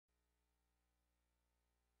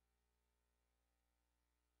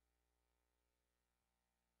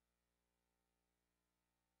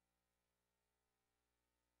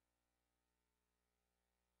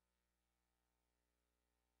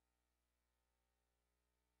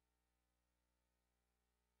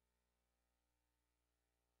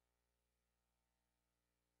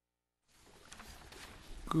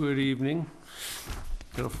Good evening.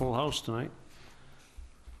 Got a full house tonight.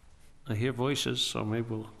 I hear voices, so maybe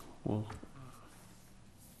we'll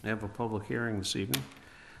have a public hearing this evening.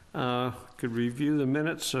 Could review the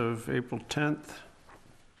minutes of April 10th,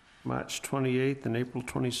 March 28th, and April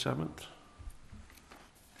 27th.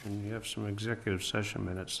 And you have some executive session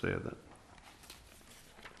minutes there that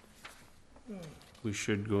we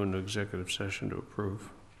should go into executive session to approve.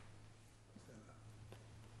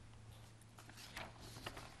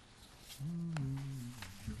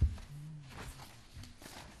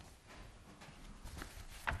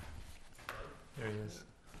 There he is.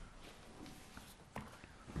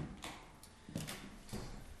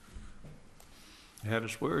 You had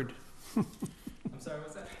us worried. I'm sorry,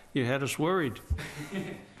 what's that? You had us worried. There's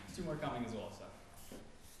two more coming as well, so.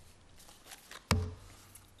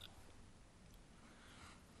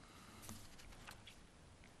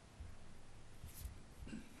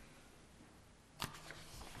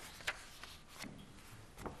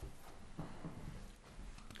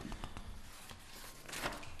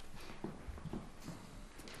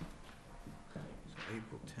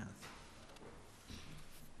 April 10th.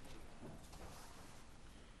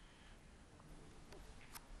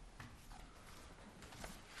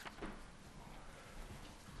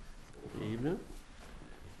 Evening.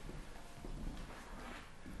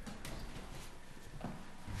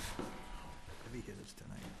 Heavy hitters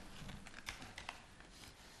tonight.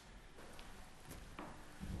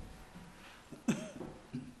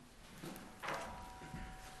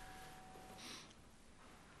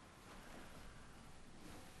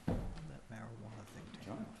 That marijuana thing take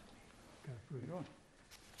off Got it pretty good.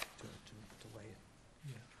 to delay it.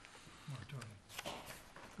 Yeah, moratorium.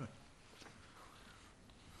 Good.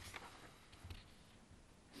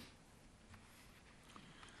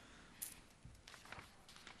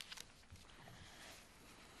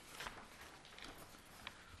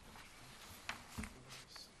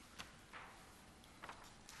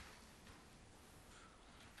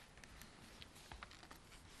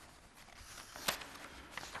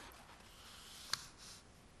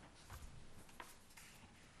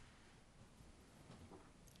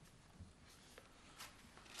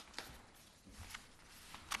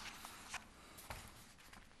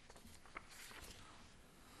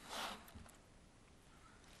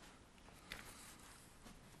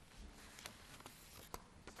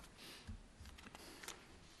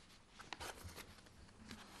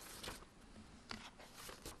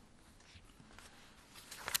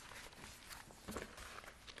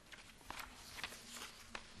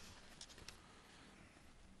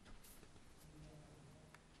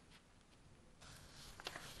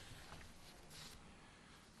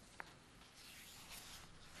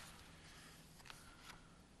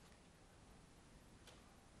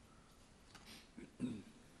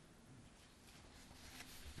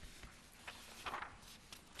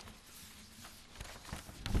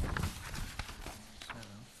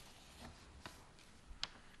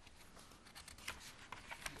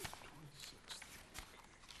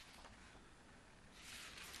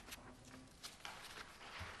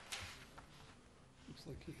 Looks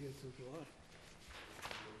like you're here till July.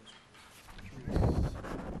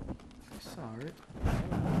 I saw it. There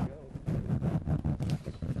you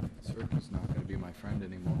Circuit's not gonna be my friend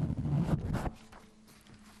anymore.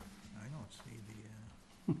 I don't see the,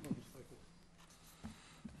 go. Motorcycle.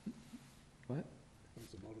 What?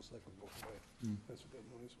 There's a motorcycle go away. Hmm. That's what that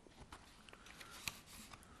noise was.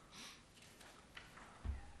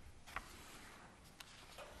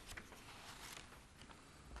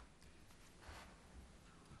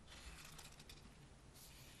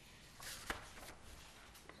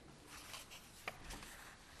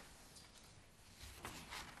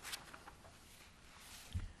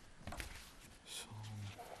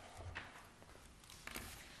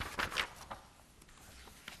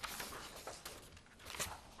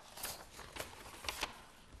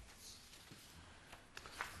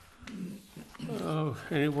 so.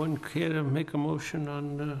 Anyone care to make a motion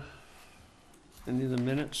on any of the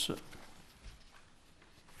minutes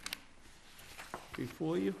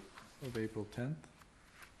before you? Of April 10th?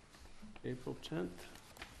 April 10th?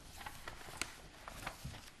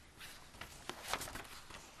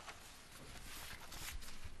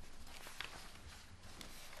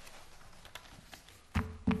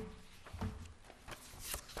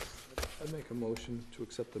 I'd make a motion to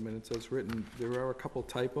accept the minutes as written. There are a couple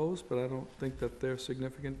typos, but I don't think that they're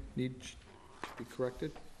significant, need to be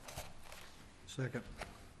corrected. Second.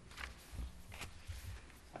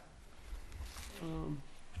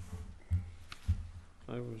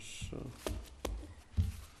 I was,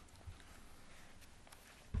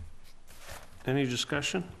 any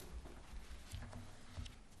discussion?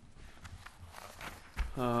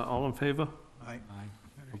 All in favor? Aye.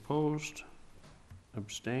 Opposed?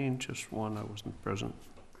 Abstained? Just one, I wasn't present.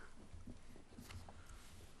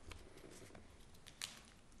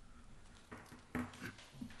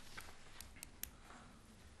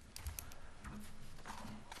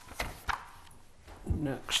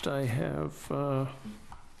 Next, I have, you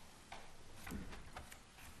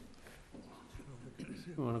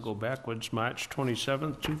want to go backwards, March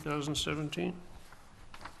 27th, 2017?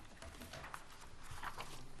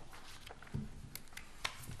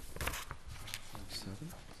 I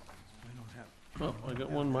don't have, Well, I got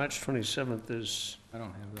one, March 27th is, I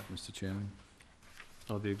don't have that, Mr. Chairman.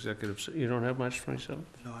 oh, the executive, you don't have March 27th?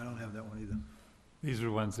 no, I don't have that one either. These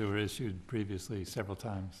were ones that were issued previously several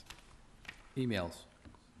times. Emails.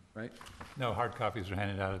 No, hard copies were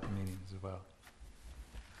handed out at the meetings as well.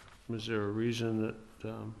 Was there a reason that, I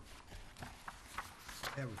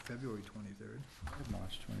have a February 23rd.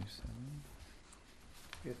 March 27.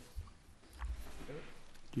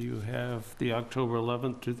 do you have the October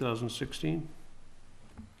 11th, 2016?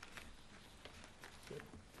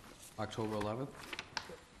 October 11th?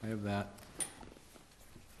 I have that.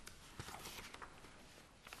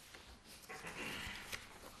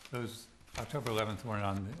 Those, October 11th weren't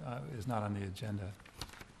on, is not on the agenda.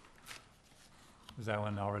 Was that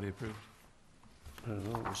one already approved? I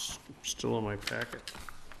don't know, it's still in my packet.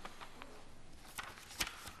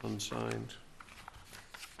 Unsigned.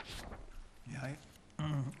 Yeah,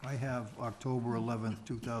 I have October 11th,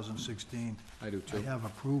 2016. I do I too. have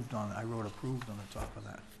approved on, I wrote approved on the top of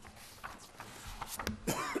that.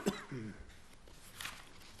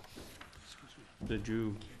 Did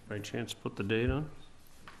you, by chance, put the date on?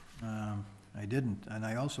 I didn't, and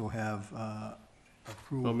I also have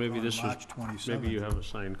approved Oh, on maybe this was- March 27th. Maybe you have a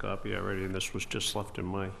signed copy already, and this was just left in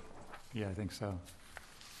my, Yeah, I think so.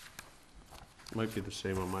 might be the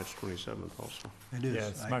same on March 27th also. It is. Yeah,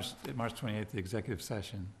 it's I- March 28th, the executive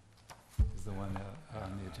session is the one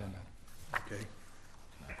on the agenda. Okay.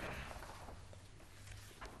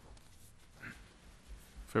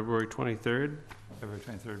 February 23rd February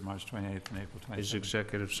 23rd, March 28th, and April 27th. is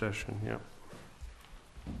executive session, yeah.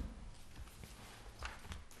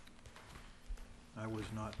 I was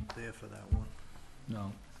not there for that one.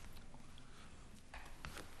 No.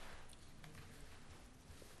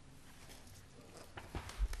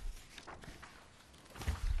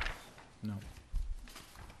 No.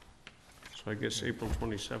 So I guess April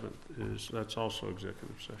 27th is, that's also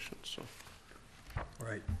executive session, so.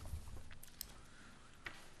 Right.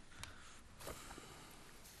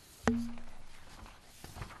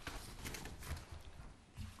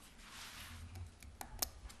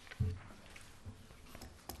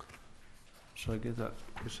 So I guess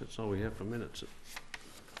that's all we have for minutes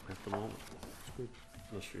at the moment.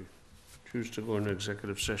 Unless you choose to go into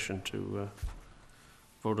executive session to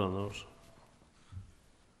vote on those.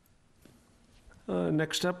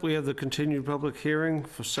 Next up, we have the continued public hearing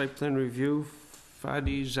for site plan review,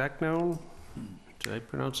 Fadi Zaknown. Did I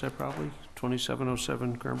pronounce that properly?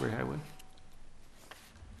 2707 Cranberry Highway.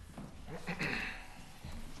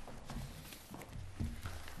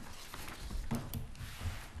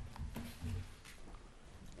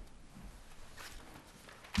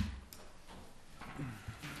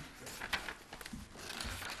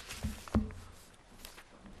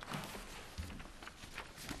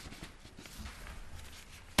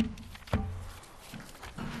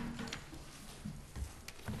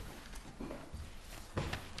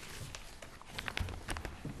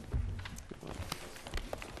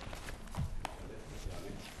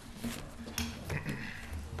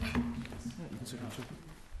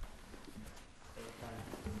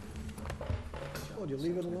 Oh, you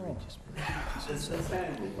leave it alone?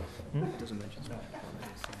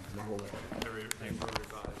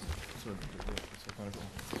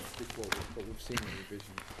 But we've seen the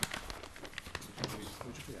revision.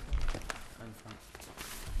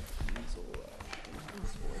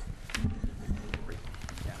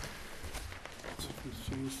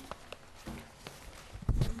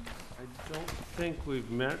 I don't think we've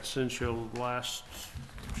met since your last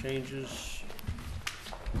changes.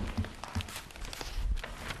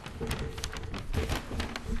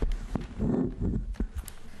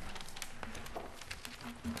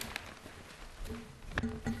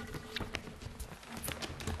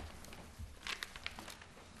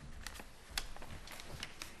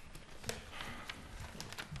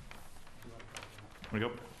 There we go.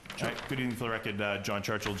 All right, good evening for the record. John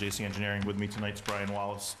Churchill, JC Engineering. With me tonight's Brian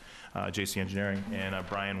Wallace, JC Engineering, and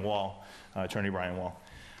Brian Wall, Attorney Brian Wall.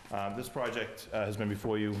 This project has been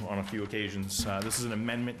before you on a few occasions. This is an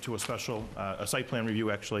amendment to a special, a site plan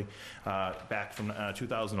review actually, back from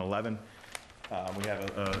 2011. We have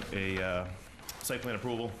a site plan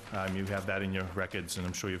approval. You have that in your records, and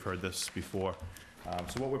I'm sure you've heard this before.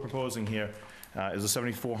 So what we're proposing here is a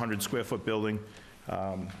 7,400 square foot building,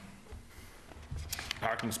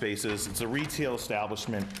 parking spaces. It's a retail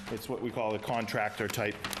establishment. It's what we call a contractor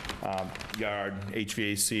type yard,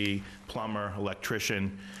 HVAC, plumber,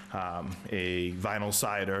 electrician, a vinyl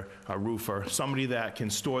sider, a roofer, somebody that can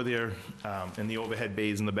store their, in the overhead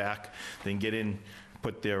bays in the back, they can get in,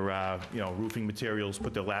 put their, roofing materials,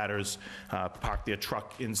 put their ladders, park their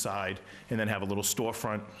truck inside, and then have a little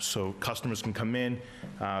storefront so customers can come in,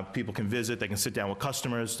 people can visit, they can sit down with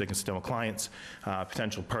customers, they can sit down with clients,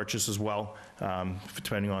 potential purchase as well,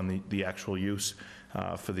 depending on the actual use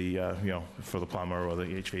for the, for the plumber or the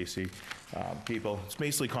HVAC people. It's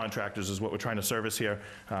basically contractors is what we're trying to service here.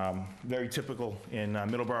 Very typical in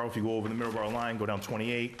Middleborough. If you go over the Middleborough line, go down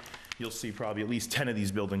 28, you'll see probably at least 10 of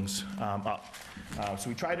these buildings up. So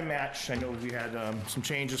we tried to match. I know we had some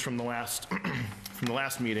changes from the last from the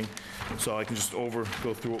last meeting, so I can just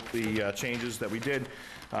go through the changes that we did.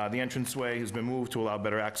 The entranceway has been moved to allow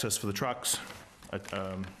better access for the trucks.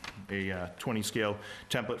 A 20 scale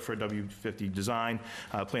template for a W50 design.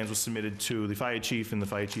 Plans were submitted to the fire chief, and the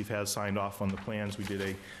fire chief has signed off on the plans. We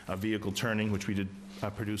did a vehicle turning, which we did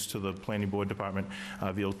produce to the planning board department,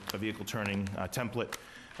 a vehicle turning template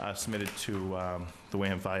submitted to the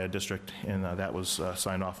Wareham Fire District, and that was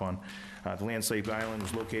signed off on. The landscape island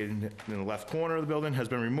was located in the left corner of the building, has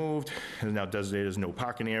been removed, and is now designated as no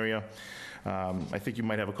parking area. I think you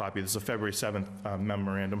might have a copy. This is a February 7th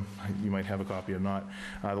memorandum. You might have a copy or not.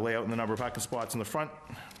 The layout and the number of parking spots in the front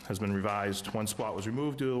has been revised. One spot was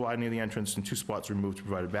removed due to the widening of the entrance, and 2 spots removed to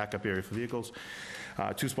provide a backup area for vehicles.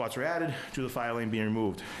 2 spots were added due to the fire lane being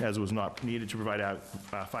removed, as it was not needed to provide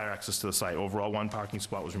fire access to the site. Overall, 1 parking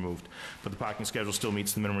spot was removed, but the parking schedule still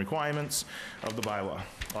meets the minimum requirements of the bylaw.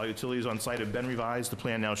 All utilities on site have been revised. The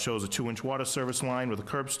plan now shows a 2-inch water service line with a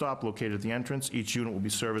curb stop located at the entrance. Each unit will be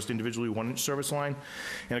serviced individually, 1-inch service line,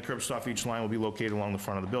 and a curb stop for each line will be located along the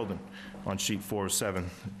front of the building. On sheet 4 of 7,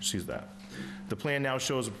 sees that. The plan now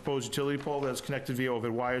shows a proposed utility pole that is connected via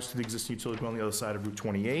overhead wires to the existing utility pole on the other side of Route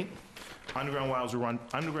 28. Underground wires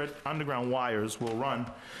will run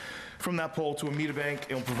from that pole to a meter bank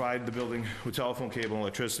and will provide the building with telephone cable and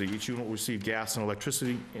electricity. Each unit will receive gas and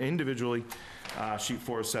electricity individually. Sheet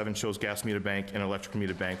 4 of 7 shows gas meter bank and electrical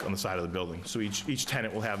meter bank on the side of the building. So each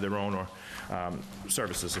tenant will have their own or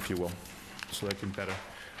services, if you will, so they can better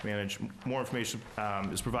manage. More information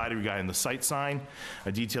is provided regarding the site sign.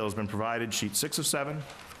 A detail has been provided, sheet 6 of 7.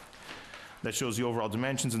 That shows the overall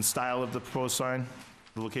dimensions and style of the proposed sign.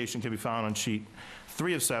 The location can be found on sheet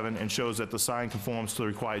 3 of 7 and shows that the sign conforms to the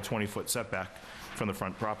required 20-foot setback from the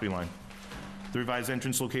front property line. The revised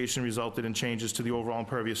entrance location resulted in changes to the overall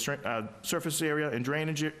impervious surface area and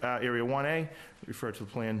drainage area 1A, refer to the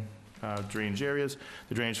plan drainage areas.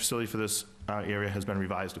 The drainage facility for this area has been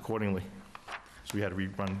revised accordingly. So we had to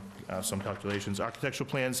rerun some calculations. Architectural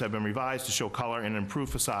plans have been revised to show color and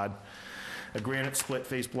improved facade. A granite split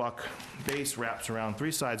face block base wraps around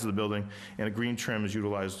 3 sides of the building, and a green trim is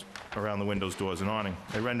utilized around the windows, doors, and awning.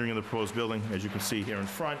 A rendering of the proposed building, as you can see here in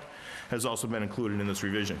front, has also been included in this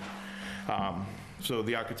revision. So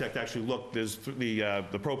the architect actually looked, there's the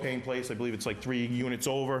propane place, I believe it's like 3 units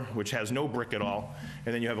over, which has no brick at all,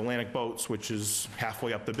 and then you have Atlantic Boats, which is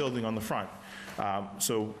halfway up the building on the front.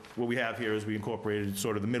 So what we have here is we incorporated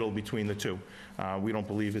sort of the middle between the 2. We don't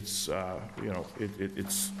believe it's,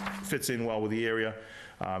 it fits in well with the area.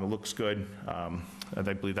 It looks good. And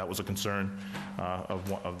I believe that was a concern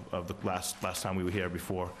of the last time we were here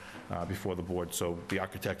before the board. So the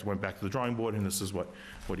architect went back to the drawing board, and this is what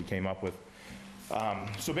he came up with.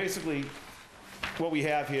 So basically, what we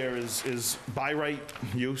have here is by right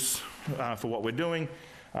use for what we're doing.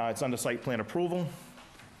 It's under site plan approval.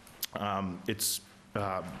 It's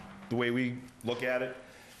the way we look at it,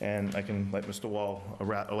 and I can let Mr. Wall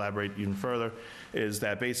elaborate even further, is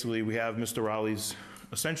that basically we have Mr. Rowley's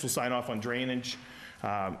essential sign-off on drainage.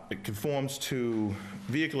 It conforms to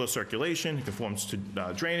vehicular circulation, it conforms to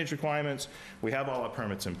drainage requirements. We have all our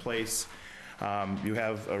permits in place. You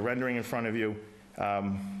have a rendering in front of you.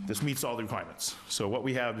 This meets all the requirements. So what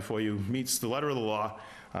we have before you meets the letter of the law.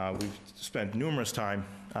 We've spent numerous time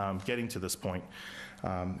getting to this point.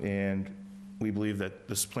 And we believe that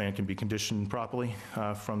this plan can be conditioned properly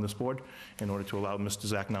from this board in order to allow Mr.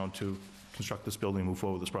 Zach now to construct this building and move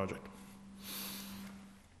forward with this project.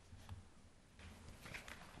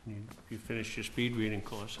 You finished your speed reading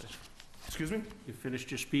course. Excuse me? You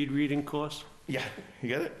finished your speed reading course? Yeah, you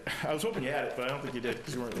get it? I was hoping you had it, but I don't think you did,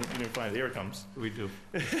 because you didn't find it. Here it comes. We do.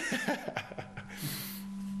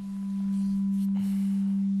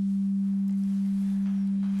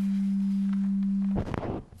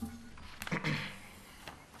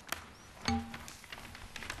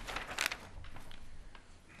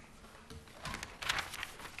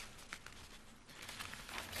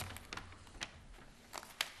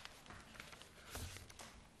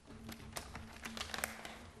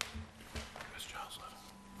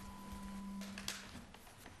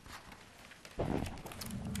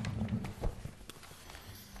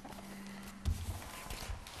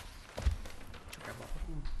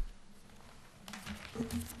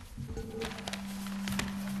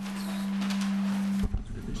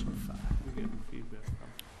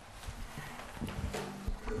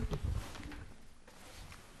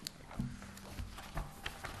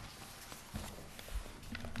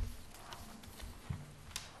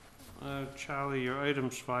 Charlie, your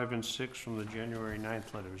items 5 and 6 from the January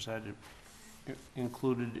 9th letter, is that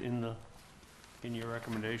included in your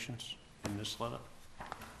recommendations in this letter?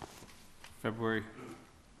 February,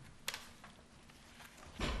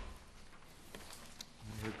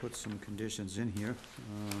 We put some conditions in here.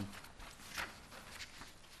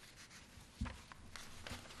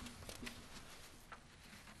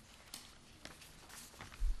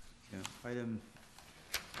 Yeah,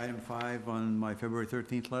 item 5 on my February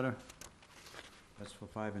 13th letter. That's for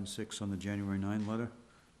 5 and 6 on the January 9 letter.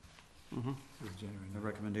 The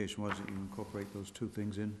recommendation was that you incorporate those two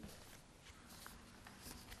things in.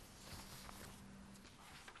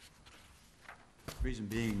 Reason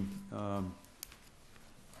being,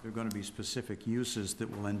 there are going to be specific uses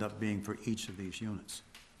that will end up being for each of these units.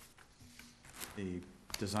 The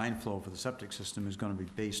design flow for the septic system is going to be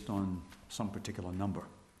based on some particular number.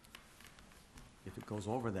 If it goes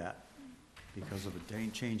over that because of a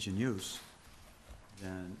change in use,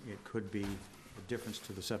 then it could be a difference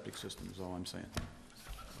to the septic system, is all I'm saying.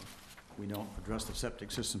 We don't address the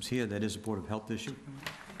septic systems here, that is a Board of Health issue.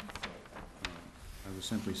 I was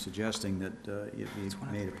simply suggesting that it be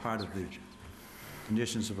made a part of the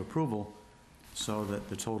conditions of approval so that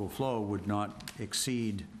the total flow would not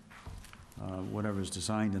exceed whatever is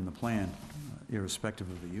designed in the plan, irrespective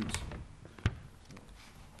of the use.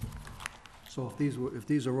 So if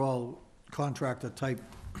these are all contractor type,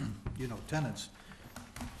 tenants,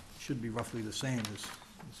 should be roughly the same as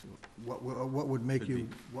what would make Should you, be.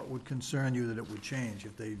 what would concern you that it would change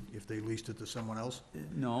if they leased it to someone else?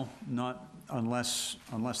 No, not unless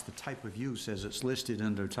the type of use as it's listed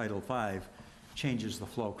under Title V changes the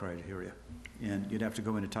flow criteria. And you'd have to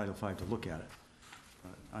go into Title V to look at it.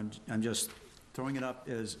 I'm just throwing it up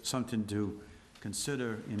as something to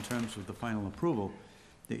consider in terms of the final approval,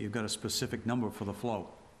 that you've got a specific number for the flow.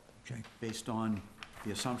 Okay. Based on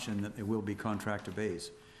the assumption that there will be contractor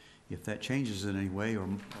bays. If that changes in any way, or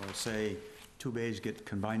say 2 bays get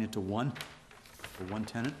combined into one, for one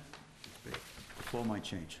tenant, the flow might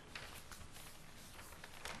change.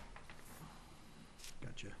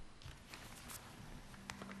 Gotcha.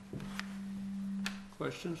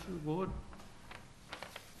 questions from the board?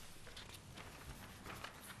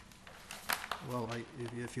 Well,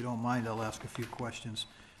 if you don't mind, I'll ask a few questions.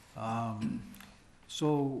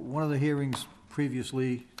 So one of the hearings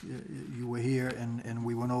previously, you were here and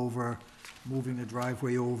we went over moving the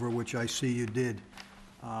driveway over, which I see you did.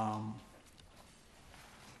 John,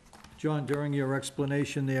 during your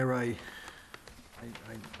explanation there, I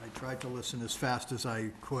tried to listen as fast as I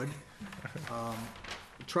could.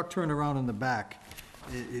 The truck turnaround in the back,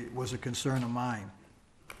 it was a concern of mine.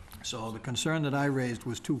 So the concern that I raised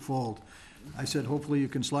was twofold. I said, hopefully you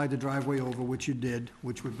can slide the driveway over, which you did,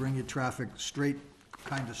 which would bring your traffic straight,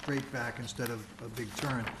 kind of straight back instead of a big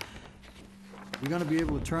turn. We gonna be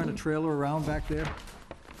able to turn the trailer around back there?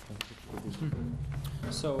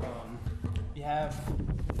 So, you have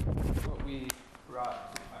what we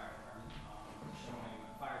brought to the fire department, showing a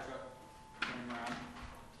fire truck turning around.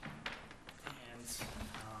 And,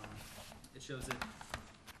 it shows it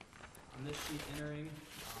on this sheet entering,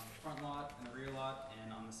 the front lot and the rear lot,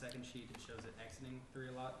 and on the second sheet, it shows it exiting the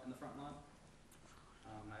rear lot and the front lot.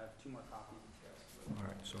 I have 2 more copies of this. All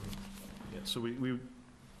right, so. Yeah, so we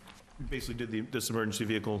basically did this emergency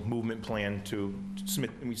vehicle movement plan to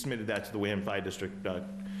submit, and we submitted that to the Wareham Fire District, I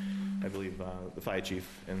believe, the fire chief,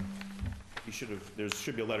 and he should have, there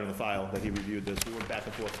should be a letter in the file that he reviewed this. We went back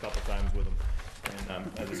and forth a couple times with him,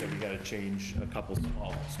 and as I said, we got to change a couple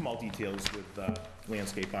small details with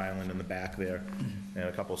landscape island in the back there, and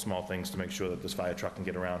a couple of small things to make sure that this fire truck can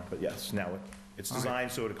get around. But yes, now it's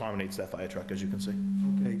designed so it accommodates that fire truck, as you can see.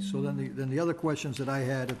 Okay, so then the other questions that I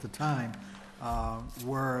had at the time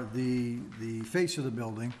were the face of the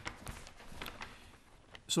building.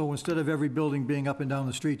 So instead of every building being up and down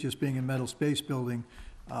the street, just being a metal space building,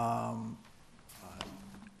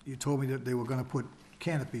 you told me that they were gonna put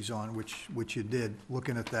canopies on, which you did,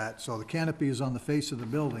 looking at that. So the canopy is on the face of the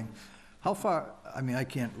building. How far, I mean, I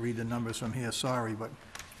can't read the numbers from here, sorry, but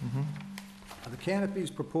are the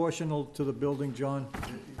canopies proportional to the building, John?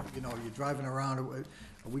 You know, you're driving around, are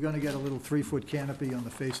we gonna get a little 3-foot canopy on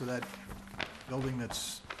the face of that building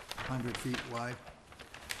that's 100 feet wide?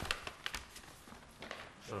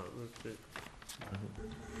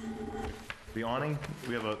 The awning,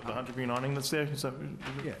 we have the hunter green awning that's there, is that?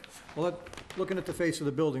 Yeah. Well, looking at the face of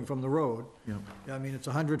the building from the road, Yeah. I mean, it's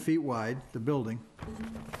 100 feet wide, the building.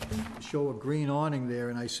 You show a green awning there,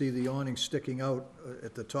 and I see the awning sticking out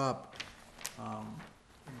at the top,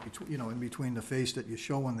 you know, in between the face that you're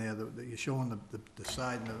showing there, that you're showing the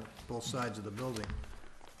side and both sides of the building.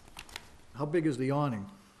 How big is the awning,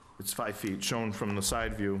 It's 5 feet. Shown from the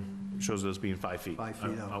side view, it shows it as being 5 feet. 5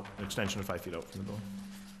 feet out. An extension of 5 feet out from the building.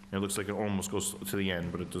 And it looks like it almost goes to the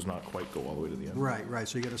end, but it does not quite go all the way to the end. Right, right,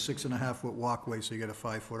 so you got a 6.5-foot walkway, so you got a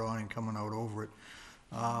 5-foot awning coming out over it.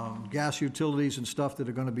 Gas utilities and stuff that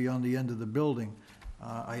are gonna be on the end of the building,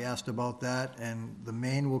 I asked about that, and the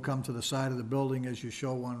main will come to the side of the building, as you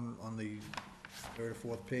show on the third or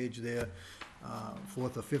fourth page there,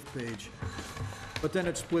 fourth or fifth page. But then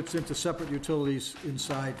it splits into separate utilities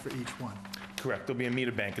inside for each one. Correct. There'll be a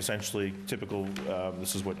meter bank, essentially, typical,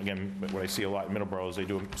 this is what, again, what I see a lot in Middleborough is they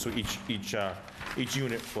do, so each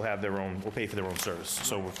unit will have their own, will pay for their own service.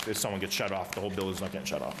 So if someone gets shut off, the whole building's not getting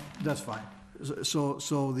shut off. That's fine.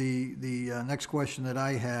 So the next question that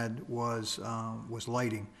I had was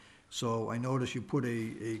lighting. So I noticed you put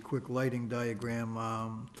a quick lighting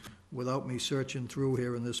diagram, without me searching through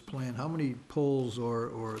here in this plan. How many poles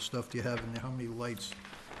or stuff do you have in there? How many lights?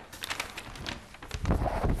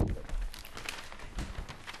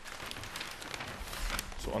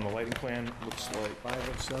 So on the lighting plan, looks like, 5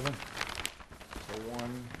 or 7? so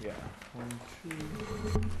 1, yeah, 1, 2,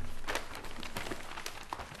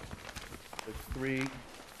 like 3.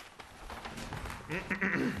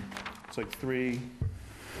 It's like 3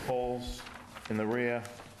 poles in the rear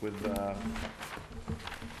with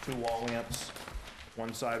 2 wall lamps,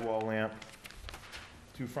 1 side wall lamp,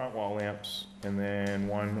 2 front wall lamps, and then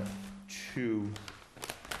 1, 2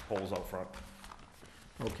 poles out front.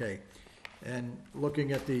 Okay. And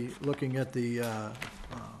looking at the,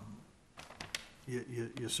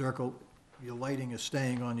 your circle, your lighting is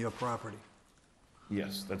staying on your property.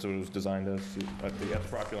 Yes, that's what it was designed as, at the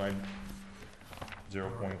property line,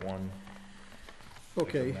 0.1.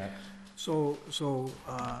 Okay, so,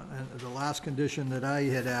 and the last condition that I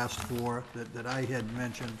had asked for, that I had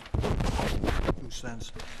mentioned, 2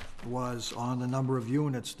 cents, was on the number of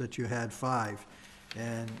units that you had 5.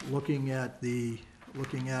 And looking at the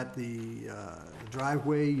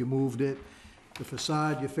driveway, you moved it. The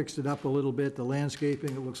facade, you fixed it up a little bit. The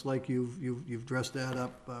landscaping, it looks like you've dressed that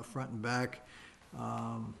up front and back.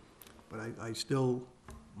 But I still,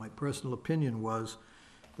 my personal opinion was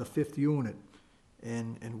the 5th unit.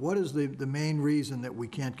 And what is the main reason that we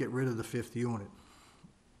can't get rid of the 5th unit?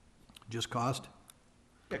 Just cost?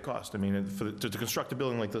 Yeah, cost. I mean, to construct a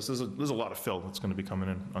building like this, there's a lot of fill that's going to be coming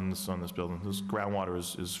in on this building. This groundwater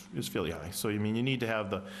is fairly high. So, I mean, you need to have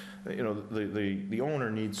the owner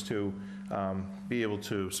needs to be able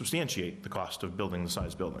to substantiate the cost of building the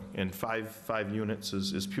size building. And 5 units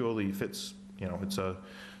is purely fits. It's a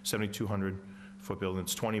 7,200-foot building.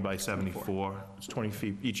 It's 20 by 74. It's 20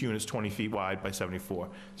 feet. Each unit's 20 feet wide by 74.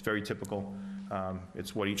 It's very typical.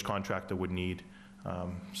 It's what each contractor would need.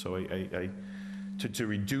 So to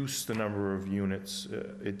reduce the number of units,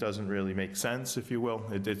 it doesn't really make sense, if you will.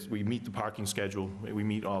 We meet the parking schedule, we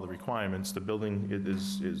meet all the requirements. The building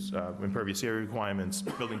is impervious area requirements,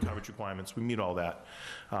 building coverage requirements, we meet all that.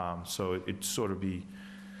 So it'd sort of be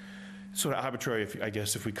arbitrary, I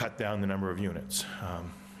guess, if we cut down the number of units.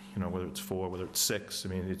 Whether it's 4, whether it's 6, I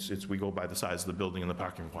mean, we go by the size of the building and the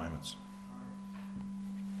parking requirements.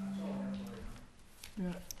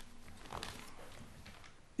 Yeah.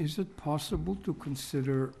 Is it possible to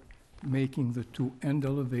consider making the 2 end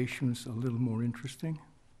elevations a little more interesting?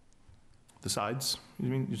 The sides? You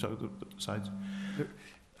mean, you talk the sides?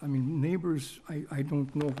 I mean, neighbors, I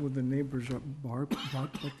don't know who the neighbors are,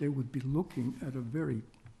 but they would be looking at a very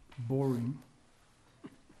boring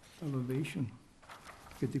elevation.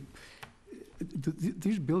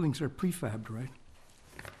 These buildings are prefabbed, right?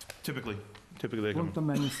 Typically they come. Don't the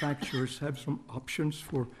manufacturers have some options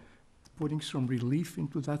for putting some relief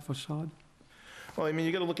into that facade? Well, I mean,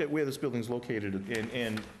 you got to look at where this building's located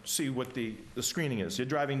and see what the screening is. You're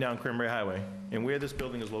driving down Cranberry Highway, and where this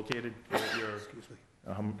building is located, what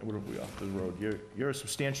are we off the road? You're a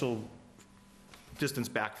substantial distance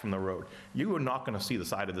back from the road. You are not going to see the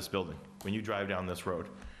side of this building when you drive down this road.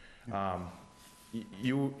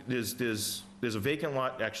 There's a vacant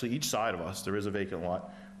lot, actually, each side of us, there is a vacant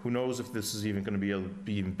lot. Who knows if this is even going to be able to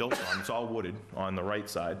be even built on? It's all wooded on the right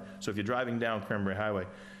side. So if you're driving down Cranberry Highway,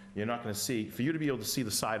 you're not going to see, for you to be able to see the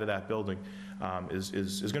side of that building is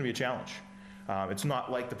going to be a challenge. It's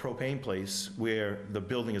not like the propane place where the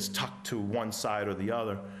building is tucked to one side or the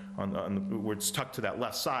other, where it's tucked to that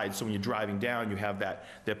left side. So when you're driving down, you have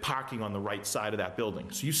they're parking on the right side of that building.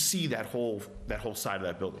 So you see that whole side of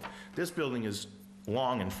that building. This building is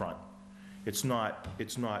long in front. It's not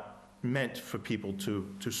meant for people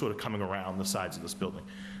to sort of coming around the sides of this building.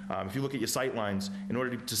 If you look at your sight lines, in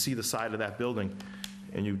order to see the side of that building,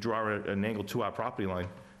 and you draw an angle to our property line,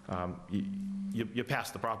 you're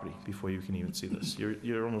past the property before you can even see this.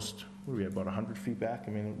 You're almost, what are we, about 100 feet back?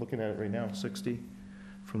 I mean, looking at it right now, 60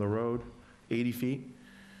 from the road, 80 feet.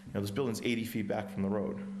 You know, this building's 80 feet back from the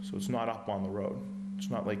road, so it's not up on the road. It's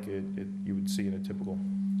not like you would see in a typical.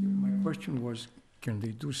 My question was, can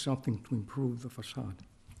they do something to improve the facade?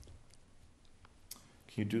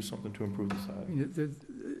 Can you do something to improve the I side? mean,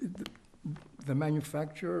 the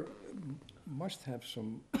manufacturer must have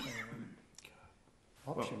some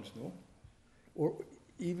options, no? Or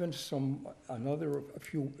even a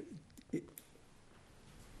few,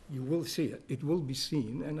 you will see it, it will be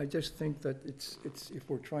seen, and I just think that it's, if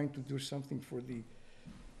we're trying to do something for the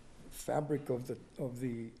fabric of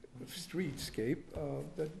the streetscape,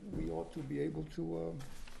 that we ought to be able to,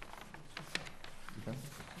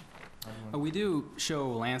 We do show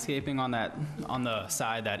landscaping on the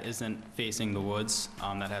side that isn't facing the woods,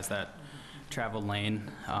 that has that traveled lane.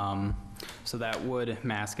 So that would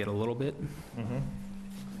mask it a little bit.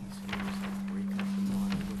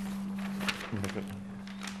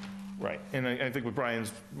 Right, and I think what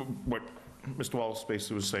Mr. Wallace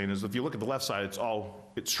basically was saying is if you look at the left side,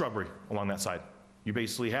 it's shrubbery along that side. You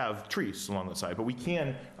basically have trees along that side, but we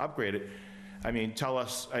can upgrade it. I mean, tell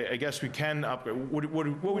us, I guess we can upgrade, what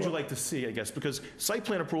would you like to see, I guess? Because site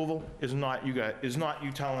plan approval is not you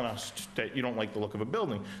telling us that you don't like the look of a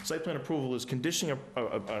building. Site plan approval is conditioning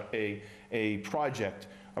a project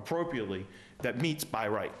appropriately that meets by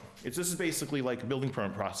right. This is basically like a building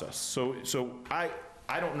permit process. So I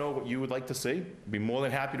don't know what you would like to see. I'd be more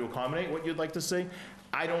than happy to accommodate what you'd like to see.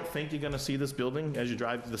 I don't think you're gonna see this building as you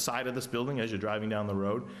drive to the side of this building as you're driving down the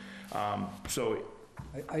road. I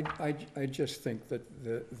just think that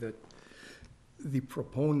the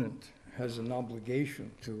proponent has an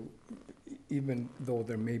obligation to, even though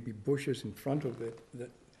there may be bushes in front of it,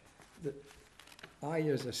 that I,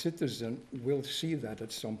 as a citizen, will see that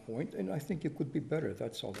at some point, and I think it could be better,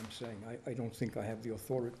 that's all I'm saying. I don't think I have the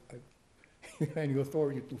authority, any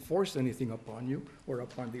authority to force anything upon you or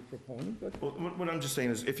upon the proponent, but... Well, what I'm just saying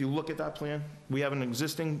is, if you look at that plan, we have an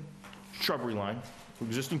existing shrubbery line,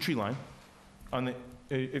 existing tree line, on the,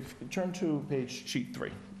 if you turn to sheet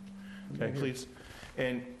 3, okay, please.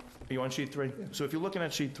 And are you on sheet 3? Yeah. So if you're looking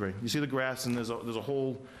at sheet 3, you see the grass, and there's a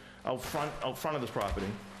whole, out front of this property,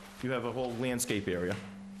 you have a whole landscape area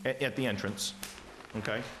at the entrance,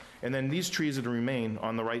 okay? And then these trees that remain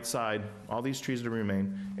on the right side, all these trees that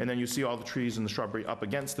remain, and then you see all the trees and the shrubbery up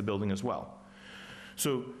against the building as well.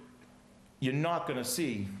 So you're not gonna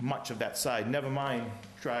see much of that side, never mind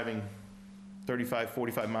driving 35,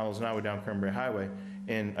 45 miles an hour down Cranberry Highway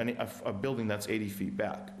in a building that's 80 feet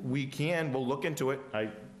back. We'll look into it.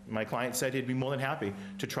 My client said he'd be more than happy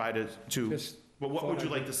to try to but what would you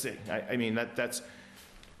like to see? I mean, that's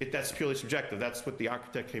purely subjective. That's what the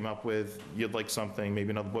architect came up with. You'd like something, maybe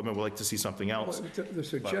another board member would like to see something else. Well, the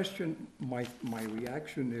suggestion, my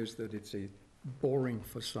reaction is that it's a boring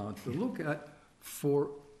facade to look at for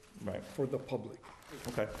the public.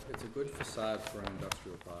 Okay. It's a good facade for an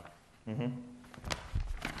industrial park.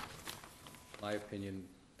 My opinion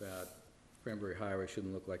that Cranberry Highway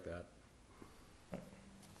shouldn't look like that.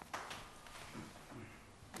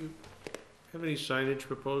 Have any signage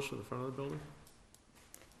proposed for the front of the building?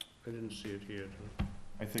 I didn't see it here.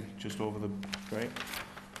 I think just over the, right?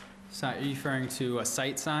 So are you referring to a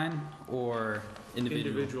site sign or individual?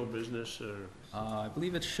 Individual business or? I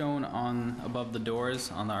believe it's shown above the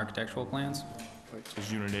doors on the architectural plans.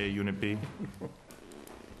 Is Unit A, Unit B?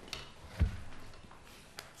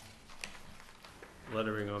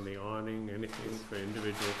 Lettering on the awning, anything for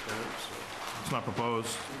individual tenants? It's not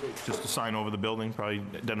proposed, just a sign over the building, probably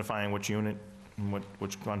identifying which unit and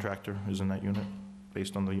which contractor is in that unit,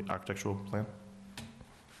 based on the architectural plan.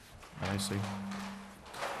 I see.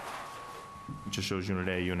 It just shows Unit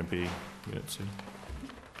A, Unit B, Unit C.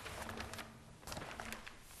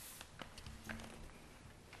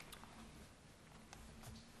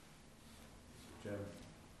 Chair,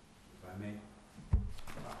 if I may.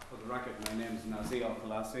 For the record, my name is Nazir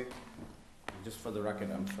Al-Khalasi. Just for the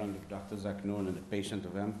record, I'm friend of Dr. Zaknoon and a patient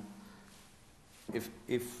of him. If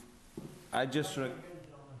I just,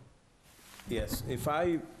 yes, if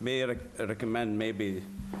I may recommend maybe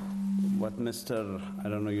what Mr., I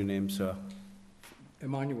don't know your name, sir.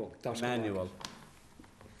 Emmanuel. Emmanuel.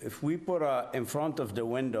 If we put in front of the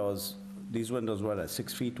windows, these windows what,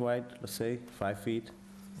 6 feet wide, let's say, 5 feet?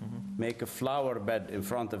 Make a flower bed in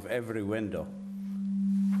front of every window.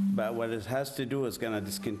 But what it has to do is gonna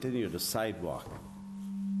discontinue the sidewalk.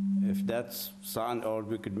 If that's sound, or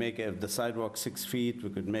we could make, if the sidewalk 6 feet, we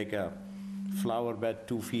could make a flower bed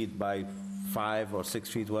 2 feet by 5 or 6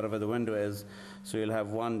 feet, whatever the window is. So you'll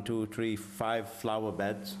have 1, 2, 3, 5 flower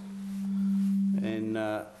beds. And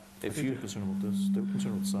I if think you, they're concerned about this, they're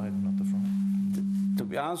concerned with the side, not the front. to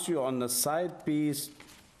be honest with you, on the side piece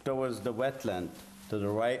towards the wetland, to the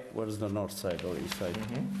right, what is the north side or east side?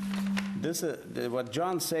 This is, what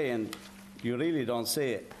John's saying, you really don't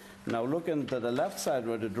see it. Now, looking to the left side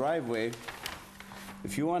where the driveway,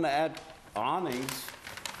 if you want to add awnings,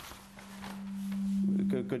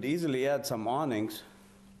 we could easily add some awnings,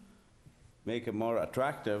 make it more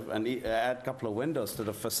attractive, and add a couple of windows to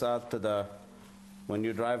the facade to the, when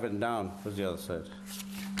you're driving down. Where's the other side?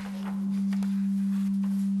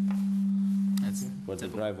 That's Where the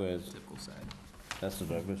driveway is. typical side. That's the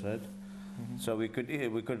driveway side. So we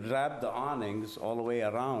could wrap the awnings all the way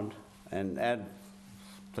around and add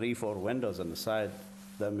 3, 4 windows on the side.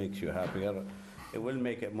 That makes you happier. It will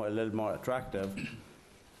make it a little more attractive.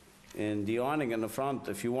 And the awning in the front,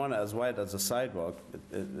 if you want it as wide as the sidewalk,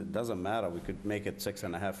 it doesn't matter. We could make it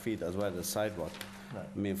 6.5 feet as wide as the sidewalk. Right.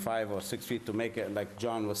 I mean, 5 or 6 feet to make it, like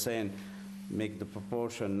John was saying, make the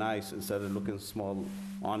proportion nice instead of looking small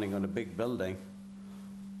awning on a big building.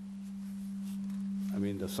 I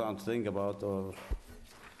mean, there's something to think about, or,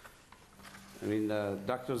 I mean,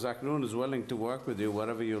 Dr. Zaknoon is willing to work with you,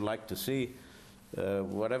 whatever you like to see.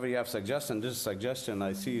 Whatever you have suggestion, this is suggestion,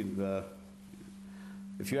 I see,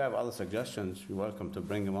 if you have other suggestions, you're welcome to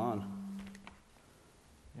bring them on.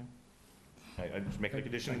 I just make a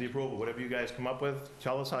condition of the approval, whatever you guys come up with,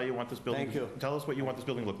 tell us how you want this building. Thank you. Tell us what you want this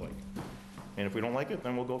building to look like. And if we don't like it,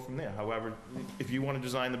 then we'll go from there. However, if you want to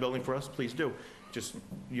design the building for us, please do. Just,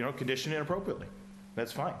 condition it appropriately.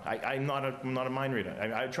 That's fine. I'm not a mind reader.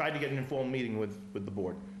 I tried to get an informal meeting with the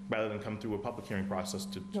board, rather than come through a public hearing process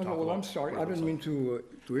to talk No, about. no, well, I'm sorry, I what it didn't mean looks to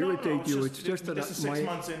like. No, irritate you, it's just that This is my... 6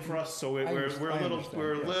 months in for us, so we're I a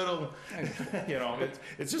understand, little, I understand.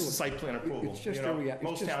 it's just a site plan approval. It's just you know? it's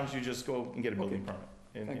Most just- towns, you just go and get a building Okay.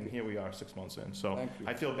 permit. Thank And you. here we are, 6 months in. So Thank you.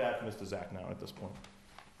 I feel bad for Mr. Zach now at this point.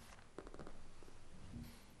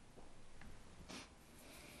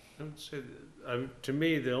 I would say, to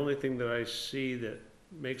me, the only thing that I see that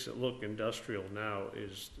makes it look industrial now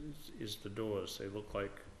is the doors. They look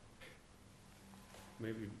like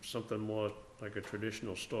maybe something more like a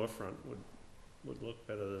traditional storefront would look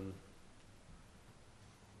better than.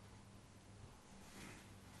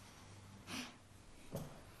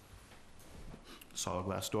 Solid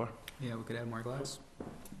glass door. Yeah, we could add more glass.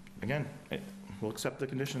 Again, we'll accept the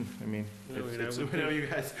condition. I mean, You know, it's I would whatever you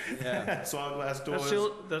guys, solid glass doors,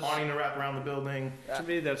 That's, awning to wrap around the building. to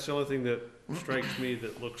me, that's the only thing that strikes me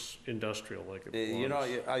that looks industrial, like it You know,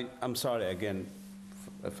 belongs. I'm sorry again,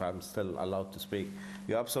 if I'm still allowed to speak.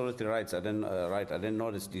 You're absolutely right. I didn't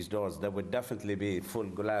notice these doors. There would definitely be full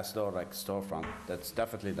glass door like storefront. That's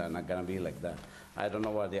definitely not gonna be like that. I don't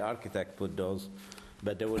know why the architect put those,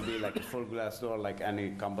 but there would be like a full glass door like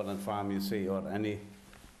any Cumberland Farm you see, or any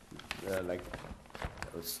like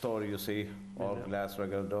store you see, all Yeah. glass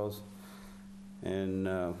regular doors. And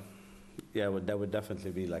yeah, that would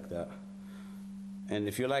definitely be like that. And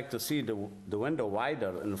if you like to see the window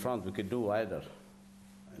wider in the front, we could do wider.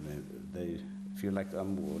 And if you like,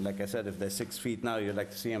 like I said, if they're 6 feet now, you'd like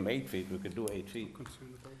to see them 8 feet, we could do 8 feet.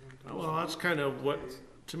 Well, that's kind of what,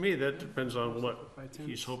 to me, that depends on what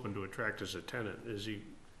he's hoping to attract as a tenant. Is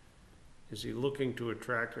he looking to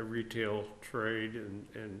attract a retail trade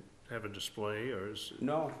and have a display, or is,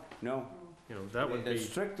 No, that would be.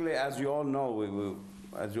 strictly, as you all know,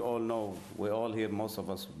 we all here, most of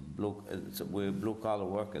us, we're blue-collar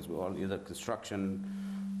workers. We're all either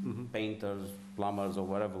construction, painters, plumbers, or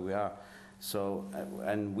whatever we are. So,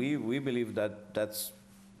 and we believe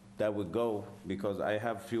that would go, because I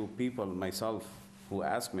have few people myself who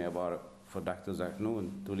ask me about it for Dr.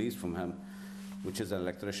 Zaknoon to lease from him, which is an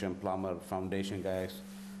electrician, plumber, foundation guys.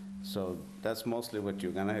 So that's mostly what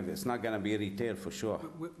you're gonna have. It's not gonna be retail for sure.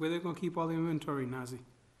 Where they gonna keep all the inventory, Nazi?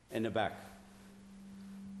 In the back.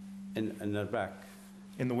 In the back.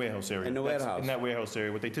 In the warehouse area. In the warehouse. In that warehouse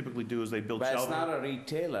area, what they typically do is they build But it's shelving. not a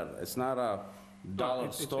retailer, it's not a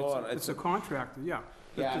dollar store. It's a contractor, yeah.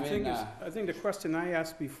 But Yeah, I the thing mean, is, I think the question I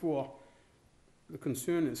asked before, the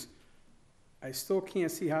concern is, I still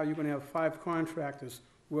can't see how you're gonna have 5 contractors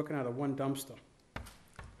working out of one dumpster.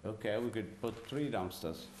 Okay, we could put 3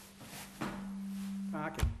 dumpsters.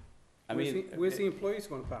 Parking. I Where's mean, where's the employees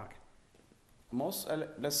gonna park?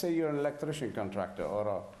 let's say you're an electrician contractor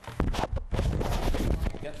or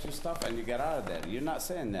get your stuff and you get out of there. You're not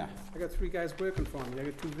saying there. I got 3 guys working for me, I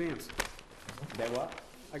got 2 vans. They what?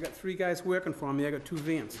 I got 3 guys working for me, I got 2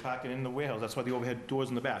 vans. Parking in the warehouse, that's why the overhead door's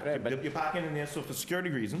in the back. Right, but- You're parking in there, so for security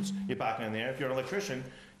reasons, you're parking in there. If you're an electrician,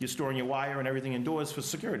 you're storing your wire and everything indoors for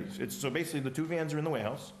security. So basically, the 2 vans are in the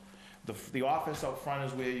warehouse. The office out front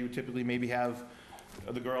is where you typically maybe have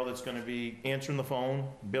the girl that's gonna be answering the phone,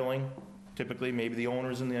 billing, typically, maybe the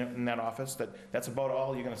owner's in that office, that's about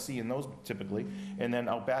all you're gonna see in those typically. And then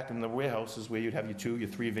out back in the warehouse is where you'd have your 2, your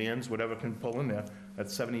 3 vans, whatever can pull in there.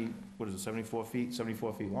 That's 74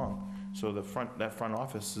 feet long. So that front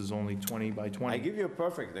office is only 20 by 20. I give you a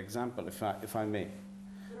perfect example, if I may.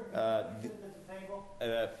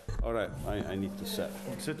 All right, I need to sit.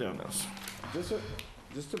 Sit down now.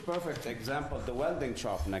 Just a perfect example, the welding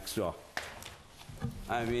shop next door.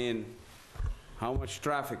 I mean, how much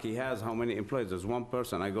traffic he has, how many employees. There's one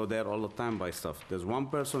person, I go there all the time buy stuff. There's one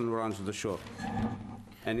person who runs the shop,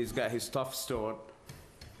 and he's got his stuff stored.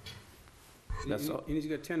 That's all. And he's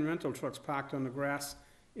got 10 rental trucks parked on the grass,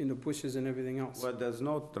 in the bushes and everything else. Well, there's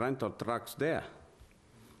no rental trucks there.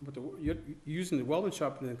 But you're using the welding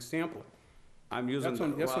shop as an example. I'm using,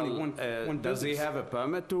 That's only one does he business. have a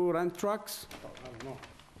permit to rent trucks? I don't know.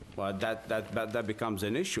 Well, that becomes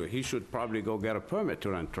an issue. He should probably go get a permit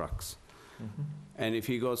to rent trucks. And if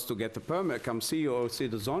he goes to get the permit, come see you or see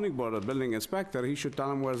the zoning board or building inspector, he should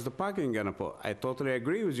tell him where's the parking gonna put. I totally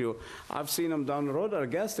agree with you. I've seen them down the road at a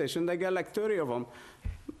gas station, they get like 30 of them,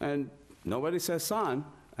 and nobody says son.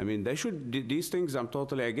 I mean, they should, these things, I'm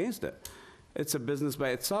totally against it. It's a business by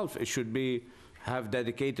itself. It should have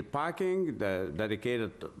dedicated parking, the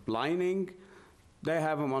dedicated lining. They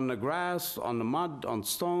have them on the grass, on the mud, on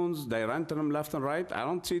stones, they rent them left and right. I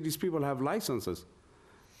don't see these people have licenses.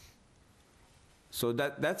 So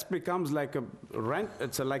that becomes like a rent,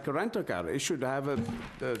 like a rental car. It should have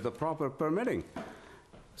the proper permitting.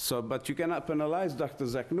 So, but you cannot penalize Dr.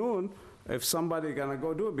 Zaknoon if somebody gonna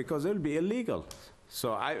go do it, because it'll be illegal.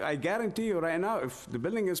 So I guarantee you right now, if the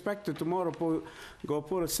building inspector tomorrow go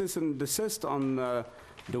put a cease and desist on the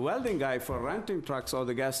welding guy for renting trucks or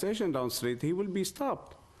the gas station down the street, he will be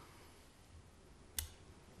stopped.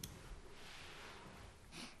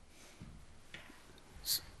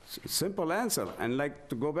 Simple answer. And like,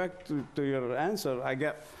 to go back to your answer, I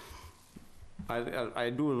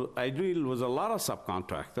deal with a lot of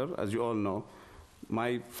subcontractors, as you all know.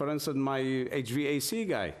 For instance, my HVAC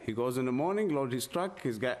guy, he goes in the morning, loads his truck,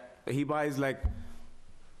 he buys like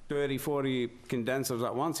 30, 40 condensers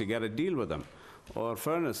at once, he got a deal with them. Or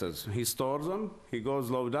furnaces, he stores them, he goes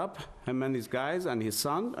load up, him and his guys and his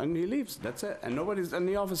son, and he leaves, that's it. And nobody's in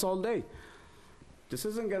the office all day. This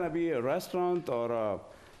isn't gonna be a restaurant or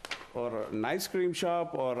an ice cream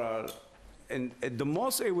shop and at the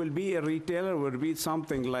most it will be a retailer, will be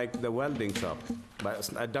something like the welding shop. But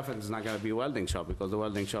definitely it's not gonna be a welding shop because the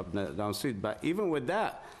welding shop down the street. But even with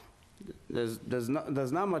that, there's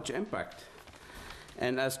not much impact.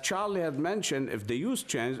 And as Charlie had mentioned, if the use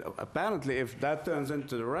change, apparently if that turns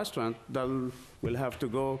into the restaurant, we'll have to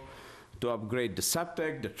go to upgrade the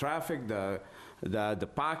septic, the traffic, the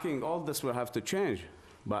parking, all this will have to change.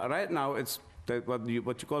 But right now, it's what you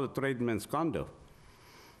call a tradesman's condo.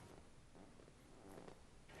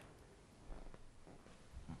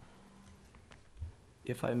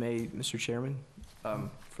 If I may, Mr. Chairman,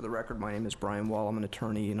 for the record, my name is Brian Wall. I'm an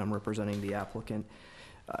attorney, and I'm representing the applicant.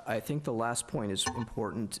 I think the last point is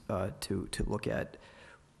important to look at.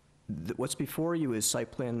 What's before you is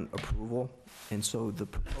site plan approval, and so the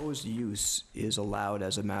proposed use is allowed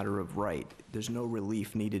as a matter of right. There's no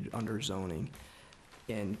relief needed under zoning.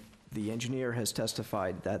 And the engineer has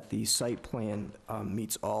testified that the site plan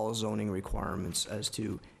meets all zoning requirements as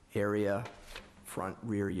to area, front,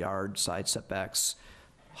 rear yard, side setbacks,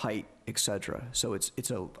 height, etc. So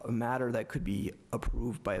it's a matter that could be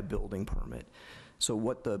approved by a building permit. So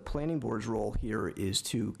what the planning board's role here is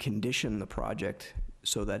to condition the project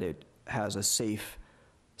so that it has a safe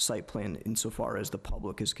site plan insofar as the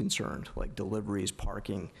public is concerned, like deliveries,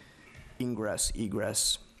 parking, ingress,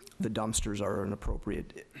 egress. The dumpsters are an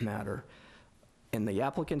appropriate matter. And the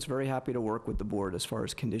applicant's very happy to work with the board as far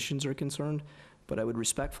as conditions are concerned, but I would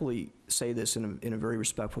respectfully say this in a very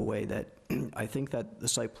respectful way, that I think that the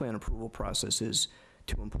site plan approval process is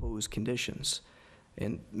to impose conditions.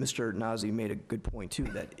 And Mr. Nazi made a good point too,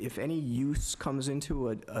 that if any use comes into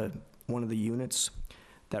one of the units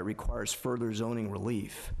that requires further zoning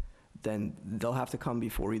relief, then they'll have to come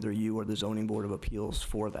before either you or the Zoning Board of Appeals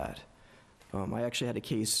for that. I actually had a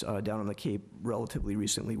case down on the Cape relatively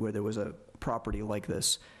recently where there was a property like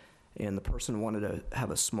this, and the person wanted to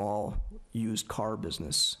have a small used car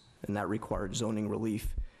business, and that required zoning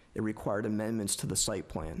relief. It required amendments to the site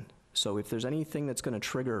plan. So if there's anything that's going to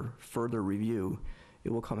trigger further review, it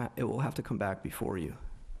will have to come back before you.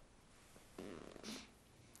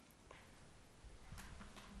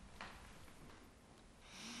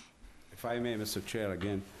 If I may, Mr. Chair,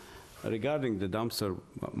 again, regarding the dumpster,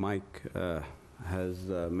 what Mike has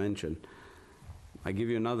mentioned, I give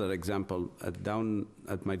you another example. Down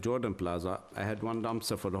at my Jordan Plaza, I had one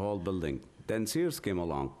dumpster for the whole building. Then Sears came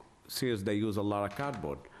along. Sears, they use a lot of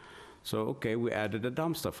cardboard. So, okay, we added a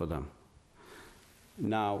dumpster for them.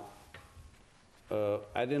 Now,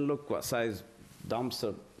 I didn't look what size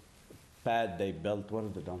dumpster pad they built. What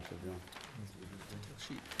is the dumpster, John?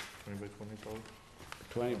 20 by 20 probably.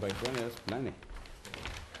 20 by 20, that's plenty.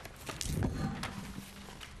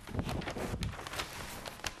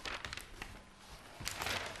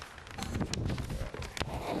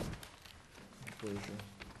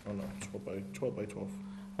 Oh, no, 12 by 12.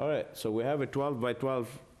 All right, so we have a 12 by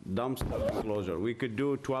 12 dumpster enclosure. We could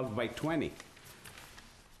do 12 by 20.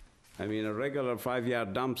 I mean, a regular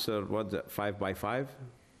 5-yard dumpster, what's that, 5 by 5?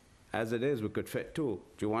 As it is, we could fit 2.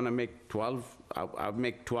 Do you want to make 12? I'll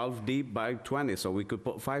make 12 deep by 20, so we could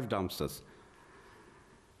put 5 dumpsters.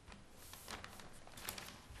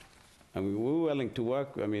 I mean, we're willing to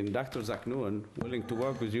work, I mean, Dr. Zaknoon, willing to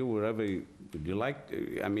work with you wherever you like.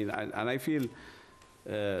 I mean, and I feel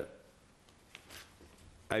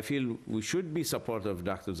we should be supportive of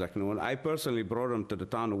Dr. Zaknoon. I personally brought him to the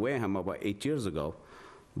town of Wareham about 8 years ago,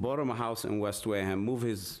 bought him a house in West Wareham, moved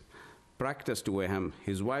his practice to Wareham.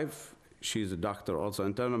 His wife, she's a doctor, also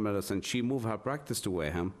internal medicine, she moved her practice to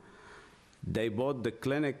Wareham. They bought the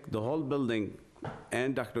clinic, the whole building,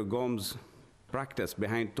 and Dr. Gomes' practice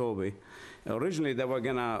behind Toby. Originally,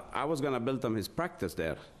 I was gonna build him his practice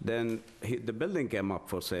there. Then the building came up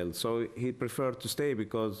for sale, so he preferred to stay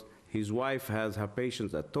because his wife has her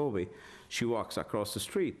patients at Toby. She walks across the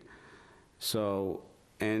street. So,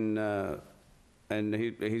 and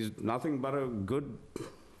he's nothing but a good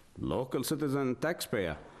local citizen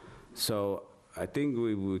taxpayer. So I think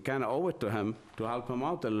we kind of owe it to him to help him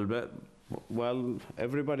out a little bit. Well,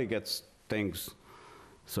 everybody gets things.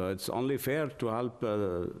 So it's only fair to help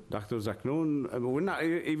Dr. Zaknoon. I mean, we're not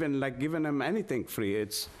even like giving him anything free.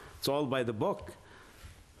 It's all by the book.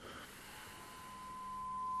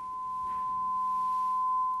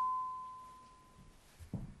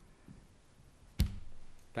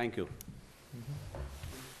 Thank you.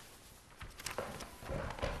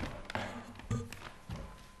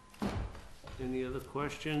 Any other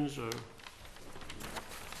questions or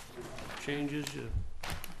changes? Charlie,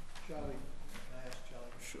 can I ask Charlie?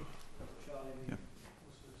 Sure. Charlie, Yeah.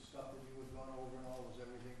 was the stuff that you had gone over and all, was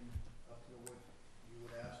everything up to what you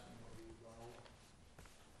would ask and what you had gone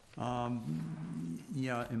over?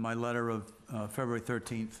 Yeah, in my letter of February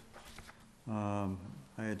 13th,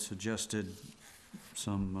 I had suggested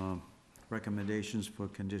some recommendations for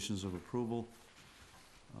conditions of approval.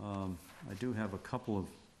 I do have a couple of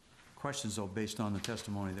questions, though, based on the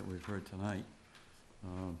testimony that we've heard tonight,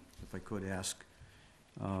 if I could ask.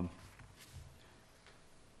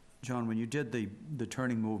 John, when you did the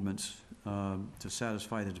turning movements to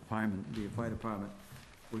satisfy the fire department,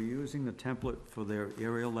 were you using the template for their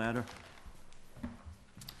aerial ladder?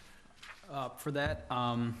 For that,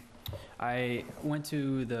 I went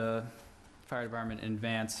to the fire department in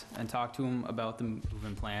advance and talked to them about the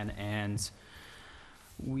movement plan, and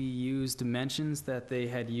we used dimensions that they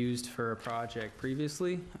had used for a project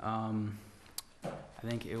previously. I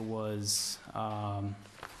think it was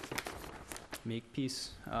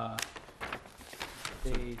Makepeace.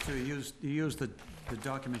 So you used the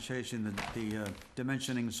documentation, the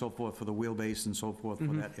dimensioning and so forth for the wheelbase and so forth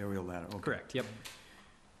for that aerial ladder? Okay. Correct, yep.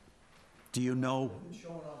 Do you know? It's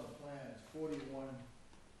shown on the plan, it's 41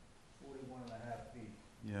 and a half feet.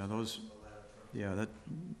 Yeah,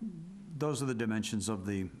 those are the dimensions of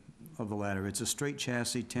the ladder. It's a straight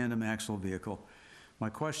chassis, tandem axle vehicle. My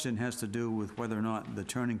question has to do with whether or not the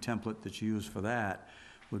turning template that you use for that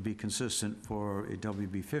would be consistent for a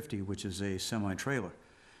WB50, which is a semi-trailer.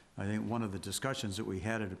 I think one of the discussions that we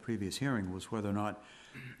had at a previous hearing was whether or not,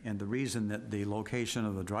 and the reason that the location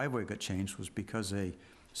of the driveway got changed was because a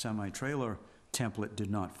semi-trailer template did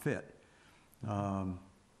not fit. So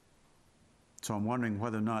I'm wondering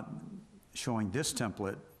whether or not showing this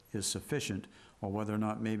template is sufficient, or whether or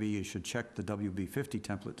not maybe you should check the WB50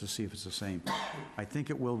 template to see if it's the same. I think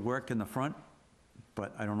it will work in the front,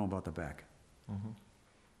 but I don't know about the back.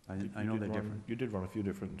 I know they're different. You did run a few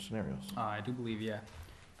different scenarios. I do believe, yeah.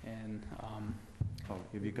 And Oh,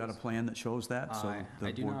 have you got a plan that shows that, so I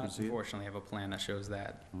the do board can not see it? unfortunately have a plan that shows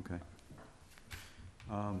that. Okay.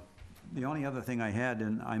 The only other thing I had,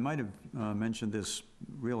 and I might have mentioned this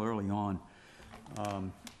real early on,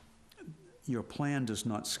 your plan does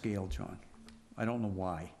not scale, John. I don't know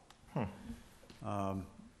why. As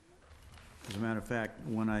a matter of fact,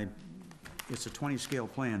 it's a 20 scale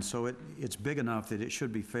plan, so it's big enough that it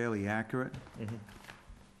should be fairly accurate.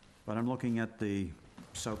 But I'm looking at the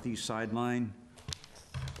southeast sideline.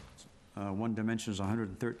 One dimension is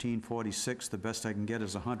 113.46, the best I can get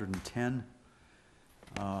is 110.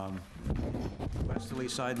 Westerly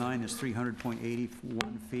sideline is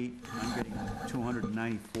 300.81 feet, I'm getting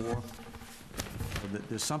 294. So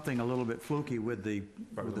there's something a little bit fluky with the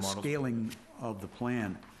models. scaling of the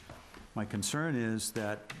plan. My concern is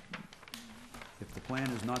that if the plan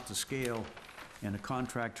is not to scale, and a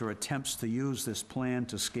contractor attempts to use this plan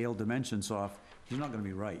to scale dimensions off, he's not gonna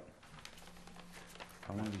be right.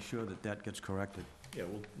 I wanna be sure that that gets corrected. Yeah,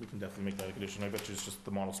 we can definitely make that a condition. I bet you it's just the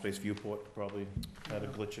model space viewport probably had a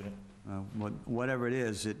glitch in it. Whatever it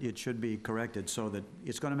is, it should be corrected so that,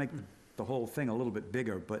 it's gonna make the whole thing a little bit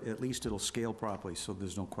bigger, but at least it'll scale properly, so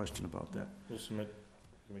there's no question about that. We'll submit,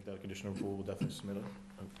 we'll make that a condition of approval. We'll definitely submit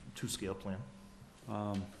a two-scale plan.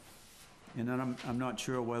 And then I'm not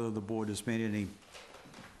sure whether the board has made any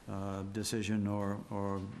decision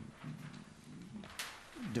or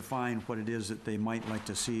define what it is that they might like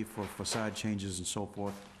to see for facade changes and so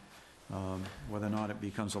forth. Whether or not it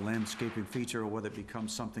becomes a landscaping feature or whether it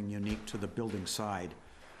becomes something unique to the building side.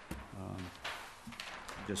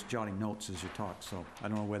 Just jotting notes as you talk, so I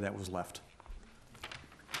don't know where that was left.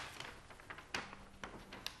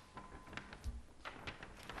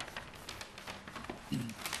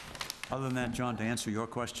 Other than that, John, to answer your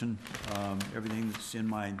question, everything that's in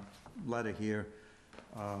my letter here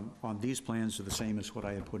on these plans are the same as what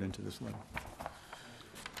I had put into this letter.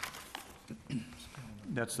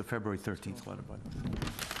 That's the February 13th letter, by the way.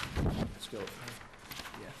 Let's go.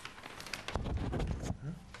 Yeah.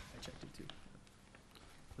 I checked it too.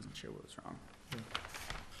 Wasn't sure what was wrong.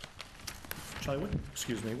 Charlie,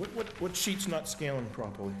 excuse me, what sheet's not scaling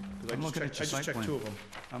properly? 'Cause I'm looking at your I just site checked plan. two of them.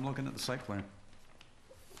 I'm looking at the site plan.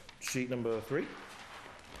 Sheet number 3?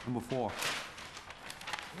 Number 4.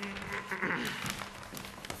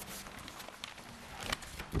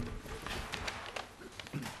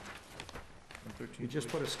 You just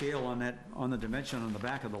put a scale on that, on the dimension on the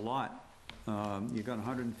back of the lot. You got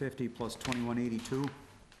 150 plus 2182.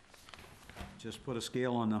 Just put a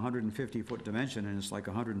scale on the 150-foot dimension, and it's like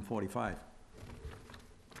 145.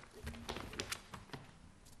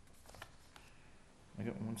 I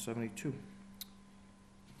got 172.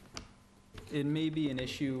 It may be an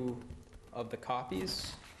issue of the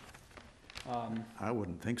copies. I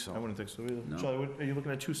wouldn't think so. I wouldn't think so either. No. Charlie, are you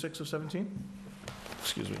looking at 2.6 of 17?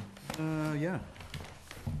 Excuse me. Yeah.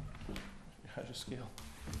 How's your scale?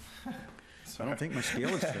 I don't think my scale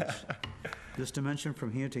is fixed. This dimension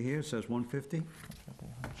from here to here says 150.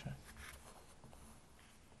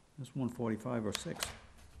 That's 145 or 6.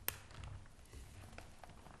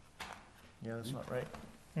 Yeah, that's not right.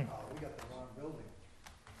 Oh, we got the wrong building.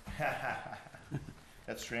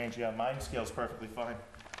 That's strange. Yeah, mine scale's perfectly fine.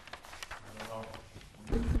 I don't know.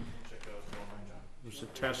 Check out what's going on, John. It was a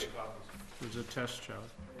test, it was a test job.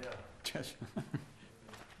 Yeah. Just- Yeah, it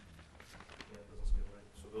doesn't scale right.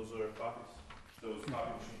 So those are copies. Those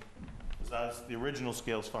copy machine. The original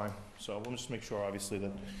scale's fine. So we'll just make sure, obviously,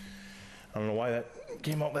 that, I don't know why that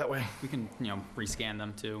came out that way. We can, rescan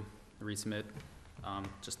them too, resubmit,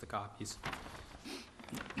 just the copies.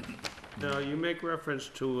 Now, you make reference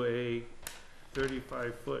to a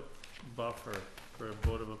 35-foot buffer for a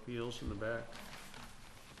Board of Appeals in the back.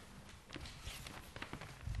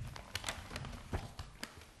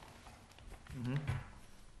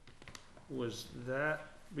 Was that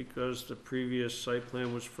because the previous site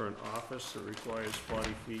plan was for an office that requires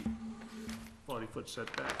 40-foot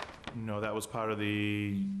setback? No, that was part of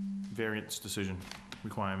the variance decision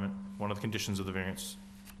requirement, one of the conditions of the variance,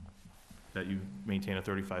 that you maintain a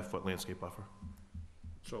 35-foot landscape buffer.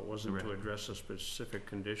 So it wasn't to address a specific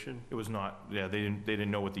condition? It was not, yeah, they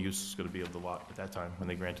didn't know what the use was gonna be of the lot at that time when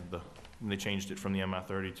they granted when they changed it from the MR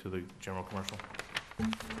 30 to the general commercial.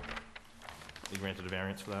 They granted a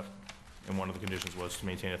variance for that, and one of the conditions was to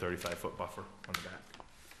maintain a 35-foot buffer on the back.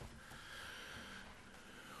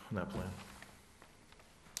 On that plan.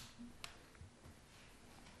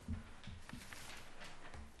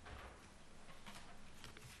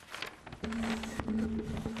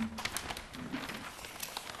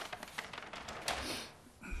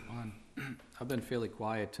 I've been fairly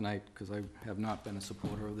quiet tonight because I have not been a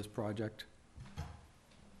supporter of this project.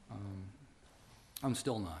 I'm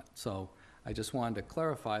still not, so I just wanted to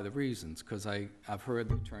clarify the reasons, because I've heard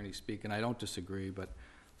the attorney speak, and I don't disagree, but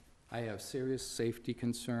I have serious safety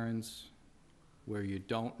concerns where you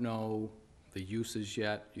don't know the uses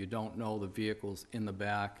yet, you don't know the vehicles in the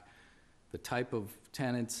back. The type of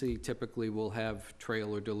tenancy typically will have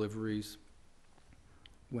trailer deliveries.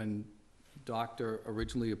 When Doctor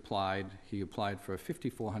originally applied, he applied for a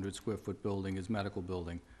 5,400 square foot building, his medical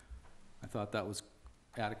building. I thought that was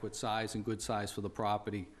adequate size and good size for the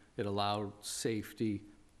property. It allowed safety,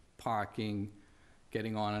 parking,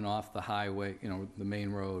 getting on and off the highway, you know, the main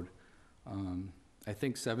road. I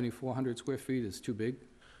think 7,400 square feet is too big,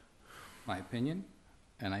 my opinion.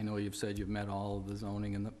 And I know you've said you've met all of the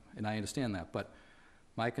zoning and I understand that, but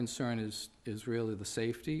my concern is really the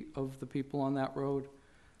safety of the people on that road.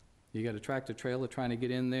 You got a tractor trailer trying to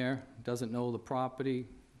get in there, doesn't know the property,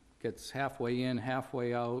 gets halfway in,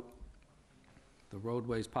 halfway out. The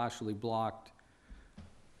roadway's partially blocked.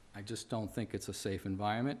 I just don't think it's a safe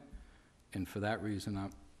environment, and for that reason,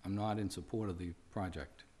 I'm not in support of the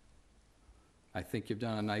project. I think you've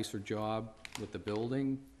done a nicer job with the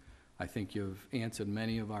building. I think you've answered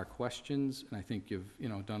many of our questions, and I think you've, you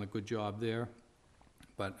know, done a good job there.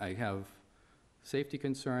 But I have safety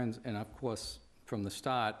concerns, and of course, from the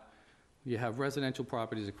start, you have residential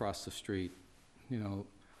properties across the street. You know,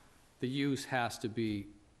 the use has to be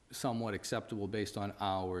somewhat acceptable based on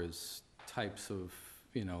hours, types of,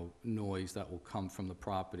 you know, noise that will come from the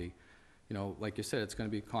property. You know, like you said, it's gonna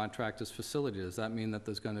be a contractor's facility. Does that mean that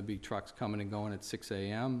there's gonna be trucks coming and going at 6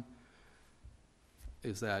 a.m.?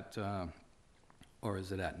 Is that, or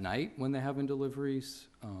is it at night when they're having deliveries?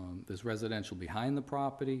 There's residential behind the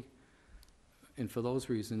property. And for those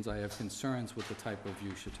reasons, I have concerns with the type of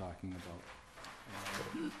use you're talking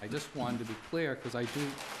about. I just wanted to be clear, because I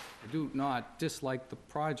do not dislike the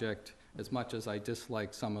project as much as I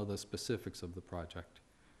dislike some of the specifics of the project.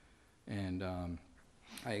 And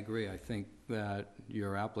I agree. I think that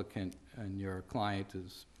your applicant and your client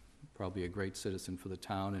is probably a great citizen for the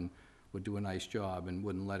town and would do a nice job and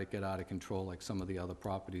wouldn't let it get out of control like some of the other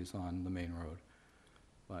properties on the main road.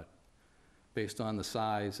 But based on the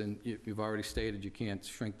size, and you've already stated you can't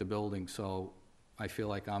shrink the building, so I feel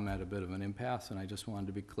like I'm at a bit of an impasse, and I just wanted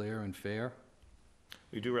to be clear and fair.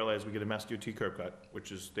 We do realize we get a Mass DOT curb cut,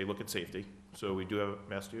 which is, they look at safety, so we do have a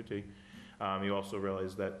Mass DOT. You also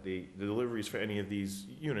realize that the deliveries for any of these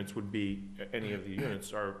units would be, any of the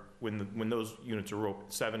units are, when those units are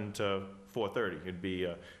open, 7 to 4:30. It'd be,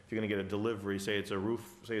 if you're gonna get a delivery, say it's a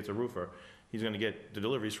roofer, he's gonna get the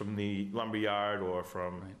deliveries from the lumberyard or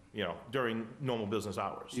from, Right. you know, during normal business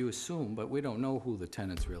hours. You assume, but we don't know who the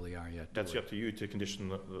tenants really are yet, do That's we? up to you to condition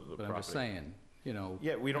the property. But I'm just saying, you know.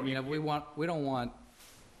 Yeah, we don't- I mean, we don't want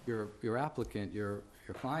your applicant, your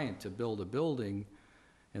client to build a building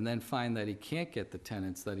and then find that he can't get the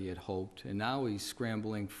tenants that he had hoped, and now he's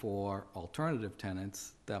scrambling for alternative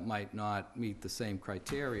tenants that might not meet the same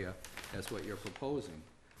criteria as what you're proposing.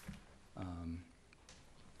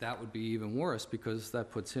 That would be even worse, because that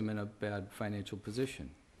puts him in a bad financial position.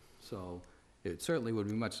 So it certainly would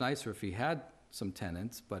be much nicer if he had some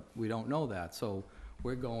tenants, but we don't know that. So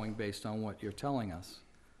we're going based on what you're telling us.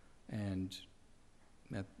 And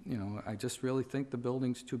that, you know, I just really think the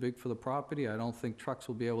building's too big for the property. I don't think trucks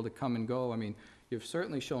will be able to come and go. I mean, you've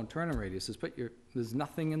certainly shown turning radiuses, but there's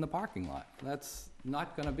nothing in the parking lot. That's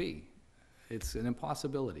not gonna be. It's an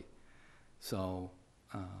impossibility. So,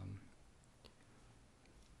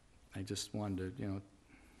 I just wanted to, you know,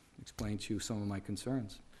 explain to you some of my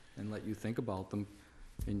concerns and let you think about them,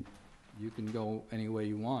 and you can go any way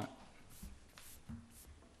you want.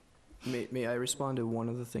 May I respond to one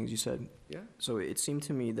of the things you said? Yeah. So it seemed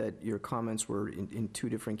to me that your comments were in two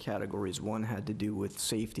different categories. One had to do with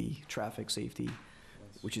safety, traffic safety,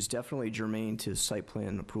 which is definitely germane to site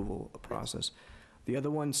plan approval process. The other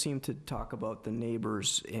one seemed to talk about the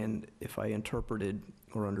neighbors, and if I interpreted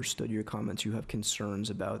or understood your comments, you have concerns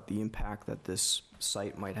about the impact that this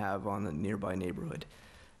site might have on the nearby neighborhood.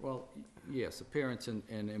 Well, yes, appearance and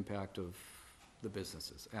impact of the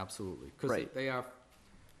businesses, absolutely. Right. Because they are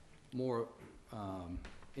more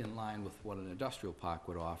in line with what an industrial park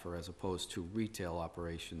would offer, as opposed to retail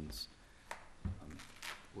operations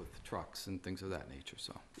with trucks and things of that nature,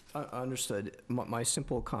 so. Understood. My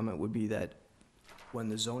simple comment would be that when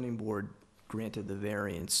the zoning board granted the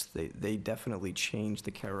variance, they definitely changed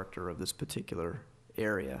the character of this particular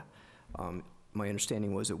area. My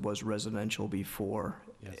understanding was it was residential before,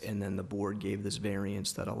 Yes. and then the board gave this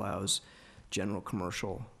variance that allows general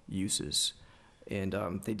commercial uses. And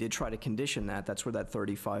they did try to condition that. That's where that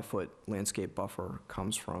 35-foot landscape buffer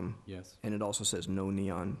comes from. Yes. And it also says no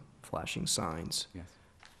neon flashing signs. Yes.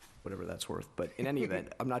 Whatever that's worth. But in any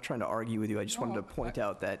event, I'm not trying to argue with you. I just wanted to point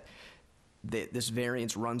out that this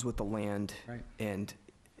variance runs with the land. Right. And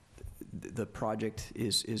the project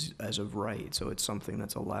is as of right, so it's something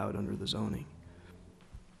that's allowed under the zoning.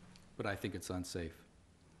 But I think it's unsafe,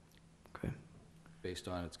 Okay. based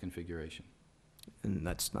on its configuration. And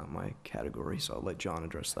that's not my category, so I'll let John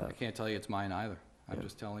address I that. can't tell you it's mine either. I'm Yeah.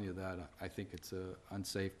 just telling you that I think it's a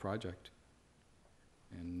unsafe project.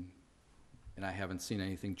 And I haven't seen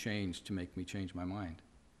anything change to make me change my mind.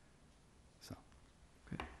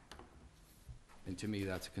 And to me,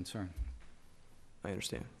 that's a concern. I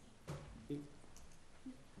understand.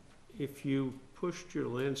 If you pushed your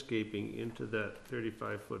landscaping into that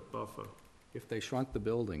 35-foot buffer, If they shrunk the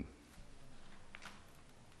building,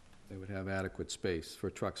 they would have adequate space for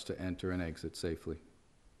trucks to enter and exit safely.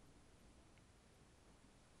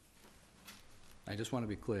 I just want to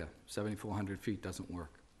be clear, 7,400 feet doesn't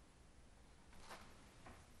work.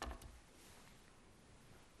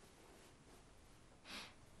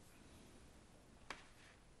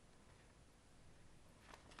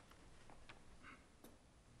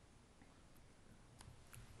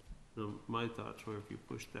 my thoughts were if you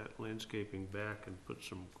pushed that landscaping back and put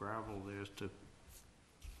some gravel there to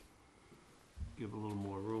give a little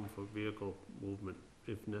more room for vehicle movement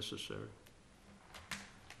if necessary.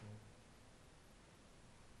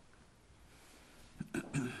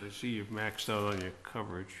 I see you've maxed out on your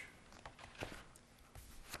coverage.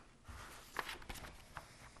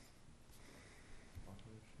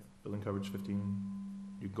 Building coverage 15,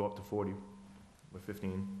 you can go up to 40 with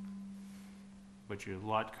 15. But your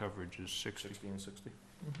lot coverage is 60. 60 and 60.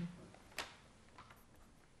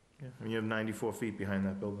 Yeah, I mean, you have 94 feet behind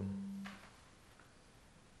that building.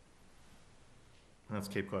 And that's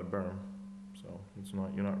Cape Cod berm, so it's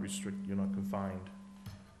not, you're not you're not confined,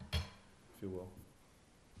 if you will.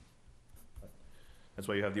 But that's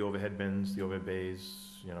why you have the overhead bins, the overhead bays,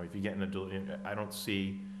 you know, if you get in a, I don't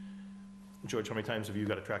see, George, how many times have you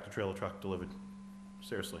got a tractor-trailer truck delivered?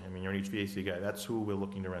 Seriously, I mean, you're an HVAC guy, that's who we're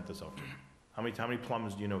looking to rent this out to. How many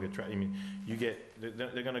plumbers do you know get I mean, you get,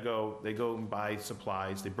 they're gonna go, they go and buy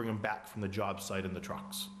supplies, they bring them back from the job site in the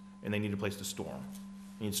trucks, and they need a place to store them.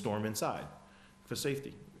 You need to store them inside for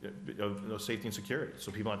safety, safety and security,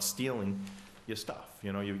 so people aren't stealing your stuff.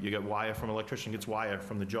 You know, you get wire from, electrician gets wire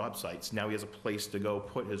from the job sites. Now he has a place to go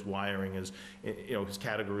put his wiring, his, you know, his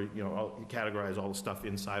category, you know, categorize all the stuff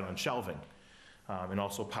inside on shelving, and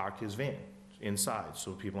also park his van inside,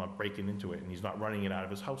 so people aren't breaking into it, and he's not running it out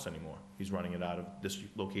of his house anymore. He's running it out of this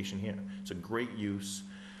location here. It's a great use.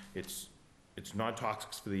 It's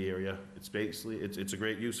non-toxic for the area. It's basically, it's a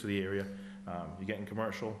great use for the area. You're getting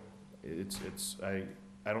commercial. I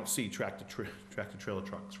don't see tractor-trailer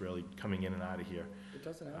trucks really coming in and out of here. It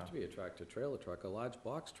doesn't have to be a tractor-trailer truck. A large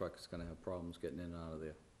box truck is gonna have problems getting in and out of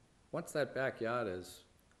there. Once that backyard is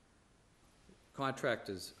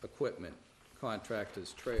contractors' equipment,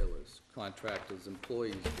 contractors' trailers, contractors'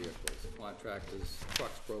 employees' vehicles, contractors'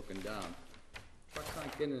 trucks broken down, trucks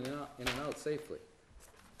aren't getting in and out safely.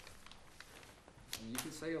 And you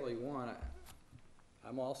can say all you want,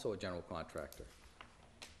 I'm also a general contractor.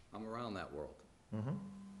 I'm around that world.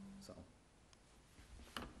 So.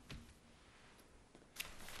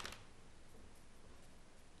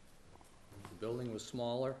 If the building was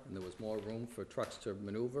smaller and there was more room for trucks to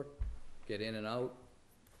maneuver, get in and out,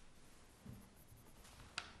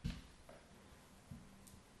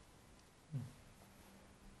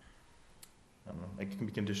 I don't know, it can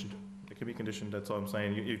be conditioned. It can be conditioned, that's all I'm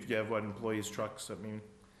saying. If you have what employees' trucks, I mean,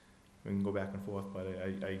 we can go back and forth, but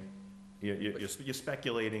you're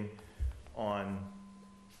speculating on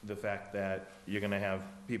the fact that you're gonna have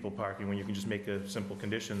people parking when you can just make a simple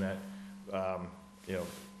condition that, you know,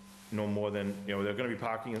 no more than, you know, they're gonna be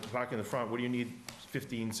parking in the front. What do you need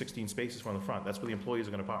 15, 16 spaces from the front? That's where the employees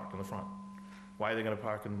are gonna park, in the front. Why are they gonna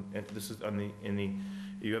park this is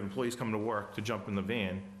you have employees coming to work to jump in the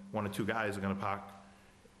van, one or two guys are gonna park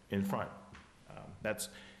in front. That's,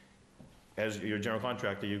 as your general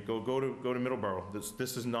contractor, you go to Middleborough.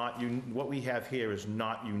 This is not, what we have here is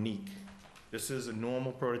not unique. This is a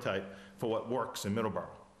normal prototype for what works in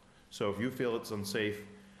Middleborough. So if you feel it's unsafe,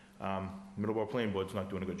 Middleborough Planning Board's not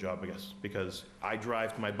doing a good job, I guess, because I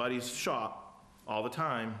drive to my buddy's shop all the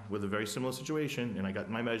time with a very similar situation, and I got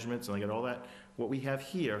my measurements and I got all that. What we have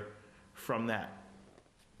here from that,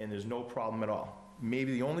 and there's no problem at all.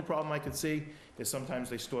 Maybe the only problem I could see is sometimes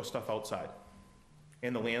they store stuff outside.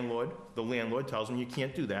 And the landlord tells them you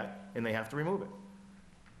can't do that, and they have to remove it.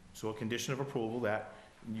 So a condition of approval that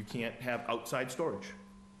you can't have outside storage.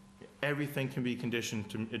 Everything can be conditioned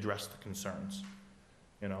to address the concerns,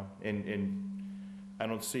 you know? And I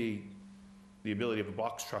don't see the ability of a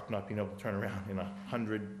box truck not being able to turn around in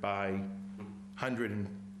 100 by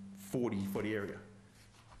 140-foot area.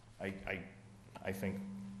 I think,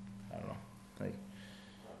 I don't know.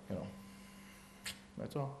 You know,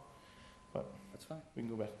 that's all. But that's fine. we can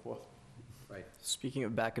go back and forth. Right. Speaking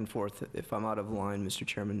of back and forth, if I'm out of line, Mr.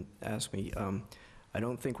 Chairman asked me, I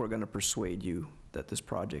don't think we're going to persuade you that this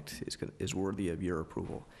project is worthy of your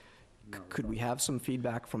approval. No, Could we have some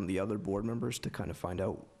feedback from the other board members to kind of find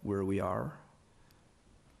out where we are?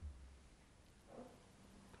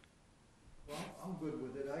 Well, I'm good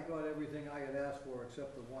with it. I got everything I had asked for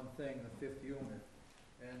except the one thing, the 5th unit,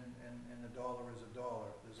 and $1 is $1.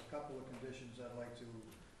 There's a couple of conditions I'd like to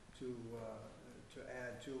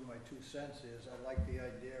add to. My 2 cents is, I like the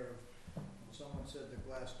idea of, when someone said the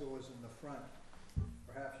glass doors in the front,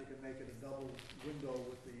 perhaps you could make it a double window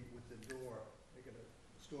with the door, make it a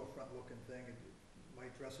storefront looking thing. It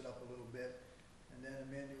might dress it up a little bit. And then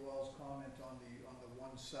Emmanuel's comment on the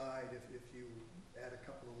one side, if you add a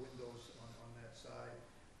couple of windows on that side,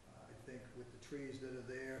 I think with the trees that are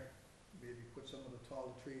there, maybe put some of the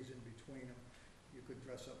tall trees in between them, you could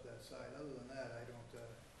dress up that side. Other than that, I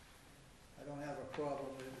don't have a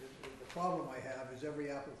problem. The problem I have is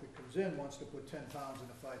every applicant comes in, wants to put 10 pounds in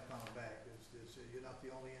a 5-pound bag. You're not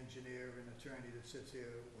the only engineer and attorney that sits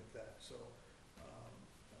here with that, so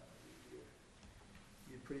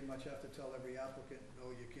you pretty much have to tell every applicant,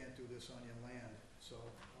 no, you can't do this on your land. So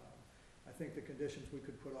I think the conditions we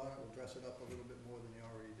could put on it will dress it up a little bit more than you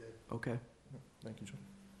already did. Okay. Thank you, John.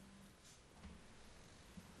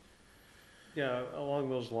 Yeah, along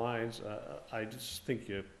those lines, I just think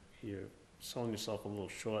you're selling yourself a little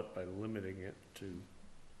short by limiting it to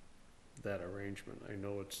that arrangement. I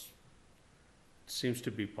know it seems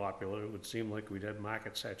to be popular. It would seem like we'd have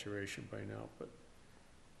market saturation by now, but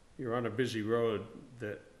you're on a busy road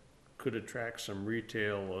that could attract some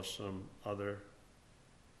retail or some other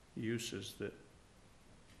uses that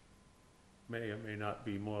may or may not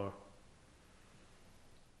be more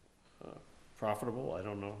profitable. I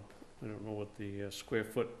don't know. I don't know what the square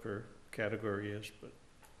foot per category is, but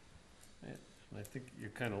I think you're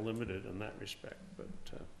kind of limited in that respect. But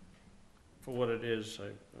for what it is,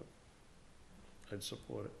 I'd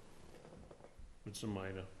support it with some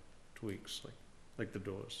minor tweaks, like the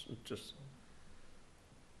doors. It just.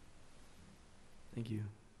 Thank you.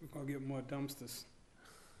 We're gonna get more dumpsters.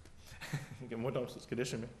 Get more dumpsters,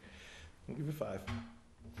 condition me. I'll give you 5.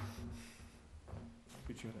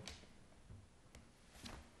 Each unit.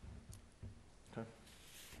 Okay.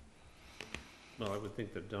 Well, I would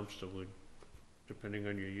think the dumpster would, depending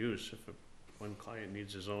on your use, if one client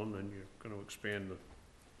needs his own, then you're going to expand the.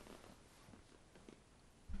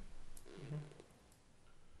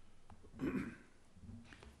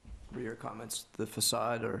 What are your comments? The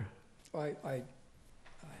facade or?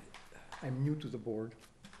 I'm new to the board.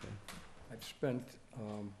 Okay. I've spent Where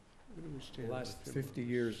do we stand the with last the 50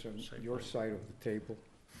 years on site your plan? side of the table,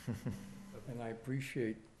 and I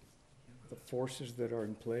appreciate the forces that are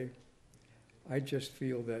in play. I just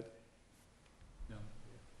feel that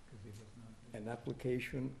an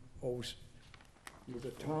application owes to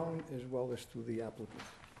the town as well as to the applicant.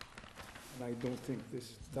 And I don't think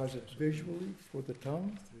this does it visually for the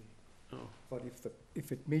town, Oh, but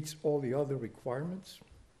if it meets all the other requirements,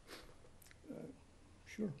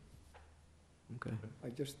 sure. Okay. I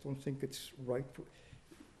just don't think it's right for,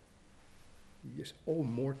 you just owe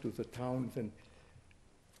more to the town than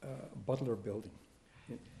Butler Building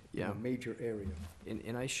in Yeah. a major area.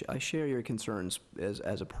 And I share your concerns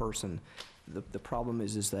as a person. The problem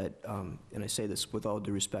is that, and I say this with all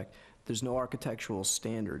due respect, there's no architectural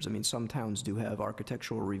standards. I mean, some towns do have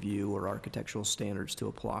architectural review or architectural standards to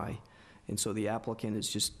apply. And so the applicant is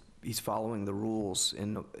just, he's following the rules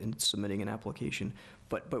in submitting an application.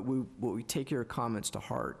 But we take your comments to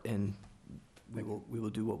heart, and we will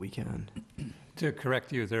do what we can. To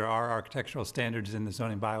correct you, there are architectural standards in the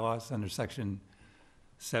zoning bylaws under section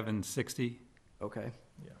 760, Okay,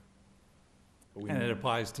 Yeah. and it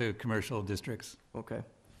applies to commercial districts. okay.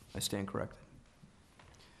 I stand corrected.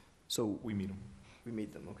 So We meet them. we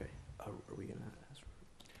meet them, okay. Are we gonna ask for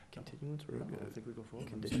continuance or? I think we go forward.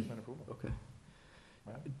 Condition. Plan approval. Okay.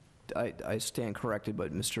 Right. I stand corrected,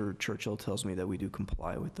 but Mr. Churchill tells me that we do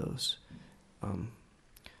comply with those.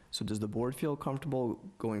 So does the board feel comfortable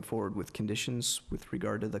going forward with conditions with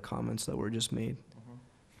regard to the comments that were just made?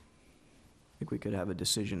 I think we could have a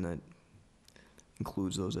decision that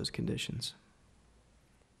includes those as conditions.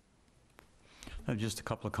 I have just a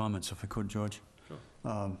couple of comments, if I could, George.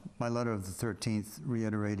 Sure. My letter of the 13th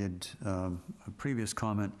reiterated a previous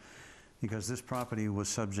comment, because this property was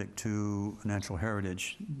subject to natural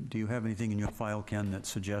heritage. Do you have anything in your file, Ken, that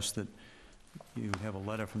suggests that you have a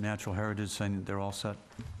letter from Natural Heritage saying that they're all set?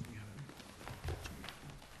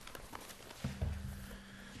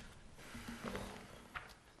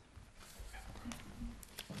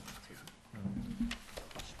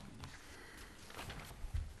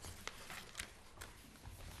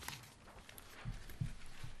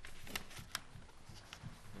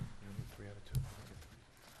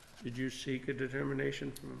 Did you seek a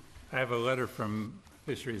determination from? I have a letter from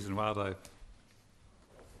Fisheries and Wildlife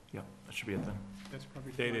Yeah, that should be it then. That's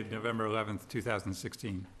probably. dated November 11th,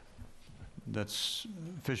 2016. that's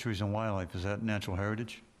Fisheries and Wildlife, is that natural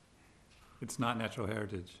heritage? It's not natural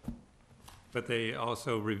heritage. But they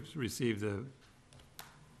also received the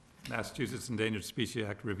Massachusetts Endangered Species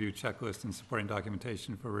Act review checklist and supporting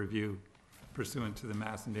documentation for review pursuant to the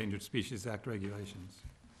Mass Endangered Species Act regulations.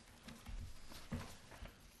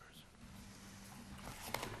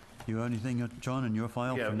 You have anything, John, in your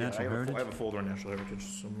file Yeah, for yeah, natural heritage? I have a folder on natural heritage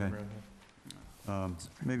somewhere Okay. around here.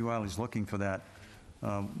 Maybe while he's looking for that,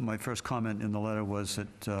 my first comment in the letter was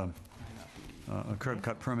that a curb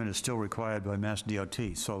cut permit is still required by Mass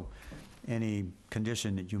DOT, so any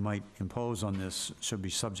condition that you might impose on this should be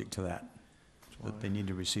subject to that, that they need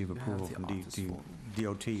to receive approval from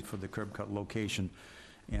DOT for the curb cut location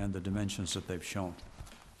and the dimensions that they've shown.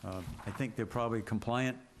 I think they're probably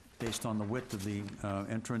compliant based on the width of the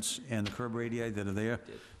entrance and the curb radii that are there,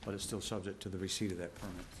 but it's still subject to the receipt of that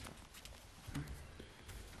permit.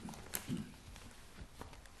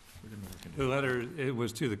 The letter, it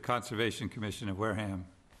was to the Conservation Commission of Wareham.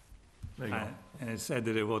 There you go. And it said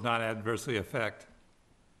that it will not adversely affect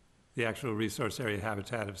the actual resource area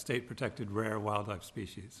habitat of state-protected rare wildlife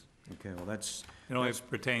species. Okay, well, that's, It only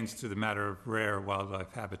pertains to the matter of rare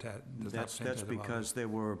wildlife habitat. It does not that's pertain to the because they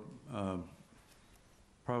were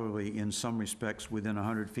probably in some respects within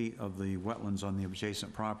 100 feet of the wetlands on the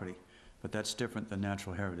adjacent property, but that's different than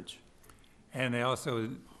natural heritage. And they also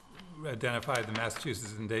identified the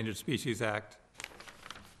Massachusetts Endangered Species Act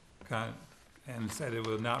and said it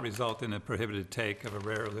will not result in a prohibited take of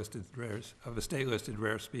a state-listed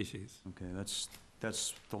rare species. Okay,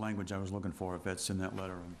 that's the language I was looking for, if that's in that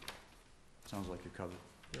letter, and sounds like you're covered.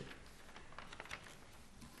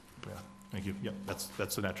 Yeah, thank you. Yep,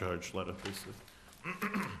 that's the natural heritage letter, basically.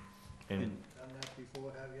 And Done that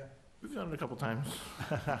before, have you? we've done it a couple times.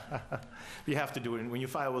 You have to do it, and when you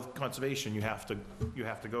file with conservation, you have to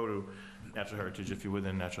go to natural heritage if you're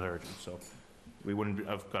within natural heritage, so we wouldn't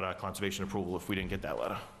have got our conservation approval if we didn't get that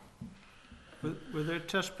letter. Were there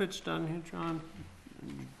test pits done here, John?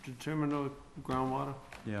 Determine the groundwater?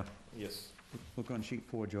 Yeah, Yes. look on sheet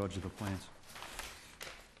 4, George, of the plans.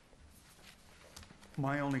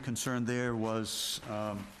 My only concern there was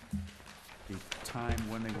the time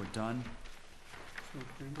when they were done.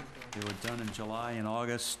 They were done in July and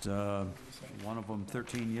August, one of them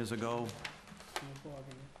 13 years ago,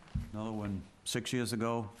 another one 6 years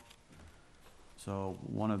ago. So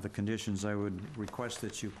one of the conditions I would request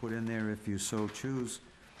that you put in there, if you so choose,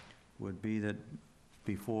 would be that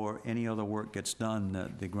before any other work gets done,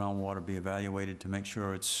 that the groundwater be evaluated to make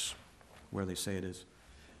sure it's where they say it is.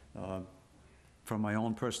 From my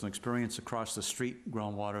own personal experience, across the street,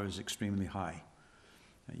 groundwater is extremely high.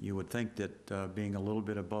 You would think that being a little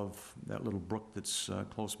bit above that little brook that's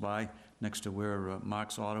close by, next to where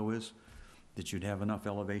Mark's Auto is, that you'd have enough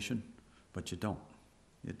elevation, but you don't.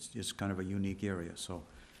 It's kind of a unique area, so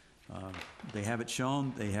they have it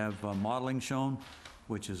shown, they have modeling shown,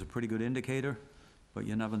 which is a pretty good indicator, but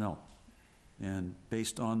you never know. And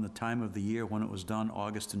based on the time of the year when it was done,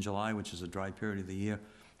 August and July, which is a dry period of the year,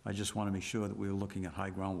 I just want to be sure that we were looking at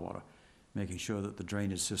high groundwater, making sure that the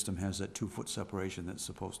drainage system has that 2-foot separation that it's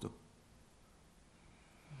supposed to.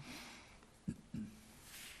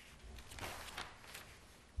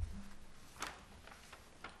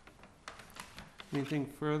 Anything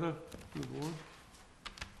further from the board?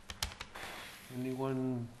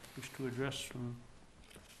 Anyone wish to address from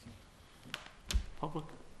public?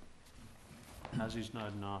 As he's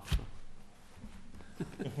nodding off, so.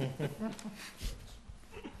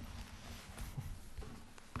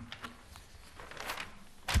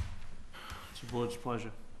 It's the board's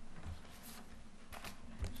pleasure.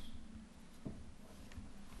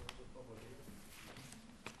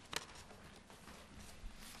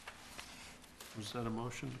 Was that a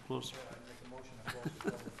motion to close?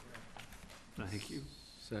 Thank you.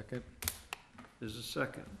 Second? There's a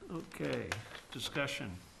second. Okay, discussion.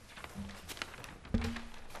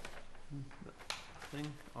 Thing,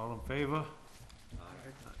 all in favor?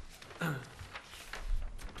 Public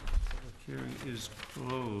hearing is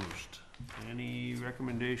closed. Any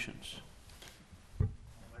recommendations? I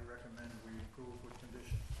recommend we approve with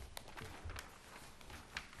condition.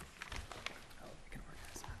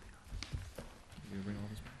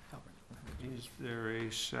 Is there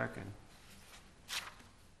a second?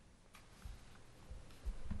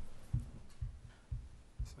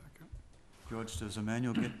 Second. George, does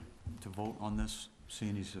Emmanuel get to vote on this,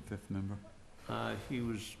 seeing he's the 5th member? He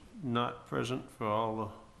was not present for all the,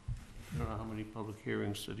 I don't know how many public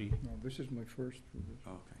hearings that he, No, this is my first.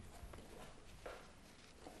 Okay.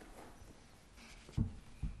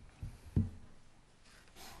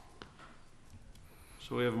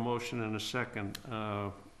 so we have a motion and a second.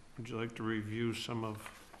 would you like to review some of the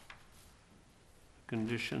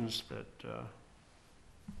conditions that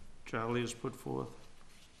Charlie has put forth?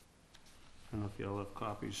 I don't know if y'all have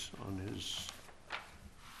copies on his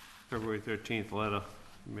February 13th letter.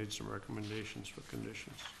 He made some recommendations for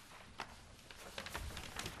conditions.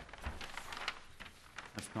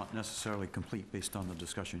 That's not necessarily complete based on the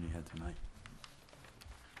discussion you had tonight.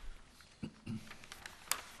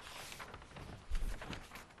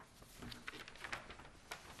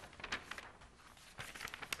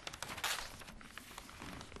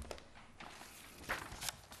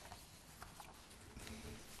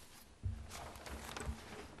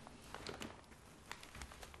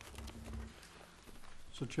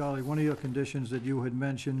 So Charlie, one of your conditions that you had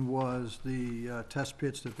mentioned was the test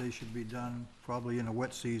pits, that they should be done probably in a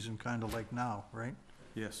wet season, kind of like now, right?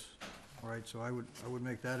 Yes. All right, so I would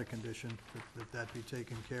make that a condition, that be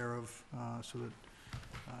taken care of, so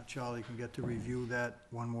that Charlie can get to review that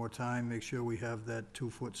one more time, make sure we have that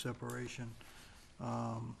 2-foot separation.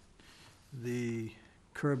 The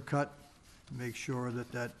curb cut, make sure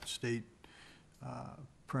that that state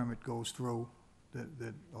permit goes through,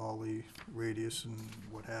 that all the radius and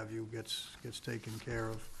what have you gets taken care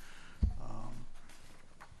of.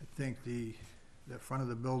 I think the front of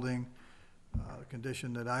the building, the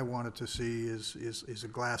condition that I wanted to see is a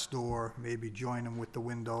glass door, maybe join them with the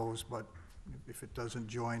windows, but if it doesn't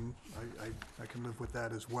join, I can live with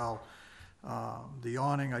that as well. The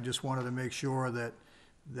awning, I just wanted to make sure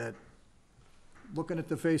that looking at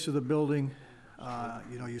the face of the building,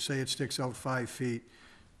 you know, you say it sticks out 5 feet,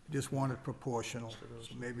 just want it proportional.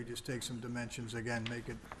 So maybe just take some dimensions, again, make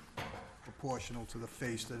it proportional to the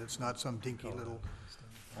face, that it's not some dinky little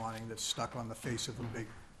awning that's stuck on the face of a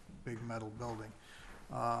big metal building.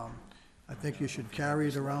 I think you should carry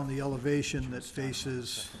it around the elevation that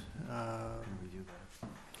faces,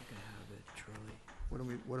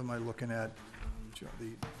 what am I looking at?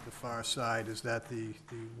 The far side, is that the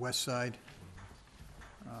west side?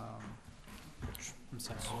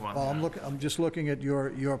 Well, I'm just looking at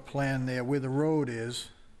your plan there, where the road is.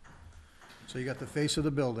 So you got the face of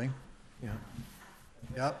the building. Yeah.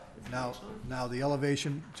 Yep, now the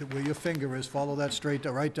elevation to where your finger is, follow that straight,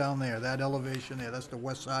 right down there, that elevation there, that's the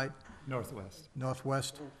west side, Northwest.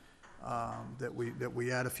 northwest. That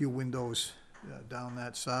we add a few windows down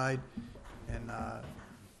that side, and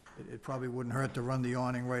it probably wouldn't hurt to run the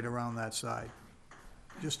awning right around that side.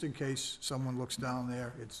 Just in case someone looks down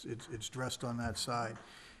there, it's dressed on that side.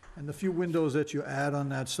 And the few windows that you add on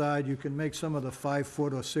that side, you can make some of the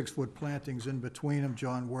 5-foot or 6-foot plantings in between them,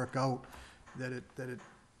 John, work out that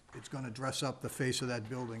it's gonna dress up the face of that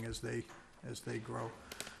building as they grow.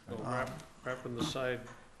 Well, wrapping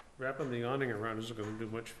the awning around isn't gonna do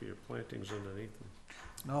much for your plantings underneath them.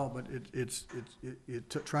 No, but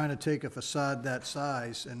trying to take a facade that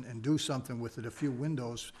size and do something with it, a few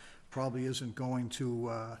windows, probably isn't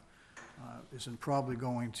probably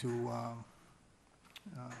going to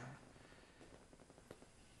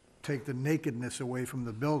take the nakedness away from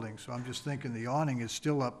the building. So I'm just thinking the awning is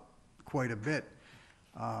still up quite a bit.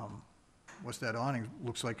 What's that awning?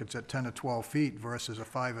 Looks like it's at 10 or 12 feet versus a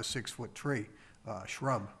 5 or 6 foot tree,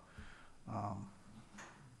 shrub.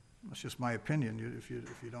 That's just my opinion. If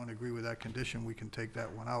you don't agree with that condition, we can take that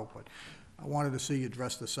one out. But I wanted to see you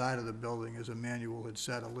dress the side of the building, as Emmanuel had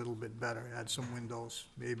said, a little bit better. Add some windows,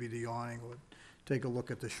 maybe the awning, or take a look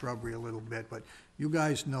at the shrubbery a little bit. But you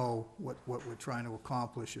guys know what we're trying to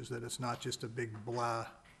accomplish, is that it's not just a big blah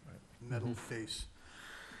metal face.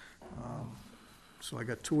 So I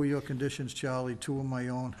got 2 of your conditions, Charlie, 2 of my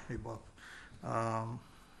own. Hey, Bob.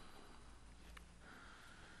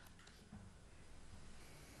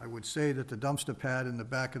 I would say that the dumpster pad in the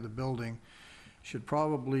back of the building should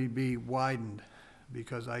probably be widened,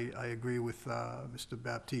 because I agree with Mr.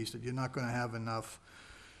 Baptiste that you're not gonna have enough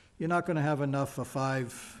for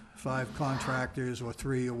five contractors or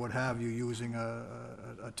 3 or what have you, using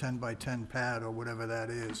a 10 by 10 pad or whatever that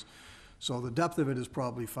is. So the depth of it is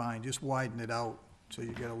probably fine, just widen it out so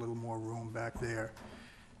you get a little more room back there.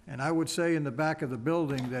 And I would say in the back of the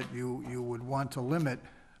building that you would want to limit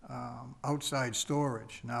outside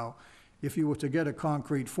storage. Now, if you were to get a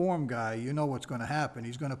concrete form guy, you know what's gonna happen.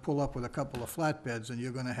 He's gonna pull up with a couple of flatbeds, and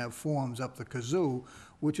you're gonna have forms up the kazoo,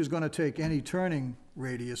 which is gonna take any turning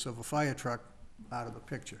radius of a fire truck out of the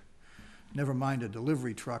picture. Never mind a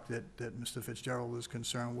delivery truck that Mr. Fitzgerald is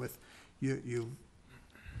concerned with. You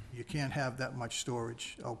can't have that much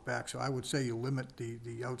storage out back. So I would say you limit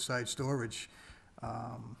the outside storage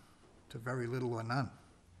to very little or none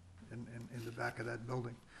in the back of that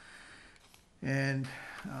building. And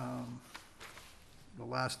the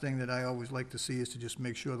last thing that I always like to see is to just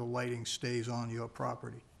make sure the lighting stays on your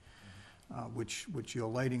property. which your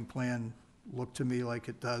lighting plan looked to me like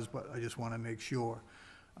it does, but I just want to make sure.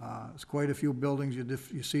 There's quite a few buildings,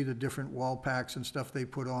 you see the different wall packs and stuff they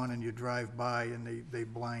put on, and you drive by and they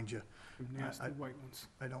blind you. Them nasty white ones.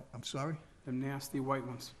 I'm sorry? Them nasty white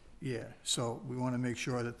ones. Yeah, so we want to make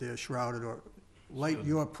sure that they're shrouded or light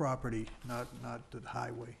your property, not the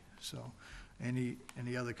highway. So, any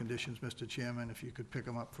other conditions, Mr. Chairman? If you could pick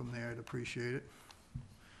them up from there, I'd appreciate it.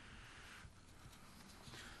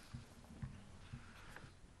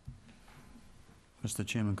 Mr.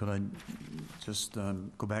 Chairman, could I just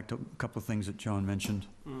go back to a couple of things that John mentioned?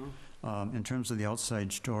 In terms of the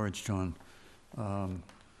outside storage, John,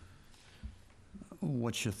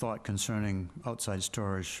 what's your thought concerning outside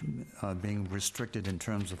storage being restricted in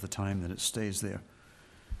terms of the time that it stays there?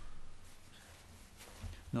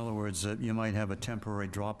 In other words, you might have a temporary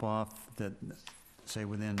drop-off that, say,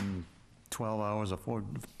 within 12 hours or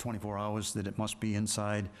 24 hours, that it must be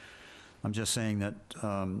inside. I'm just saying that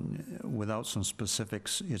without some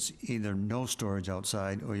specifics, it's either no storage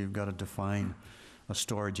outside, or you've got to define a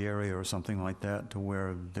storage area or something like that to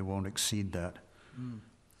where they won't exceed that.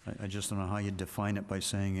 I just don't know how you define it by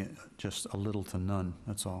saying it just a little to none,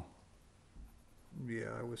 that's all.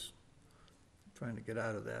 Yeah, I was trying to get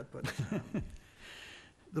out of that, but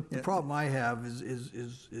the problem I have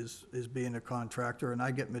is being a contractor, and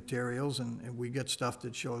I get materials, and we get stuff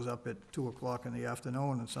that shows up at 2 o'clock in the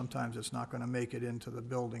afternoon, and sometimes it's not gonna make it into the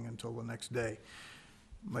building until the next day.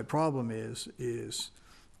 My problem is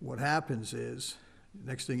what happens is,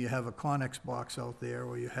 next thing you have a Connex box out there,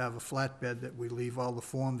 or you have a flatbed that we leave all the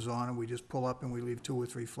forms on, and we just pull up and we leave 2 or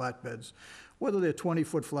 3 flatbeds. Whether they're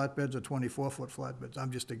 20-foot flatbeds or 24-foot flatbeds, I'm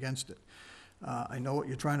just against it. I know what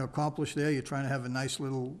you're trying to accomplish there. You're trying to have a nice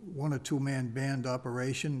little 1 or 2 man band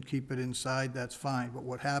operation, keep it inside, that's fine. But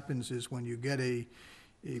what happens is when you get a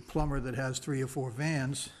plumber that has 3 or 4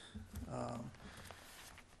 vans,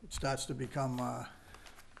 it starts to become a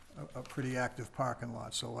pretty active parking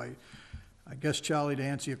lot. So I guess, Charlie, to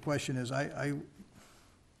answer your question is, I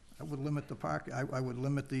would limit the I would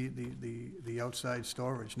limit the outside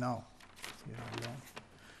storage, no. You know, you don't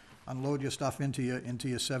unload your stuff into your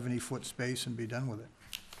 70-foot space and be done with it.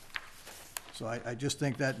 So I just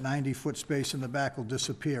think that 90-foot space in the back will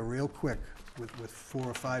disappear real quick with 4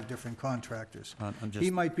 or 5 different contractors.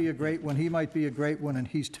 He might be a great one, he might be a great one, and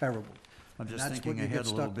he's terrible. I'm just And that's what thinking you get ahead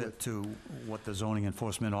a little stuck bit with. to what the zoning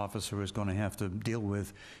enforcement officer is going to have to deal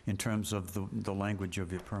with in terms of the language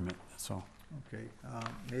of your permit, that's all. Okay,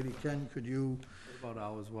 maybe Ken, could you, What about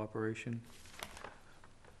hours of operation?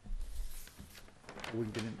 we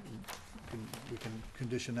can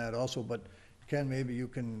condition that also, but Ken, maybe you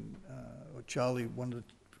can, or Charlie wanted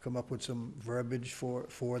to come up with some verbiage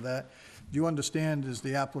for that. Do you understand, as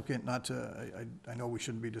the applicant, not to, I know we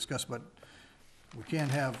shouldn't be discussed, but we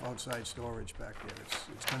can't have outside storage back there.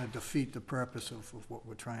 It's gonna defeat the purpose of what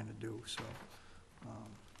we're trying to do, so.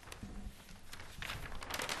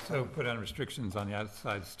 So put on restrictions on the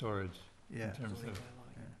outside storage Yeah. in terms of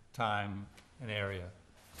time and area.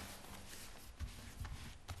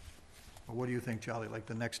 Well, what do you think, Charlie, like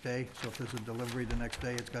the next day? So if there's a delivery the next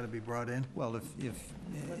day, it's gotta be brought in? Well,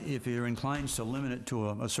 if you're inclined to limit it to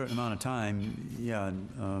a certain amount of time, yeah,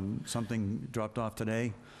 something dropped off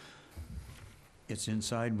today, it's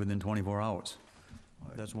inside within 24 hours.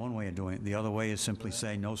 That's one way of doing it. The other way is simply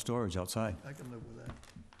say no storage outside. I can live with that.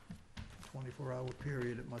 24-hour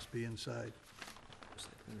period, it must be inside.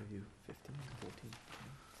 Review 15, 14.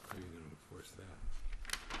 How are you gonna enforce that?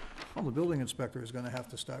 Well, the building inspector is gonna have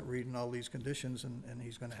to start reading all these conditions, and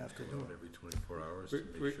he's gonna have to do it. Every 24 hours to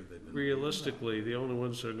make sure they've been. Realistically, the only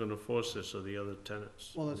ones that are gonna force this are the other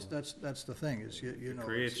tenants. Well, that's the thing, is you know. It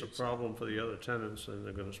creates a it's- problem for the other tenants, and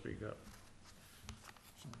they're gonna speak up.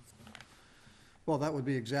 Well, that would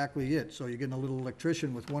be exactly it. So you're getting a little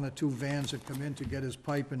electrician with 1 or 2 vans that come in to get his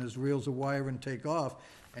pipe and his reels of wire and take off,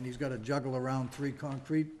 and he's gotta juggle around 3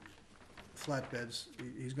 concrete flatbeds.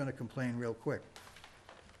 He's gonna complain real quick.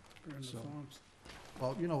 Burn the So- forms.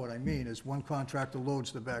 Well, you know what I mean, is one contractor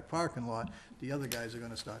loads the back parking lot, the other guys are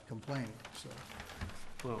gonna start complaining, so.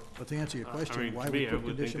 Well, But to answer your I question, mean, why to we me, I put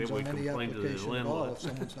would think they conditions on would any complain to the application at all landlord. if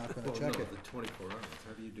someone's not gonna Well, check no, it? the 24 hours,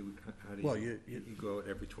 how do you Well, do, you- you go out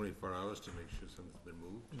every 24 hours to make sure something's been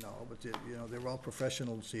moved? No, but, you know, they're all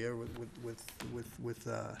professionals here with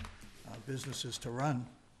businesses to run.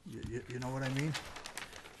 You know what I mean?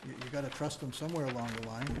 You gotta trust them somewhere along the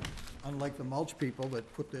line. Unlike the mulch people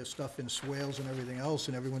that put their stuff in swales and everything else,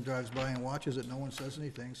 and everyone drives by and watches it, no one says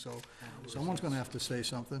anything, so someone's gonna have to say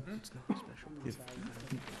something.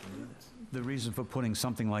 The reason for putting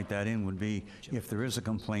something like that in would be, if there is a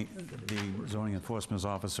complaint, the zoning enforcement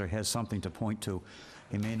officer has something to point to.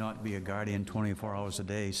 He may not be a guardian 24 hours a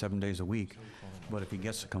day, 7 days a week, but if he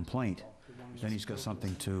gets a complaint, then he's got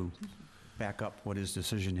something to back up what his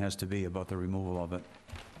decision has to be about the removal of it.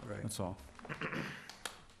 Right, That's all. okay.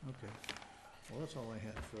 Well, that's all I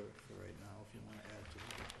had for right now, if you want to add to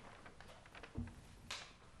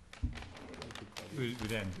it.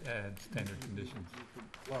 We'd add standard conditions.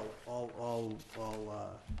 Well, all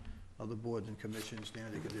other boards and commissions,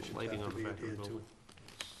 standard conditions Lighting have on to the be back of the adhered to. building.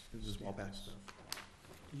 This is all back stuff.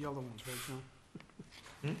 The yellow ones, right,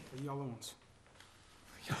 John? The yellow ones.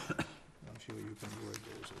 I'm sure you can word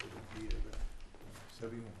those a little better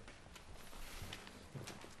than.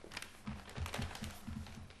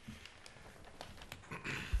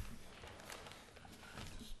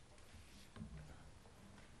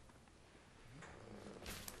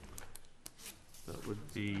 That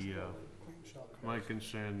would be my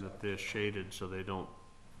concern, that they're shaded so they don't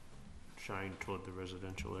shine toward the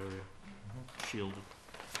residential area, shielded.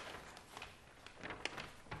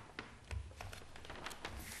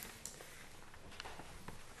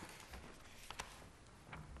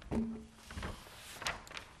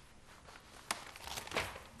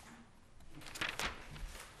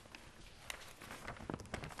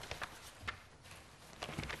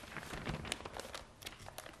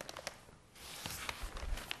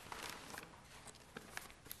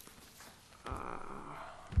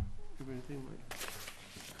 Have anything, Mike?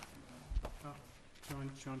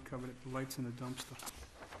 John covered it, the lights in the dumpster.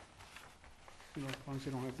 You know, as long as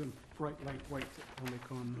they don't have them bright light white when they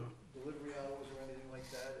come, Delivery hours or anything like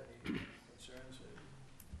that, any concerns?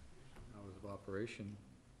 Hours of operation,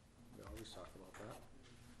 we always talk about that.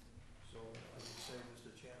 So I would say,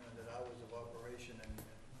 Mr. Chairman, that hours of operation and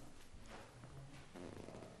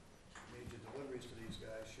major deliveries to these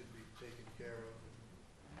guys should be taken care of.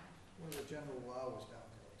 What are the general hours down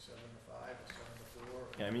there, like 7 to 5 or 7 to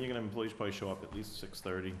 4? Yeah, I mean, you're gonna have employees probably show up at least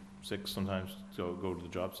 6:30, 6 sometimes, to go to the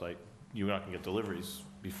job site. You're not gonna get deliveries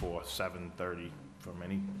before 7:30 for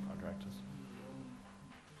many contractors.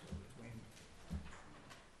 So between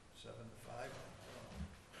 7 to 5, I don't know.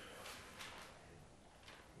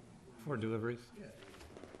 For deliveries? Yeah.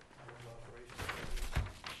 Hours of operation.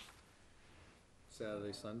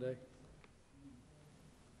 Saturday, Sunday?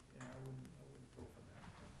 Yeah, I wouldn't go for that.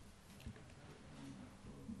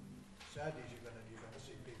 Saturdays, you're gonna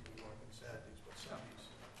see people working Saturdays, but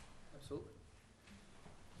Sundays. Absolutely.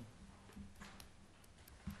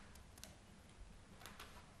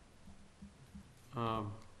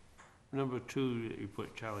 Number 2, that you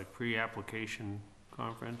put, Charlie, pre-application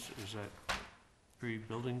conference, is that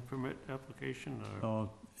pre-building permit application or Oh,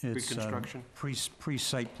 it's pre-construction?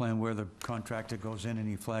 pre-site plan where the contractor goes in and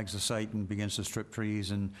he flags the site and begins to strip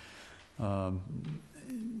trees, and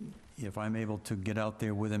if I'm able to get out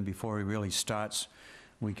there with him before he really starts,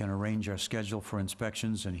 we can arrange our schedule for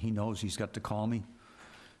inspections, and he knows he's got to call me.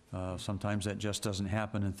 Sometimes that just doesn't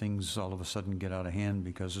happen, and things all of a sudden get out of hand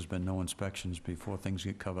because there's been no inspections before things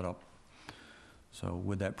get covered up. So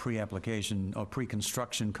with that pre-application or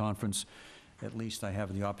pre-construction conference, at least I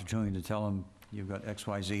have the opportunity to tell him, you've got X,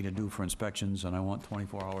 Y, Z to do for inspections, and I want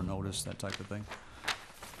 24-hour notice, that type of thing.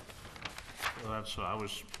 Well, that's what I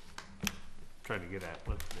was trying to get at,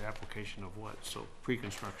 with the application of what? So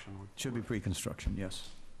pre-construction would... Should be pre-construction, yes.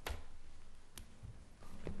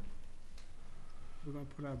 we're gonna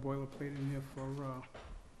put our boilerplate in here for,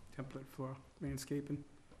 template for landscaping.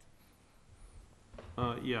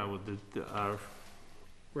 Yeah, with our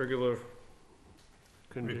regular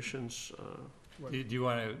conditions, What- Do you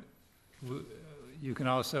want to, you can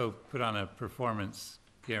also put on a performance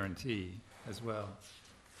guarantee as well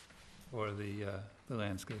for the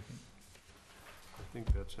landscaping. I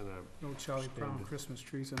think that's in our No Charlie Brown Standard. Christmas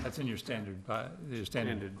trees in That's in your standard, your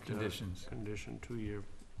standard conditions. condition, 2-year.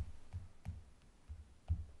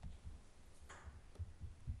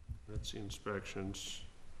 That's the inspections.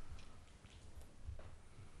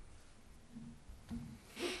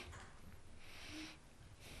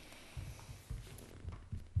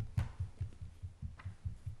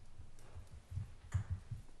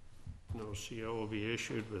 No CO will be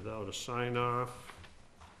issued without a sign-off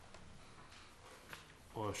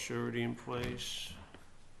or surety in place.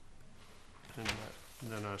 And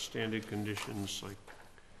then our standard conditions, like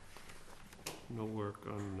no work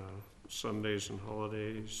on Sundays and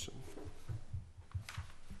holidays.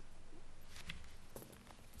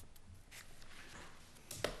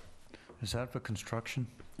 Is that for construction?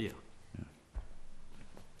 Yeah.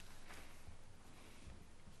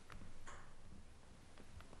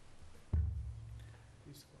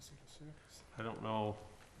 Used to go see the circus. I don't know,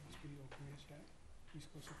 These video cameras.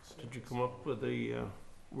 Did you come up with a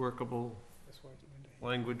workable That's why the window.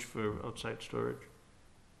 language for outside storage?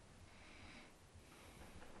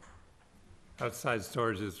 Outside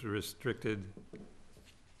storage is restricted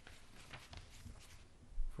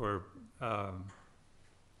for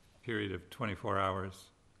period of 24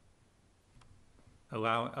 hours.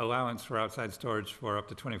 Allowance for outside storage for up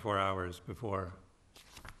to 24 hours before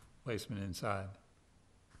placement inside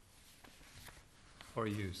or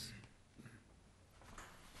use.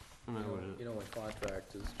 You know, when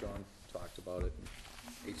contractors, John talked about it,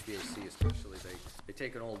 HVAC especially, they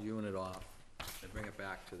take an old unit off, they bring it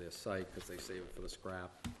back to their site because they save it for the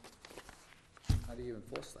scrap. How do you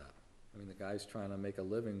enforce that? I mean, the guy's trying to make a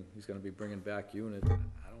living, he's gonna be bringing back unit. I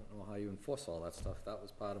don't know how you enforce all that stuff. That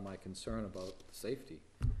was part of my concern about safety.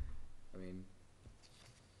 I mean,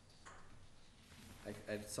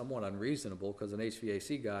 it's somewhat unreasonable, because an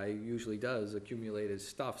HVAC guy usually does accumulate his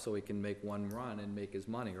stuff so he can make one run and make his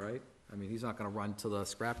money, right? I mean, he's not gonna run to the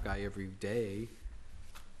scrap guy every day.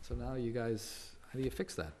 So now you guys, how do you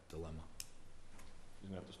fix that dilemma? He's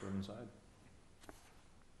gonna have to store it inside.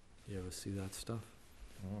 You ever see that stuff?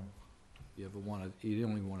 Oh. You ever you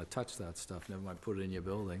don't even wanna touch that stuff, never mind put it in your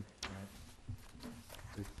building.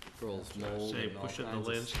 It grows mold Say, and all pushing the kinds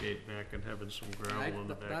of. landscape back and having some gravel in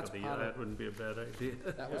the back that's of the part of- yard wouldn't be a bad idea.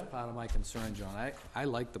 That was part of my concern, John. I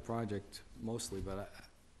like the project mostly, but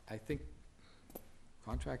I think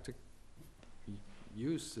contractor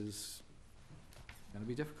use is gonna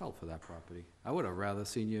be difficult for that property. I would have rather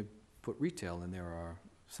seen you put retail in there or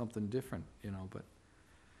something different, you know, but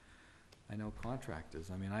I know contractors.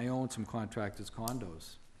 I mean, I own some contractors'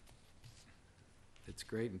 condos. It's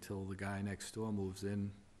great until the guy next door moves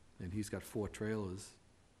in and he's got 4 trailers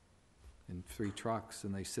and 3 trucks,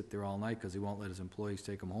 and they sit there all night because he won't let his employees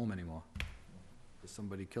take them home anymore. 'Cause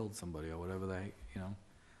somebody killed somebody or whatever they, you know,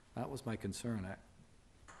 that was my concern.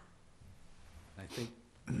 I think,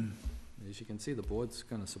 as you can see, the board's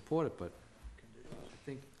gonna support it, but I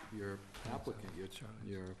think your applicant,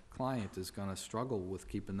 your client is gonna struggle with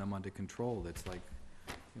keeping them under control. That's like,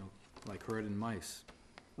 you know, like herding mice.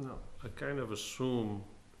 No, I kind of assume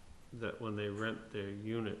that when they rent their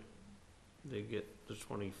unit, they get the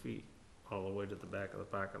 20 feet all the way to the back of the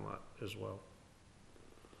parking lot as well.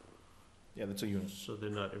 Yeah, that's a unit. So they're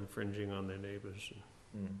not infringing on their neighbors.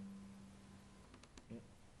 Mm.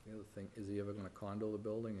 The other thing, is he ever gonna condo the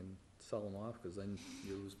building and sell them off? Cause then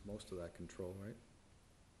you lose most of that control, right?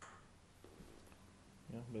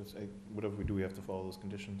 Yeah, but it's, whatever we do, we have to follow those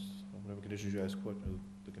conditions. Whatever conditions you guys put, are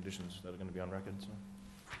the conditions that are gonna be on record, so.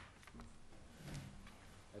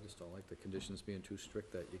 I just don't like the conditions being too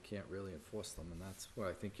strict that you can't really enforce them, and that's where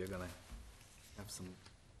I think you're gonna have some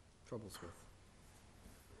troubles with.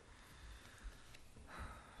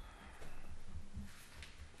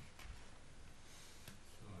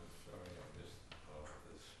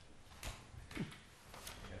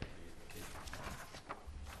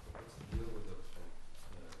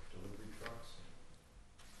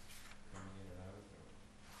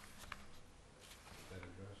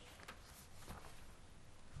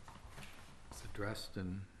 It's addressed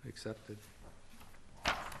and accepted.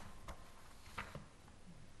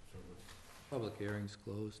 Public hearing's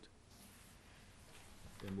closed.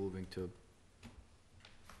 They're moving to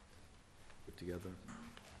put together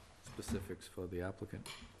specifics for the applicant.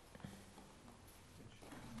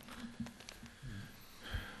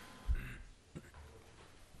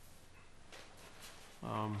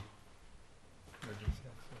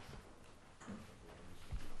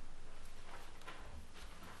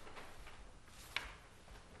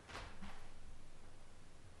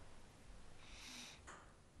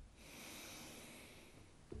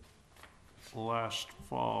 Last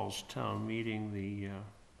fall's town meeting, the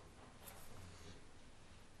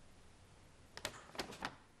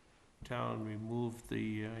town removed the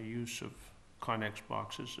use of Connex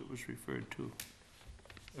boxes that was referred to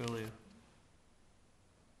earlier.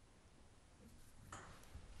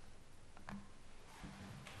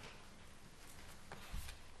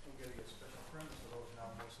 We're gonna get special permits for those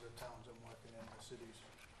now, most of the towns I'm working in, the cities.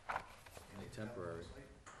 Only temporary,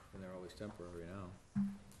 and they're always temporary now.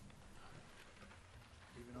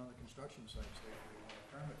 Even on the construction sites, they want a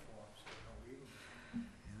permit for them, so they don't leave them.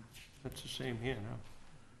 That's the same here now.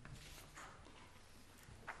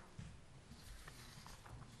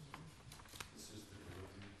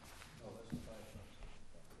 Oh, that's the fire trucks.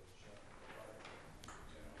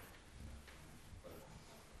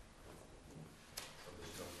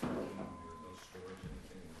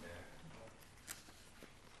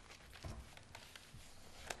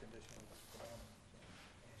 Conditional,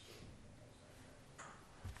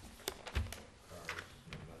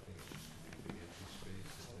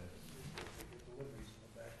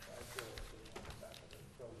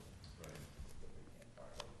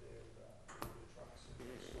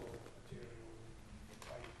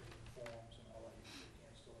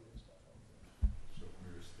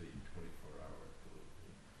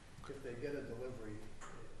 they get a delivery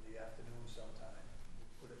in the afternoon sometime,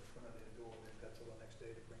 put it in front of their door, they've got till the next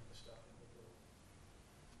day to bring the stuff in the door.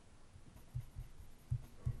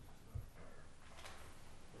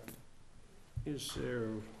 Is there,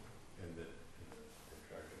 And the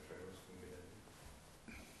tractor trailers can get in.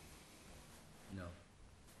 No.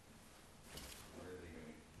 Where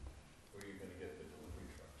are you gonna get the delivery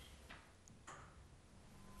trucks?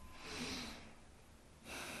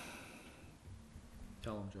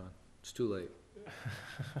 Tell him, John. It's too late.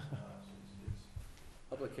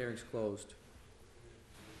 Public hearing's closed.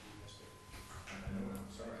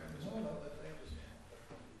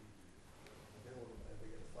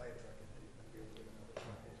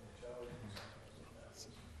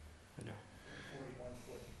 I know.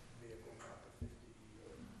 41-foot vehicle, not the 50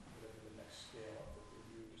 or whatever the next scale up that they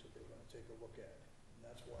use, that they're gonna take a look at. And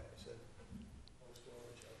that's why I said no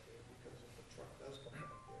storage out there, because if a truck does come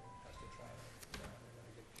out there and has to try and, they're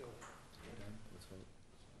gonna get killed.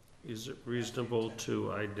 is it reasonable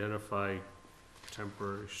to identify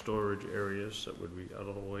temporary storage areas that would be out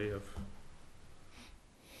of the way of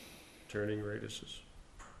turning radiuses?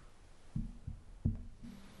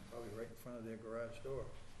 Probably right in front of their garage door.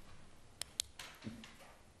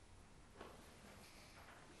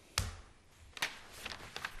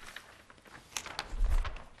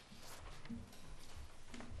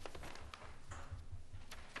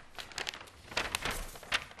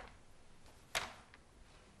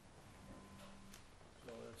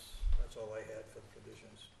 So that's all I had for the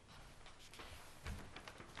conditions.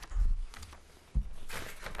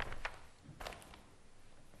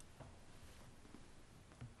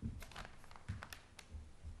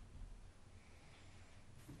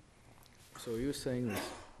 So are you saying that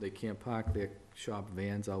they can't park their shop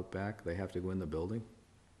vans out back? They have to go in the building?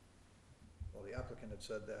 Well, the applicant had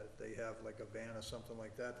said that if they have like a van or something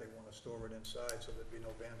like that, they wanna store it inside, so there'd be no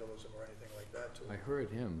vandalism or anything like that to it. I heard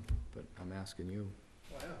him, but I'm asking you.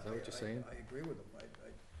 Well, yeah, Is that what you're saying? I agree with him.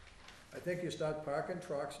 I think you start parking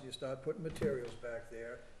trucks and you start putting materials back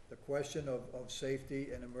there. The question of safety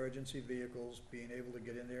and emergency vehicles being able to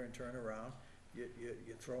get in there and turn around, you're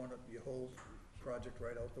throwing your whole project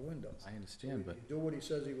right out the window. I understand, but You do what he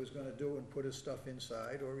says he was gonna do and put his stuff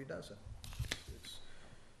inside, or he doesn't. It's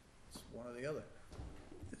one or the other.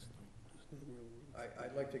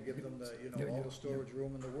 I'd like to give them the, all the storage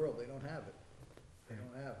room in the world. They don't have it. They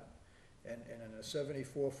don't have it. And in a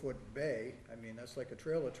 74-foot bay, I mean, that's like a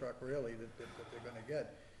trailer truck really that they're gonna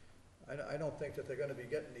get. I don't think that they're gonna be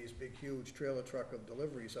getting these big, huge trailer truck of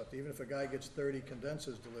deliveries up. Even if a guy gets 30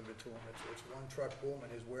 condensers delivered to him, it's one truck, boom,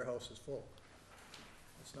 and his warehouse is full.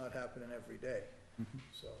 It's not happening every day.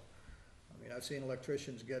 So, I mean, I've seen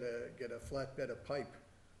electricians get a flatbed of pipe.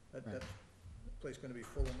 That place gonna be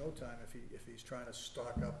full in no time if he's trying to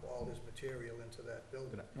stock up all his material into that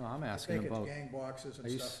building. no, I'm I asking think about, it's gang boxes are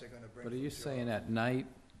and you stuff s- they're gonna bring. but are from you the saying job. at night,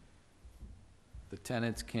 the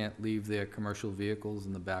tenants can't leave their commercial vehicles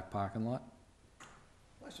in the back parking lot? I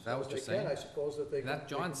that suppose what you're they can. saying? I suppose that they can. That,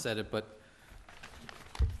 John said it, but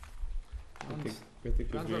John's we're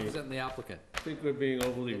representing the applicant. I think we're being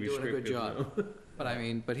overly They're doing a good restrictive job. But I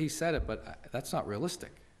mean, but he said it, but that's not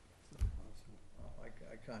realistic. Well,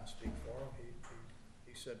 I can't speak for him.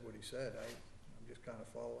 He said what he said. I'm just kinda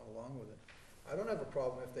following along with it. I don't have a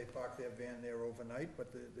problem if they park their van there overnight,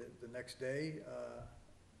 but the next day,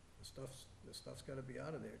 the stuff's gotta be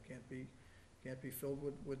out of there. It can't be filled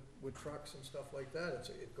with trucks and stuff like that.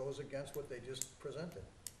 It goes against what they just presented.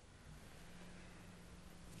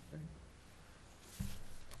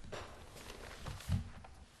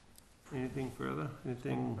 Anything further?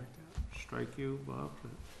 Anything strike you, Bob?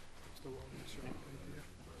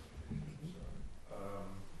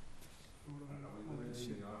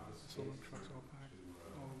 Solar trucks all packed,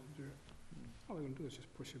 all dirt. All they're gonna do is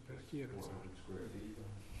just push it back here. That's all.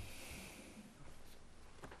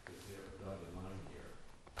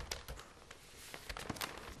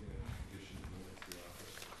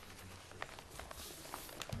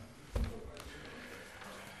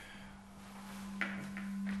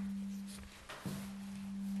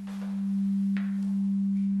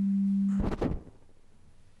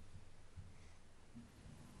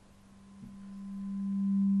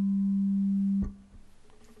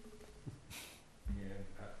 And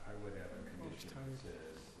I would have a condition that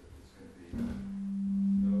says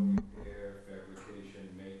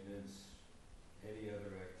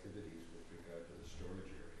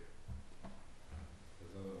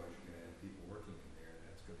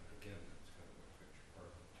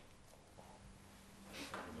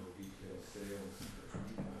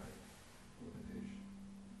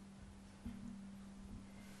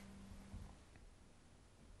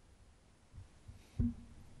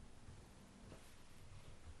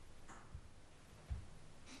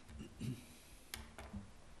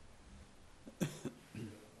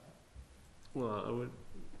Well, I would,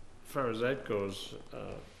 as far as that goes,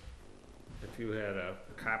 if you had a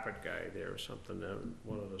carpet guy there or something, then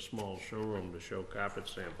wanted a small showroom to show carpet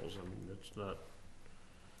samples, I mean, it's not,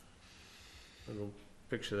 I don't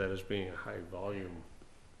picture that as being a high volume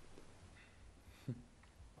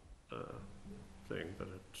thing, but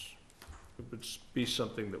it would be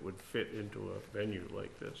something that would fit into a venue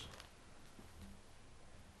like this.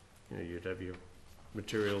 You know, you'd have your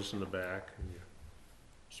materials in the back and your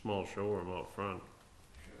small showroom out front.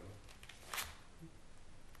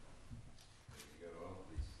 You got all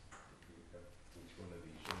these, you have each one of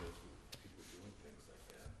these units with people doing things like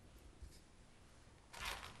that.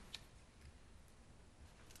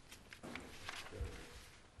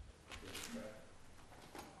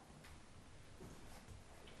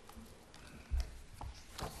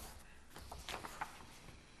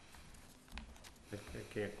 I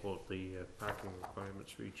can't quote the parking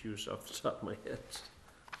requirements for each use off the top of my head.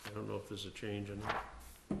 I don't know if there's a change in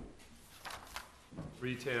it.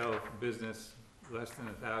 Retail business, less than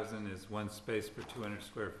 1,000 is one space per 200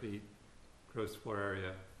 square feet, gross floor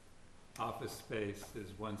area. Office space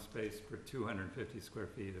is one space per 250 square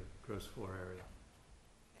feet of gross floor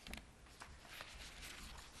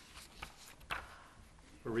area.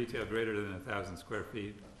 For retail greater than 1,000 square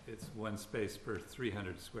feet, it's one space per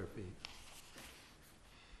 300 square feet.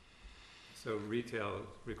 So retail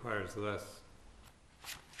requires less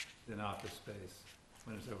than office space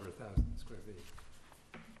when it's over 1,000 square feet.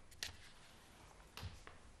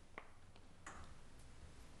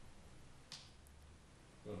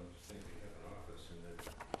 Well, I just think they have an office and then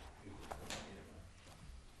people come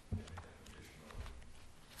in, get a definition of it.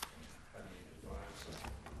 How do you define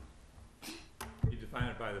something? You define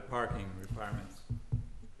it by the parking requirements.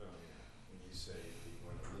 When you say you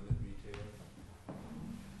want to limit retail,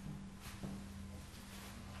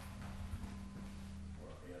 or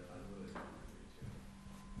unlimited retail,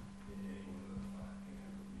 in any one of the five, you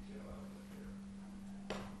have a retail outlet here.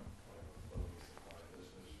 Or a clothing supply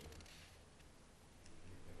business or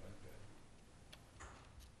anything like that.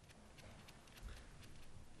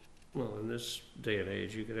 Well, in this day and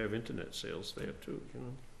age, you could have internet sales there too, you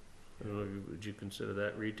know? I don't know, would you consider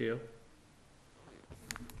that retail?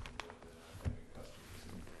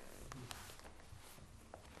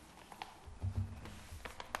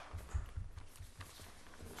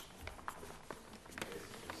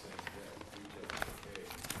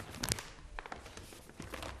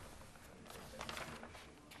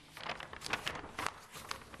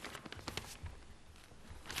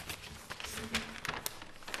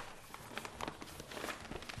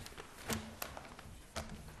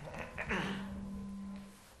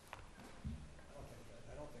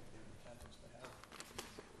 I don't think their intent is to have.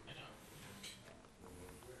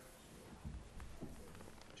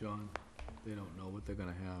 John, they don't know what they're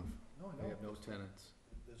gonna have. No, They have no tenants.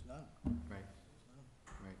 There's none. Right, There's none.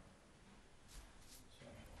 right. So,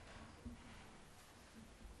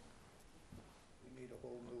 we need a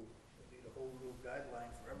whole new guideline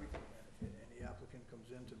for everything. And if any applicant comes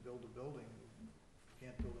in to build a building, you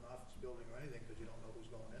can't build an office building or anything because you don't know who's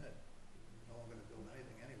going in it. No one's gonna build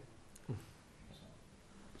anything anyway. So,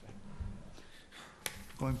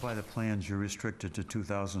 Going by the plans, you're restricted to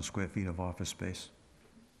 2,000 square feet of office space.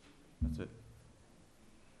 That's it.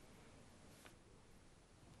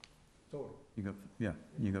 Total.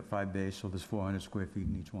 You got 5 bays, so there's 400 square feet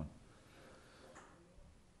in each one.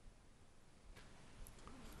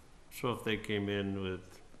 So if they came in with,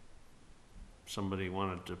 somebody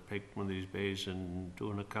wanted to pick one of these bays and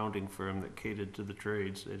do an accounting firm that catered to the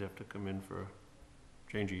trades, they'd have to come in for a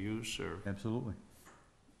change of use or? Absolutely.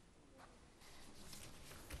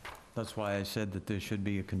 That's why I said that there should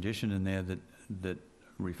be a condition in there that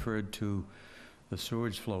referred to the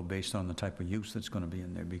sewage flow based on the type of use that's gonna be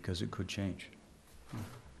in there, because it could change.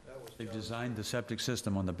 That was They've designed the septic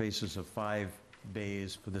system on the basis of 5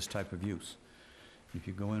 bays for this type of use. If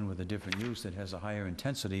you go in with a different use that has a higher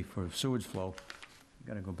intensity for sewage flow, you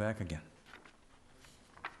gotta go back again.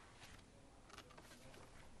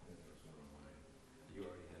 You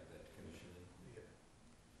already have that condition in?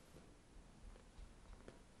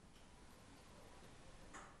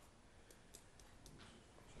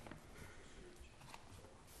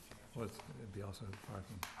 Well, it'd be also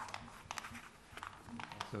parking.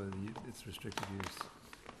 So it's restricted use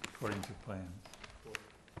according to plans.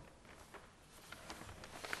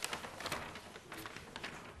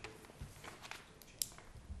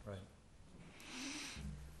 Right.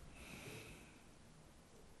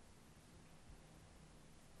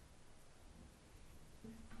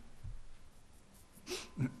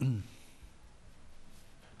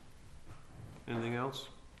 Anything else?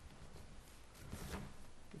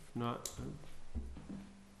 If not,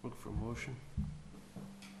 Look for a motion.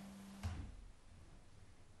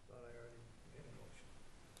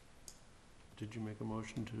 Did you make a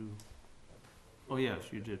motion to? Oh, yes,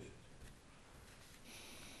 you did.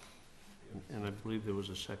 And I believe there was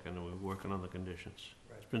a second, and we were working on the conditions.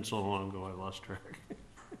 It's been so long ago, I lost track.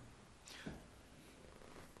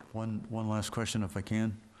 One last question, if I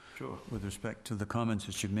can. Sure. With respect to the comments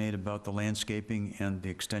that you've made about the landscaping and the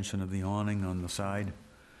extension of the awning on the side.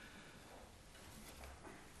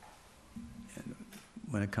 And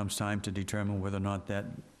when it comes time to determine whether or not that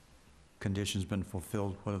condition's been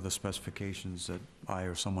fulfilled, what are the specifications that I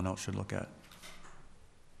or someone else should look at?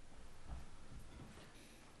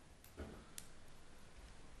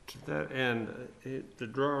 To that end, the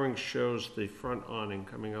drawing shows the front awning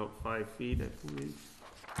coming out 5 feet, I believe.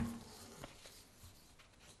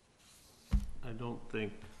 I don't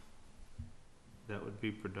think that would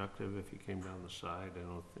be productive if you came down the side.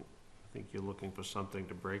 I think you're looking for something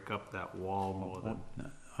to break up that wall more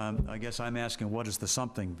than. I guess I'm asking, what is the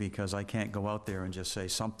something? Because I can't go out there and just say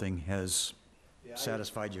something has Yeah,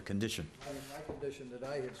 satisfied your condition. My condition that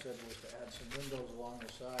I had said was to add some windows along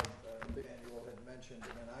the side, Manuel had mentioned,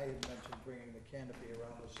 and then I had mentioned bringing the canopy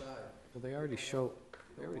around the side. Well, they already show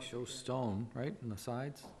stone, right, on the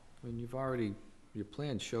sides? I mean, your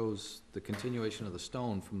plan shows the continuation of the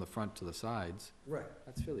stone from the front to the sides. Right.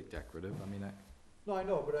 That's fairly decorative, I mean, No, I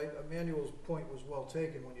know, but Manuel's point was well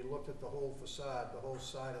taken. When you looked at the whole facade, the whole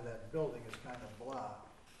side of that building is kind of blah.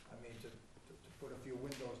 I mean, to put a few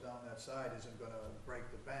windows down that side isn't gonna break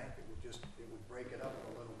the bank. It would break it up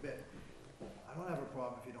a little bit. I don't have a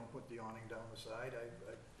problem if you don't put the awning down the side.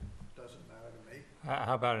 It doesn't matter to me.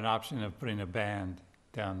 How about an option of putting a band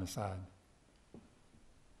down the side?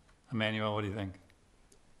 Emmanuel, what do you think?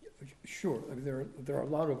 Sure, I mean, there are a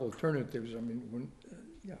lot of alternatives, I mean,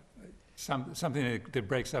 yeah. Something that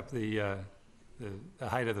breaks up the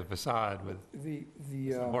height of the facade with The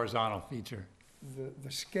some horizontal feature.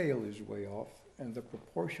 the scale is way off, and the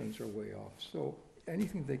proportions are way off, so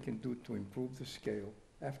anything they can do to improve the scale,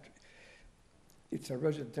 it's a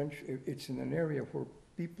residential, it's in an area where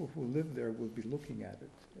people who live there will be looking at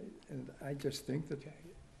it, and I just think that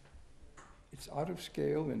it's out of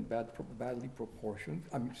scale and badly proportioned.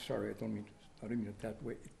 I'm sorry, I don't mean it that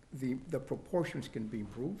way. The proportions can be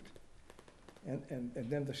improved, and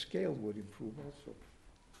then the scale would improve also.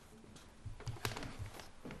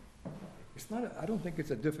 It's not, I don't think it's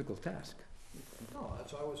a difficult task. No,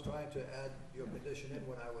 that's why I was trying to add your condition in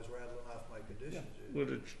when I was rattling off my conditions. Would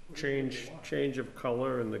it change of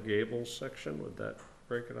color in the gables section? Would that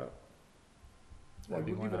break it up? I would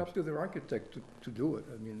leave it up to their architect to do it.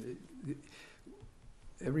 I mean,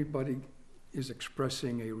 everybody is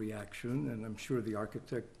expressing a reaction, and I'm sure the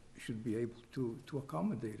architect should be able to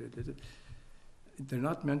accommodate it. They're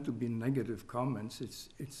not meant to be negative comments.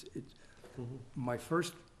 My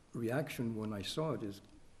first reaction when I saw it is,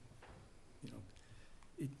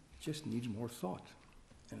 it just needs more thought.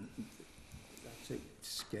 And that's it,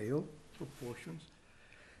 scale, proportions.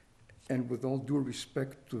 And with all due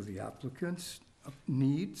respect to the applicant's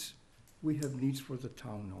needs, we have needs for the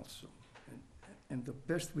town also. And the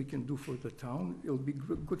best we can do for the town, it'll be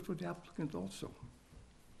good for the applicant also.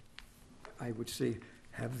 I would say,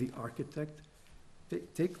 have the architect,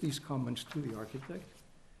 take these comments to the architect,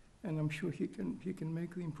 and I'm sure he can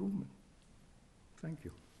make the improvement. Thank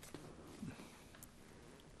you.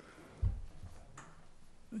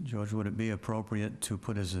 George, would it be appropriate to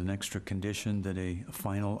put as an extra condition that a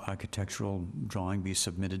final architectural drawing be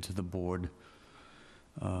submitted to the board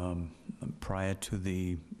prior to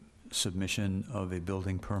the submission of a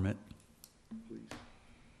building permit? Please.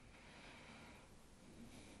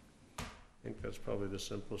 I think that's probably the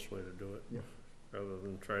simplest way to do it. Yeah. Rather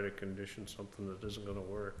than try to condition something that isn't gonna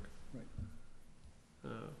work. Right.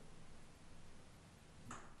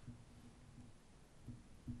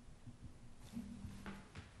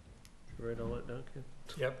 Did you write all that down, Ken?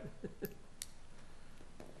 Yep.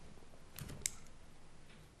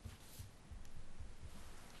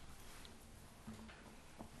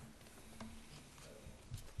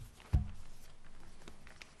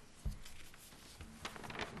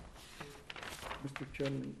 Mr.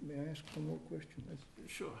 Chairman, may I ask one more question?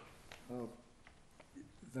 Sure.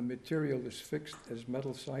 The material is fixed as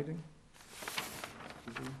metal siding?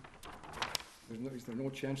 Is there no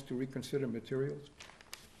chance to reconsider materials?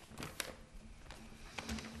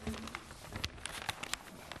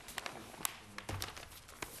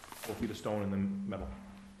 4 feet of stone and then metal.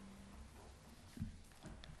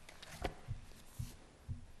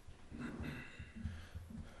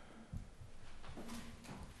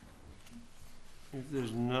 If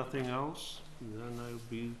there's nothing else, then I'll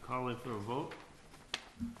be calling for a vote.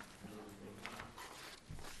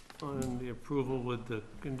 On the approval with the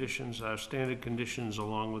conditions, our standard conditions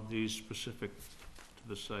along with these specific to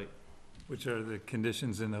the site. Which are the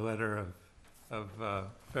conditions in the letter of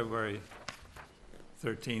February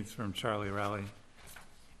 13th from Charlie Rowley,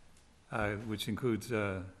 which includes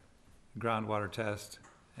a groundwater test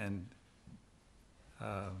and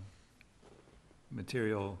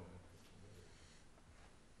material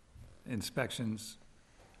inspections,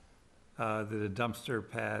 that a dumpster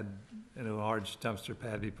pad, and a large dumpster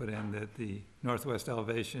pad be put in, that the northwest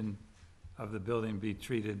elevation of the building be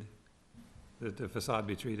treated, that the facade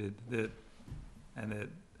be treated, and that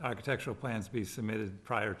architectural plans be submitted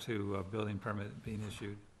prior to a building permit being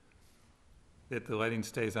issued, that the lighting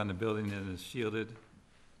stays on the building and is shielded,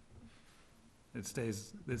 it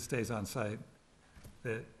stays on site,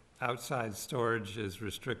 that outside storage is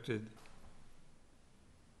restricted,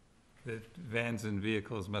 that vans and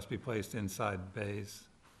vehicles must be placed inside bays,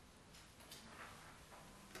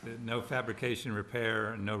 that no fabrication,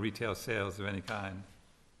 repair, and no retail sales of any kind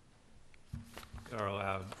are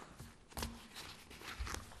allowed,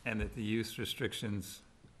 and that the use restrictions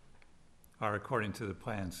are according to the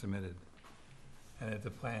plans submitted, and that the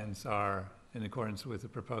plans are in accordance with the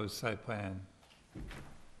proposed site plan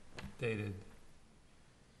dated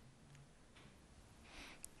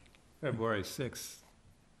February 6th,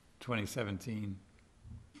 2017,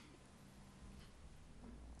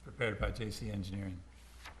 prepared by JC Engineering.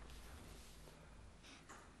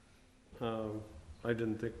 I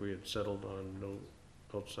didn't think we had settled on no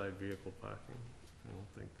outside vehicle parking. I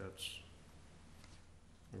don't think that's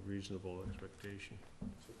a reasonable expectation.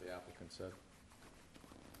 That's what the applicant said.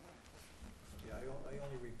 Yeah, I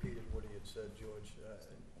only repeated what he had said, George.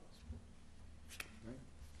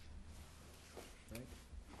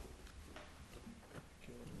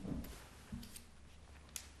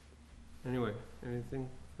 Anyway, anything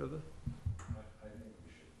further? I think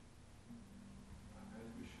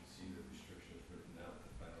we should see the restrictions written out,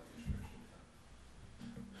 the final restrictions.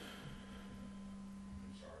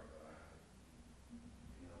 I'm sorry, but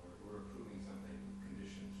we're approving something with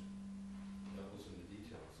conditions, levels in the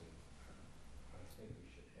details, and I think we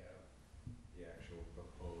should have the actual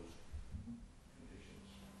proposed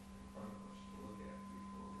conditions in front of us to look at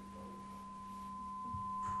before we vote.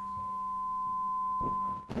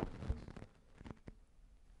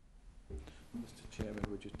 Mr. Chairman,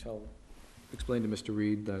 would you explain to Mr.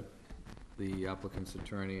 Reed that the applicant's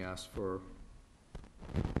attorney asked for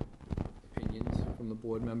opinions from the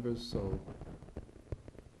board members, so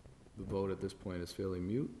the vote at this point is fairly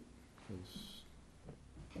mute?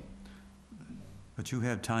 But you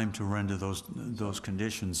have time to render those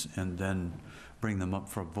conditions and then bring them up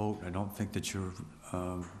for a vote. I don't think that you're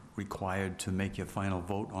required to make your final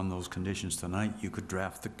vote on those conditions tonight. You could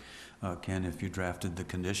draft Ken, if you drafted the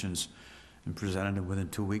conditions and presented them within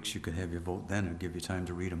 2 weeks, you could have your vote then and give you time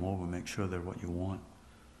to read them over, make sure they're what you want.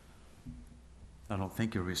 I don't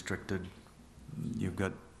think you're restricted. You've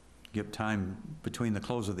got time between the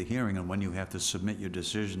close of the hearing and when you have to submit your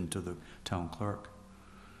decision to the town clerk.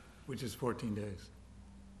 Which is 14 days.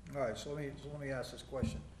 All right, so let me ask this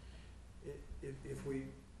question. If we,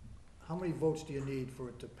 how many votes do you need for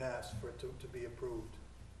it to pass, for it to be approved?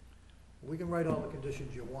 We can write all the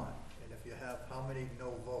conditions you want, and if you have how many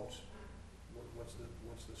no votes, what's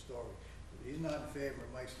the story? He's not in favor,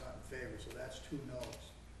 Mike's not in favor, so that's 2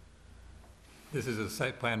 no's. This is a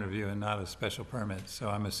site plan review and not a special permit, so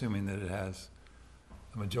I'm assuming that it has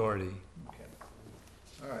a majority Okay.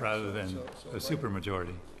 All right, rather than a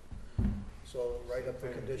supermajority. So write up the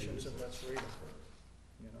conditions and let's read them,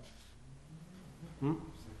 you know?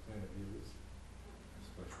 Site plan review is a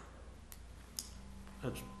special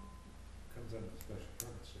permit. That's, Comes under the special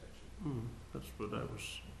permit statute. that's what I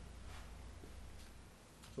was,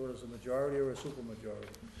 So is a majority or a supermajority?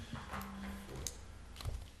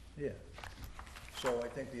 Yeah. So I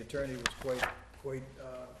think the attorney was quite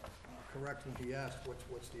correct when he asked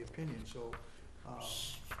what's the opinion. So I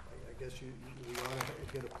guess we ought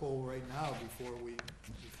to get a poll right now before we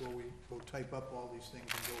go type up all these things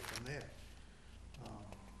and go from there.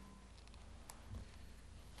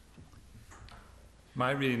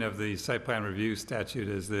 My reading of the site plan review statute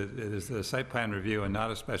is that it is the site plan review and not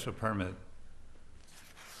a special permit,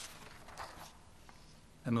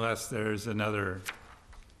 unless there's another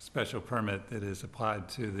special permit that is applied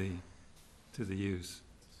to the use,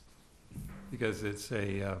 because it's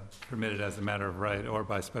permitted as a matter of right or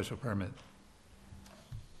by special permit.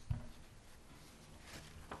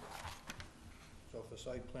 So for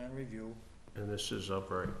site plan review, and this is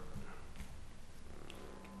upright.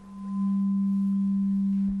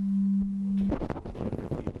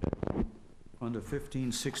 Under the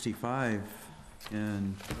 1565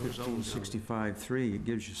 and 1565-3, it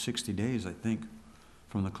gives you 60 days, I think,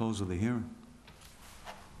 from the close of the hearing.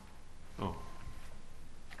 Oh.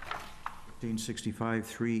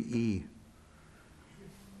 1565-3E.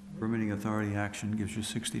 Permitting authority action gives you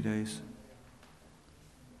 60 days.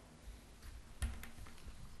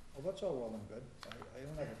 Well, that's all well and good. I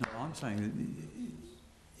don't have a No, I'm saying,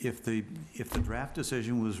 if the draft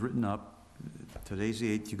decision was written up, today's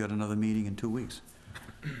the 8th, you got another meeting in 2 weeks.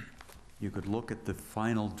 You could look at the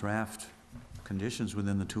final draft conditions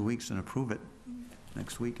within the 2 weeks and approve it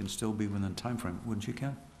next week and still be within the timeframe, wouldn't you,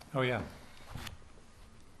 Ken? Oh, yeah.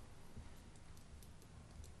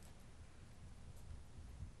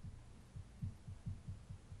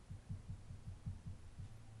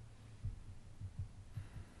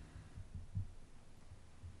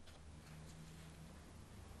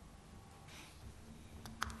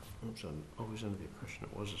 I'm always under the impression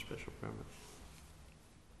it was a special permit.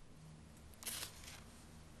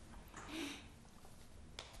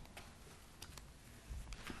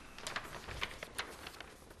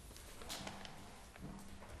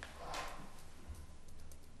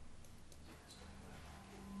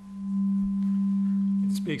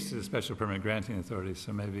 It speaks to the special permit granting authority,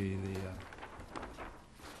 so maybe the,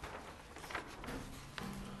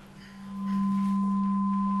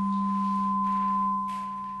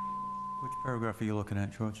 Which paragraph are you looking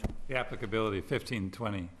at, George? the applicability,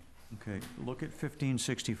 1520. Okay, look at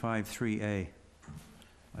 1565-3A.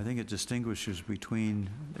 I think it distinguishes between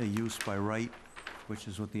a use by right, which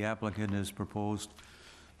is what the applicant has proposed,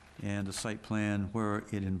 and a site plan where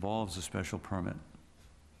it involves a special permit.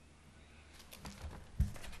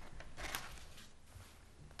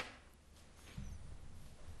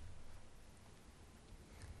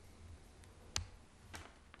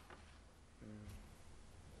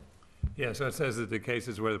 Yeah, so it says that the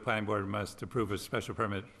cases where the planning board must approve a special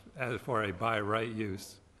permit as for a by right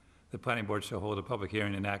use, the planning board shall hold a public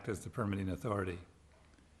hearing and act as the permitting authority.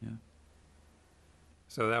 Yeah.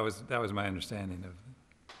 So that was my understanding of,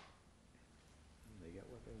 If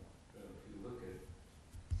you look at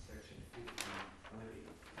section 1520,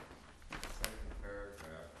 second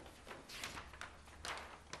paragraph,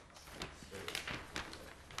 it says,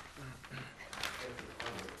 special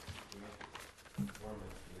permit grant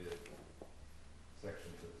conformance with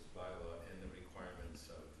sections of this bylaw and the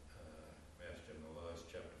requirements of Mass General Laws,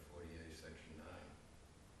 Chapter 48, Section 9.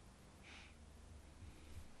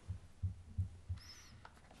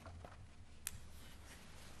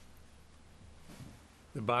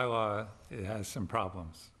 the bylaw, it has some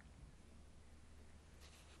problems.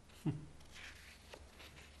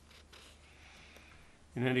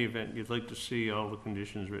 In any event, you'd like to see all the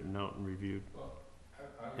conditions written out and reviewed, Well,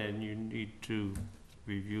 and you need to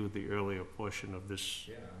review the earlier portion of this.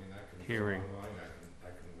 yeah, I mean, I can go Hearing. online, I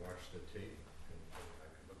can watch the tape, and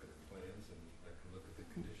I can look at the plans, and I can look at the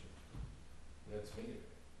conditions. That's me, if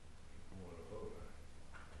you want to vote on it.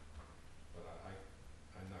 But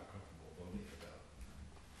I'm not comfortable voting without,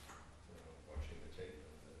 watching the tape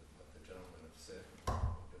of what the gentlemen have said,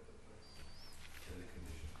 look at the place, and the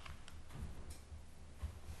conditions.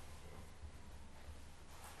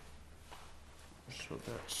 So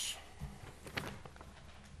that's,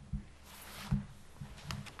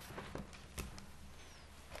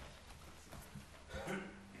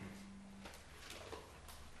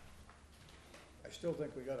 I still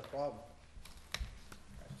think we got a problem.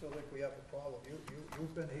 I still think we have a problem.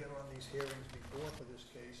 You've been here on these hearings before for this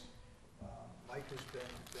case. Mike has been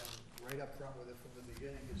right up front with it from the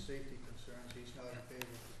beginning, his safety concerns, he's not in favor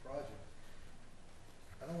of the project.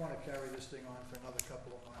 I don't wanna carry this thing on for another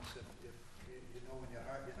couple of months if you know in your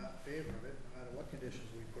heart you're not in favor of it, no matter what conditions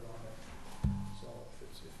we put on it. So if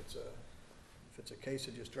it's a case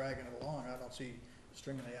of just dragging it along, I don't see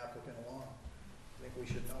stringing the applicant along. I think we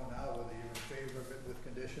should know now whether you're in favor of it with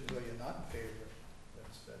conditions or you're not in favor of it.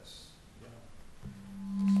 That's, this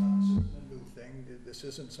isn't a new thing. This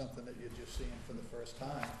isn't something that you're just seeing for the first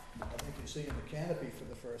time. I think you're seeing the canopy for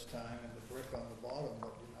the first time and the brick on the bottom,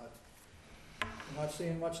 but you're not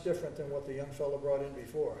seeing much different than what the young fellow brought in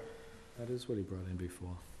before. That is what he brought in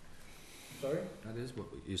before. Sorry? That is what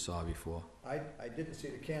you saw before. I didn't see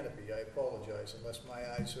the canopy. I apologize, unless my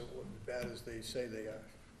eyes are as bad as they say they are.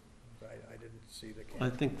 I didn't see the I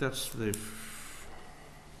canopy. think that's the,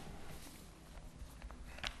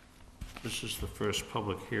 this is the first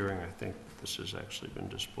public hearing, I think this has actually been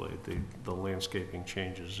displayed, the landscaping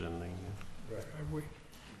changes in the, Right.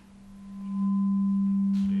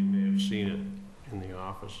 so you may have seen it in the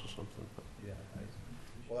office or something, but. Yeah,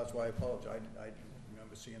 well, that's why I apologize. I didn't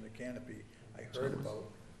remember seeing the canopy. I heard about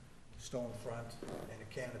stone front and a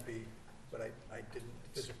canopy but I didn't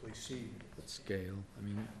physically see. What scale? I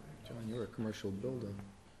mean, John, you're a commercial builder.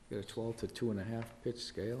 You got a 12 to 2.5 pitch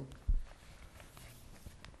scale?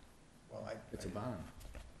 Well, I It's a barn.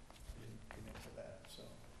 didn't get into that, so.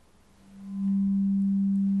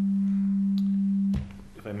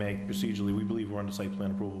 If I may, procedurally, we believe we're under site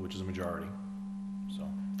plan approval, which is a majority. So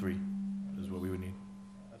 3 is what we would need.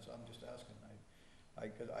 That's, I'm just asking,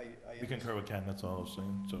 We concur with Ken, that's all I was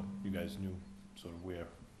saying, so you guys knew sort of where.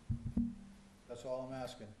 that's all I'm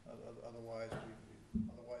asking, otherwise,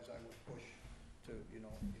 otherwise I would push to,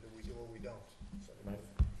 either we do or we don't. So Right.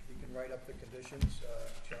 if he can write up the conditions,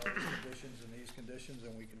 challenge conditions and these conditions,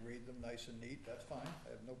 and we can read them nice and neat, that's fine, I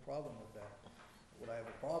have no problem with that. What I have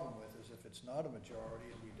a problem with is if it's not a majority,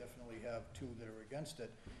 and we definitely have 2 that are against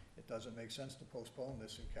it, it doesn't make sense to postpone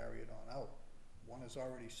this and carry it on out. One has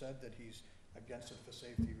already said that he's against it for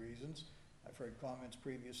safety reasons. I've heard comments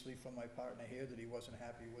previously from my partner here that he wasn't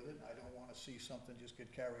happy with it. I don't wanna see something just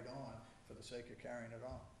get carried on for the sake of carrying it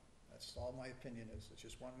on. That's all my opinion is, it's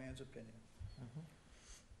just one man's opinion.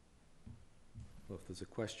 Well, if there's a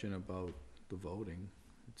question about the voting,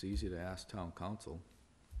 it's easy to ask town council.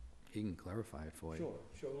 He can clarify it for you.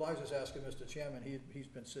 Sure, Liza's asking Mr. Chairman, he's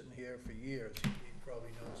been sitting here for years, he probably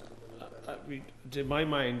knows it a little better. In my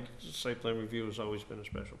mind, site plan review has always been a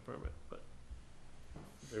special permit, but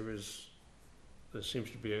there seems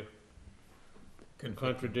to be a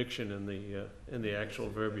contradiction in the actual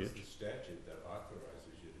verbiage. It's the statute that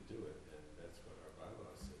authorizes you to do it, and that's what our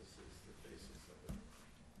bylaw says is the basis of it.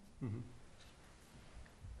 Mhm.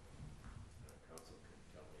 Council can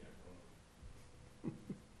tell me I'm wrong.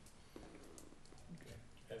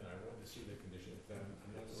 And I want to see the conditions,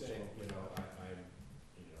 I'm not saying, I'm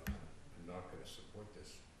not gonna support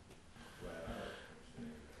this flat out, I'm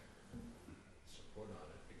saying support on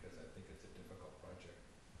it, because I think it's a difficult project,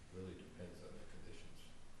 really depends on the conditions,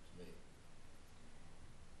 to me.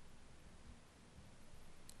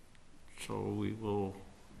 So we will,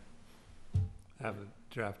 Have it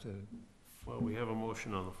drafted. well, we have a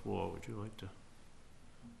motion on the floor. Would you like to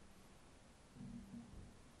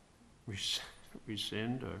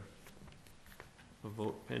rescind or a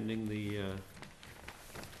vote pending the,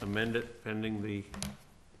 amend it pending the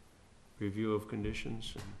review of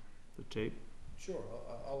conditions and the tape? Sure,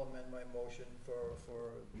 I'll amend my motion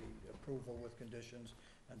for the approval with conditions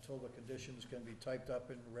until the conditions can be typed up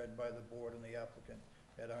and read by the board and the applicant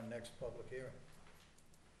at our next public hearing.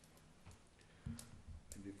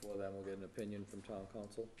 And before that, we'll get an opinion from town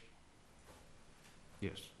council?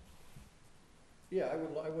 Yes. Yeah,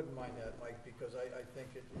 I wouldn't mind that, Mike, because I think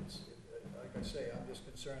like I say, I'm just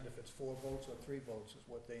concerned if it's 4 votes or 3 votes is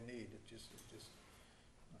what they need. It just,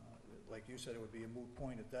 like you said, it would be a moot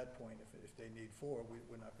point at that point. If they need 4,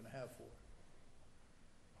 we're not gonna have 4.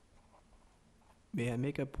 May I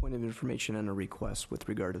make a point of information and a request with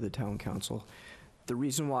regard to the town council? The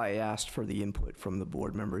reason why I asked for the input from the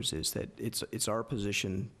board members is that it's our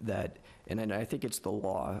position that, and I think it's the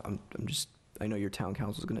law, I know your town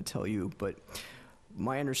council is gonna tell you, but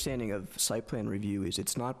my understanding of site plan review is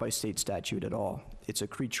it's not by state statute at all. It's a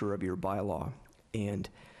creature of your bylaw. And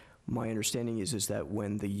my understanding is that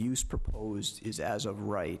when the use proposed is as of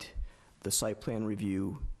right, the site plan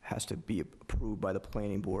review has to be approved by the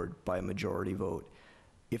planning board by a majority vote.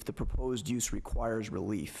 If the proposed use requires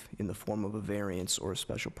relief in the form of a variance or a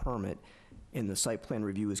special permit, and the site plan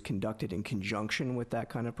review is conducted in conjunction with that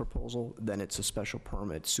kind of proposal, then it's a special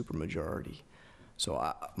permit supermajority.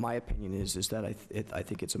 So my opinion is that I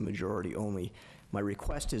think it's a majority only. My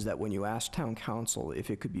request is that when you ask town council,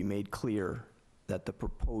 if it could be made clear that the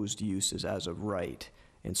proposed use is as of right,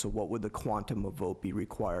 and so what would the quantum of vote be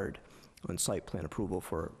required on site plan approval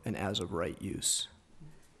for an as of right use?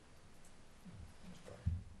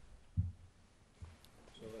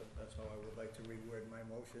 So that's how I would like to reword my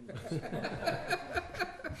motion.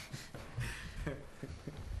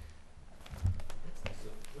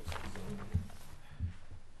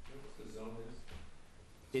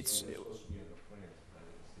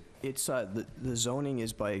 It's, the zoning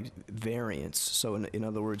is by variance, so in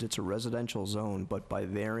other words, it's a residential zone, but by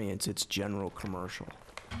variance, it's general commercial.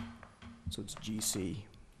 So it's GC.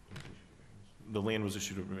 The land was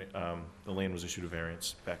issued a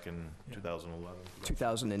variance back in 2011.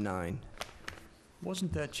 2009.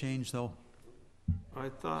 Wasn't that changed, though? I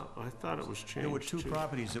thought it was changed. There were 2 to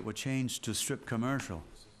properties that were changed to strip commercial.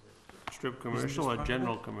 Strip commercial or part of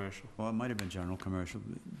general it? commercial? Well, it might have been general commercial.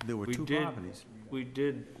 There were We 2 did- properties. We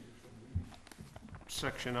did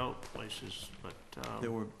section out places, but,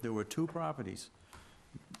 There were 2 properties.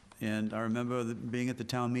 And I remember being at the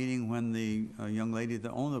town meeting when the young lady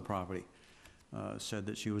that owned the property said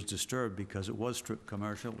that she was disturbed because it was strip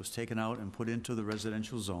commercial, it was taken out and put into the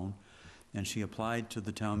residential zone, and she applied to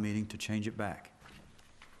the town meeting to change it back.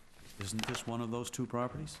 Isn't this one of those two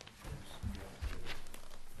properties?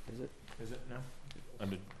 Is it now?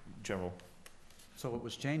 Under general, So it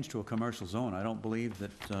was changed to a commercial zone. I don't believe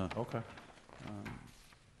that, okay.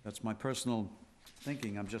 that's my personal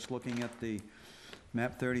thinking. I'm just looking at the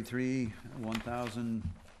map 33, 1000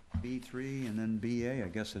 B3, and then BA, I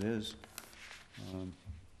guess it is.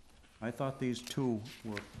 I thought these two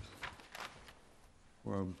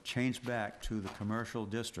were changed back to the commercial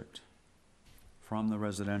district from the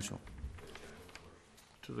residential.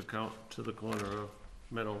 To the corner of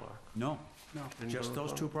Meadowlark. No, No, just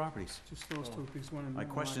those two properties. just those two, because one in I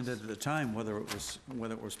questioned it at the time whether it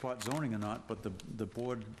was spot zoning or not, but the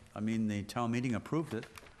board, the town meeting approved it.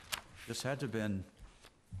 This had to have been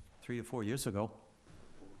 3 to 4 years ago.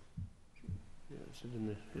 Yeah, is it in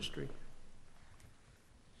the history?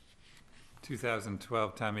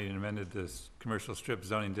 2012 town meeting amended this commercial strip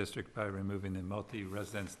zoning district by removing the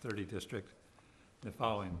multi-residence 30 district. The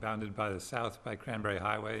following: bounded by the south by Cranberry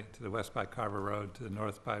Highway, to the west by Carver Road, to the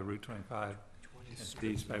north by Route 25, and to the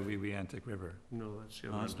east by Wee Wee Antic River. No, that's the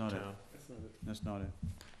No, other that's not it. town. That's not it.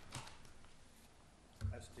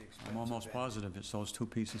 I'm almost positive it's those two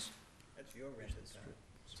pieces.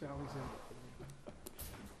 Sally's in.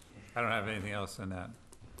 I don't have anything else on that.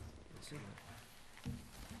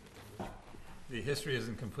 The history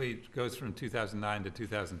isn't complete, it goes from 2009 to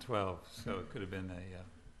 2012, so it could have been a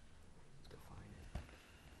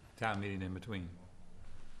town meeting in between.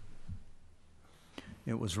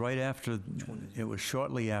 It was right after, it was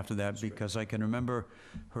shortly after that, because I can remember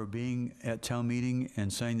her being at town meeting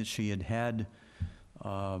and saying that she had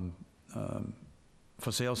for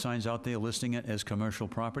sale signs out there listing it as commercial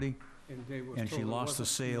property, And they were and she told it lost the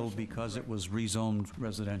wasn't sale commercial. because it was rezoned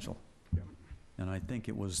residential. Yeah. And I think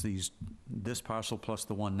it was this parcel plus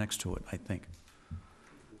the one next to it, I think.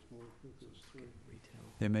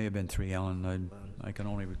 There may have been 3, Alan, I can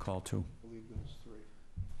only recall 2. I believe there's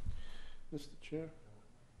 3. Mr. Chair,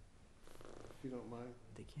 if you don't mind,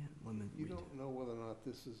 They can't limit you retail. don't know whether or not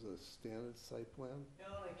this is a standard site plan?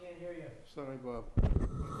 Alan, I can't hear you. Sorry, Bob.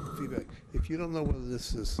 Feedback. If you don't know whether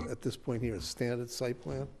this is, at this point here, a standard site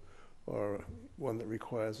plan or one that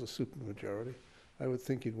requires a supermajority, I would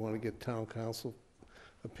think you'd want to get town council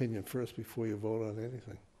opinion first before you vote on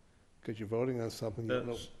anything. Because you're voting on something you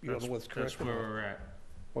don't know what's correct That's where about. we're at.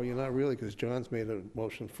 Well, you're not really, because John's made a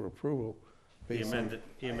motion for approval. He based on-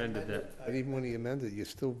 amended that. But even when he amended, you're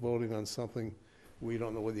still voting on something where you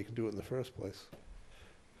don't know whether you can do it in the first place.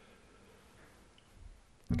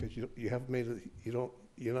 Because you haven't made you're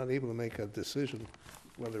not able to make a decision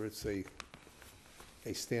whether it's a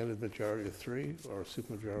standard majority of 3 or a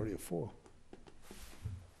supermajority of 4.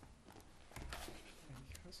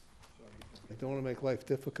 I don't want to make life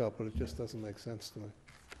difficult, but it just doesn't make sense to me.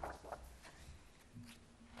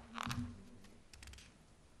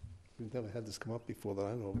 We've never had this come up before that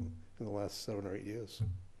I know of in the last 7 or 8 years.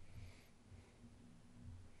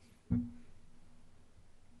 I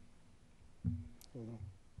don't know.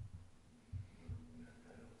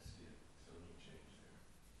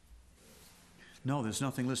 No, there's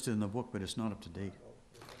nothing listed in the book, but it's not up to date.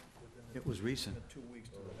 It was recent. 2 weeks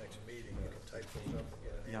to the next meeting, you can type those up and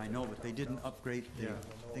get Yeah, I know, but they didn't upgrade the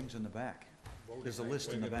things in the back. There's a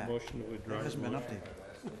list in the back. Motion to withdraw. It hasn't been the motion.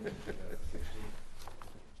 updated.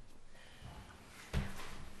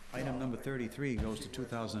 Item number 33 goes to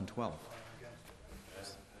 2012.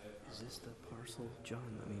 Is this the parcel, John?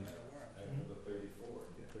 I mean,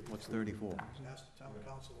 What's 34? Ask the town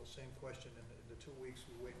council the same question in the 2 weeks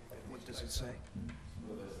we wait. what does it say?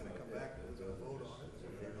 We're gonna come back, we're gonna vote on it.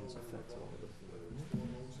 We're gonna know whether it's 4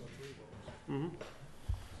 votes or 3 votes.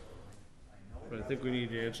 But I think we need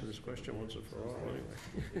to answer this question once and for all,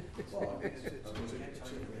 anyway. Well, I mean,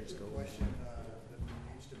 it's a question that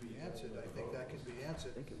needs to be answered. I think that can be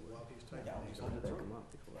answered while he's typing these up.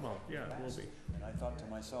 Well, yeah, it will be. And I thought to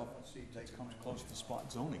myself, that comes close to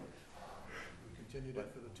spot zoning. We continued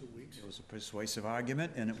it for the 2 weeks. It was a persuasive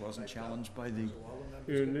argument, and it wasn't challenged by the... All the members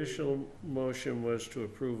Your agreed initial motion was to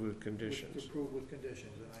approve with to conditions. approve with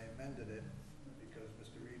conditions, and I amended it because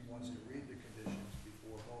Mr. Reed wants to read the conditions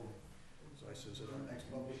before voting. So I says, at our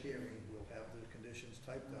next public hearing, we'll have the conditions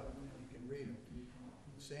typed up, and you can read them.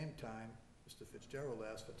 At the same time, Mr. Fitzgerald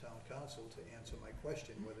asked for town council to answer my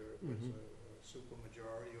question, whether it was a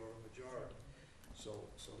supermajority or a majority. So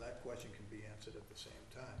that question can be answered at the same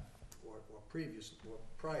time, or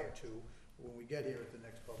prior to, when we get here at the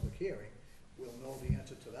next public hearing, we'll know the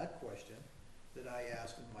answer to that question that I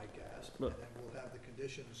asked and Mike asked, And then we'll have the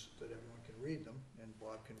conditions that everyone can read them, and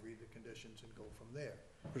Bob can read the conditions and go from there.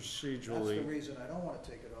 That's the Procedurally, reason I don't wanna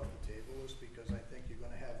take it off the table, is because I think you're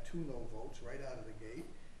gonna have 2 no votes right out of the gate,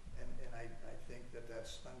 and I think that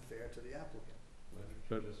that's unfair to the applicant. Why don't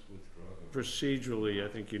But- you just withdraw them? procedurally, I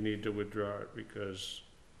think you need to withdraw it because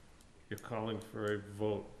you're calling for a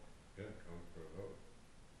vote. Yeah, come for a vote.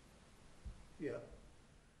 Yeah.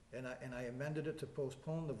 And I amended it to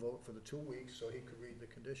postpone the vote for the 2 weeks so he could read the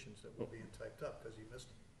conditions that were being typed up, because he missed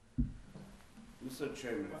them. Mr.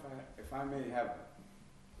 Chairman, if I may have a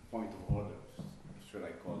point of order, should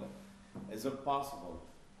I call it? Is it possible,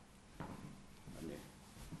 I mean,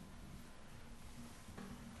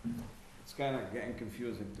 it's kind of getting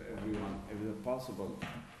confusing to everyone. Is it possible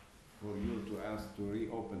for you to ask to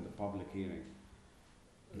reopen the public hearing?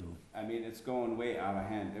 I mean, it's going way out of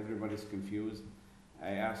hand. Everybody's confused.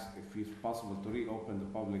 I asked if it's possible to reopen the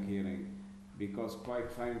public hearing because quite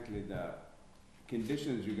frankly, the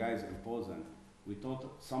conditions you guys imposing,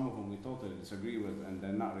 some of them we totally disagree with and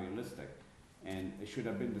they're not realistic. And it should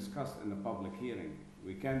have been discussed in the public hearing.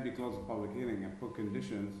 We can't be close the public hearing and put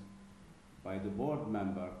conditions by the board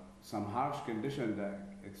member, some harsh condition that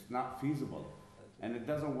it's not feasible and it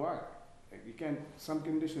doesn't work. You can't, some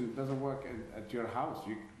condition doesn't work at your house.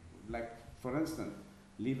 Like, for instance,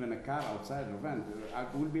 leaving a car outside a van. I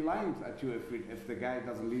would be lying at you if the guy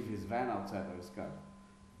doesn't leave his van outside of his car.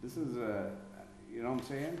 This is, you know what I'm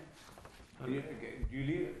saying? You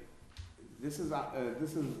leave, this is,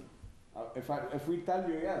 if we tell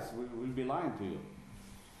you yes, we'll be lying to you.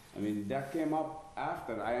 I mean, that came up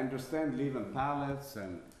after. I understand leaving pallets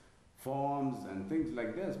and forms and things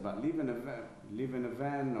like this, but leaving a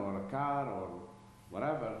van or a car or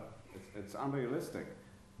whatever, it's unrealistic.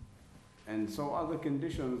 And so other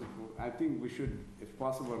conditions, I think we should, if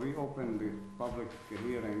possible, reopen the public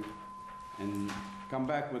hearing and come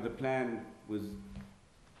back with a plan we'll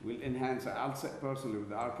enhance, I'll sit personally with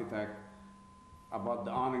the architect about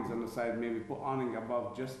the awnings on the side, maybe put awning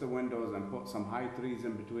above just the windows and put some high trees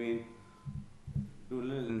in between, do a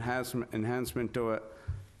little enhancement to it,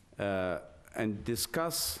 and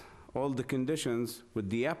discuss all the conditions with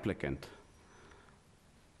the applicant.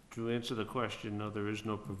 To answer the question, no, there is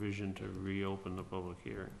no provision to reopen the public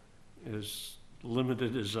hearing. As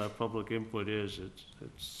limited as our public input is,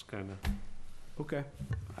 it's kind of, Okay,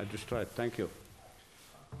 I just tried, thank you.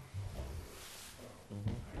 I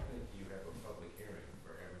think you have a public hearing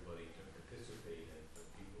for everybody to participate in, for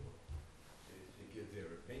people to give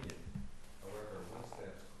their opinion. However, once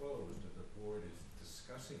that's closed and the board is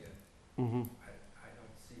discussing it, I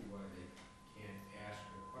don't see why they can't ask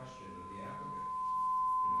a question of the applicant.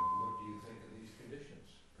 You know, what do you think of these conditions?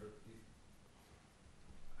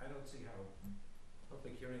 I don't see how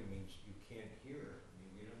public hearing means you can't hear. I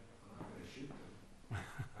mean, I'm not gonna shoot them.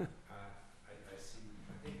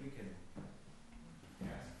 I think we can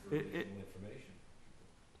ask for additional information.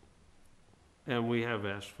 and we have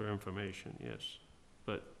asked for information, yes.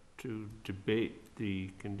 But to debate the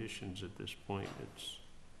conditions at this point,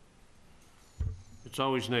 it's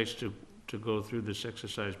always nice to go through this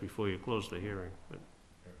exercise before you close the hearing, but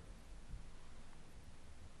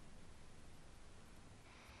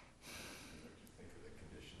What you think of the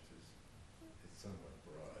conditions is somewhat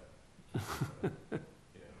broad.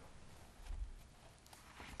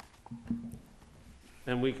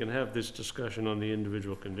 and we can have this discussion on the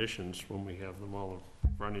individual conditions when we have them all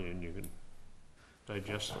in front of you and you can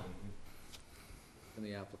digest them. Can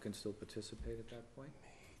the applicant still participate at that point?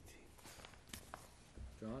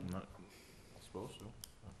 John? Not supposed to.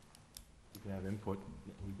 You can have input.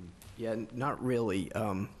 Yeah, not really.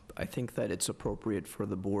 I think that it's appropriate for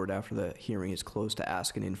the board, after the hearing is closed, to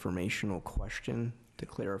ask an informational question to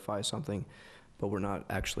clarify something, but we're not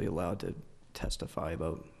actually allowed to testify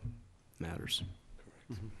about matters.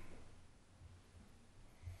 When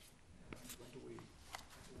do we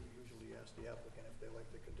usually ask the applicant if they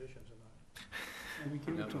like the conditions or not?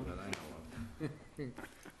 Never that I know of.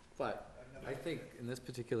 But I think in this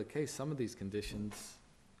particular case, some of these conditions,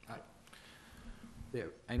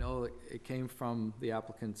 I know it came from the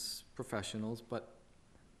applicant's professionals, but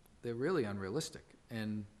they're really unrealistic.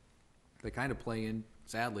 And they kind of play in,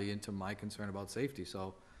 sadly, into my concern about safety.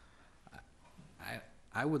 So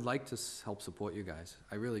I would like to help support you guys.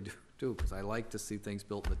 I really do, because I like to see things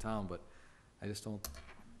built in the town, but I just don't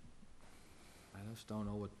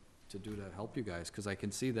know what to do to help you guys, because I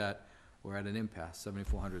can see that we're at an impasse.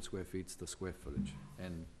 7,400 square feet's the square footage,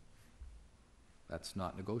 and that's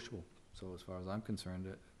not negotiable. So as far as I'm concerned,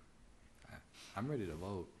 I'm ready to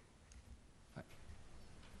vote.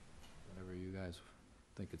 Whatever you guys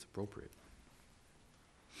think it's appropriate.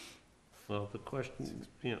 Well, the question,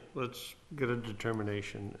 let's get a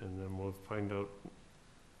determination, and then we'll find out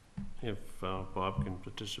if Bob can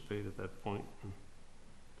participate at that point,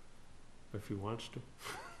 if he wants to.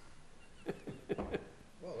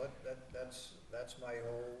 Well, that's my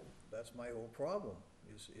whole problem,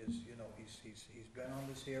 is, he's been on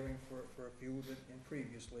this hearing for a few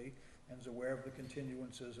previously, and is aware of the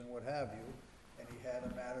continuances and what have you, and he had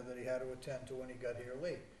a matter that he had to attend to when he got here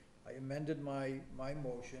late. I amended my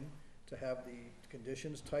motion to have the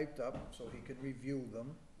conditions typed up so he could review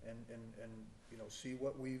them and, see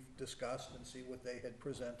what we've discussed and see what they had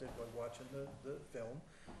presented by watching the film.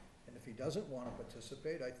 And if he doesn't want to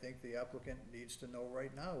participate, I think the applicant needs to know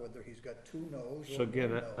right now whether he's got 2 no's or So 1 again,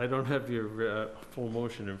 no. I don't have your full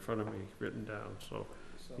motion in front of me written down, so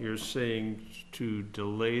you're saying to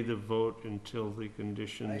delay the vote until the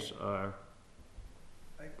conditions are,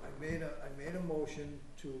 I made a motion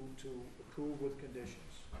to approve with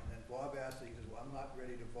conditions, and then Bob asked, he says, well, I'm not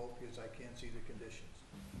ready to vote because I can't see the conditions.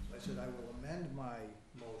 So I said, I will amend my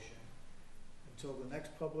motion until the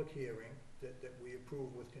next public hearing that we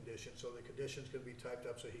approve with conditions, so the conditions can be typed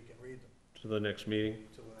up so he can read them, to the next meeting?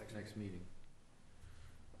 till the Next meeting.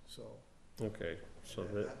 So, Okay, so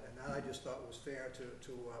and that, that I just thought was fair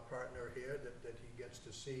to our partner here, that he gets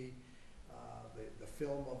to see the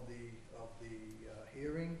film of the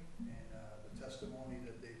hearing and the testimony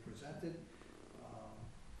that they presented.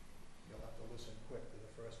 You'll have to listen quick to the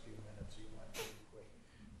first few minutes, you might be quick.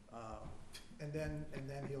 And then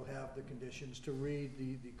he'll have the conditions to read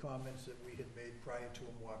the comments that we had made prior to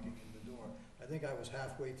him walking in the door. I think I was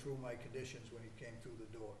halfway through my conditions when he came through the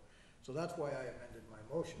door. So that's why I amended my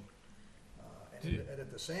motion. And at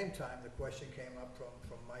the same time, the question came up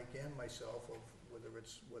from Mike and myself of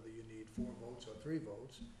whether you need 4 votes or 3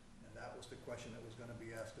 votes, and that was the question that was gonna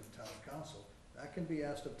be asked of town council. That can be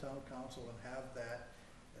asked of town council and have that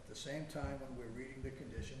at the same time when we're reading the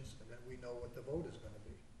conditions, and then we know what the vote is gonna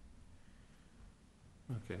be.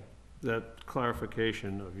 okay. That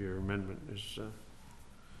clarification of your amendment is, I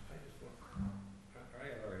just want, I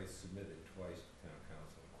had already submitted twice to town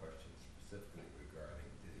council questions specifically regarding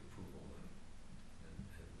the approval and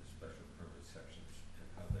the special permit sections and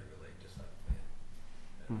how they relate to site plan.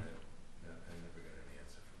 And I never got an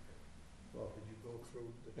answer from him. Well, did you go through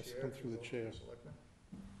the Has to chair? come through the chair. Selectmen?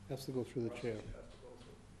 Has to go through the chair. Process you have to go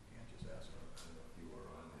through. You can't just ask I them. don't know if you were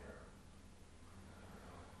on there.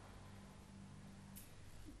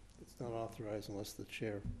 It's not authorized unless the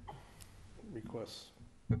chair requests.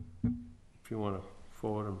 if you want to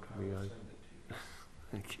forward them to I me, will I, send it to you.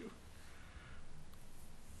 thank you.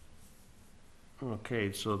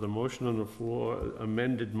 Okay, so the motion on the floor,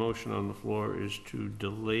 amended motion on the floor is to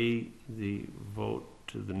delay the vote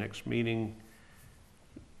to the next meeting,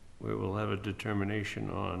 where we'll have a determination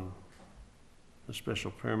on the special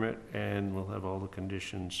permit, and we'll have all the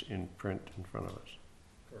conditions in print in front of us.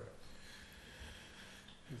 Correct.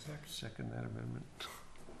 Second that amendment.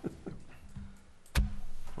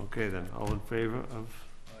 Okay then, all in favor of?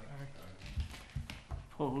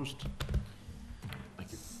 Opposed?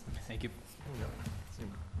 Thank you.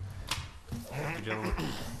 Thank you, gentlemen.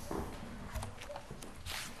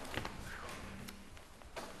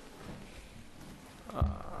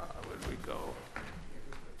 Where'd we go?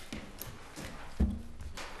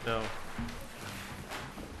 No.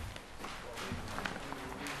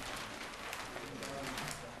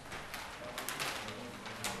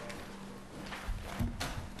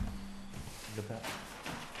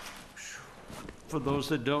 For those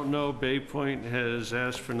that don't know, Bay Point has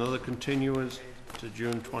asked for another continuance to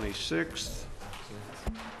June 26th,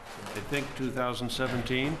 I think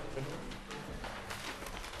 2017.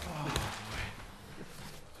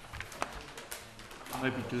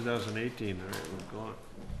 Might be 2018, all right, we're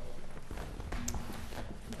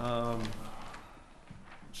gone.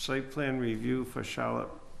 Site plan review for Charlotte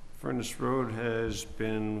Furnace Road has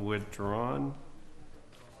been withdrawn.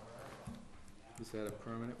 Is that a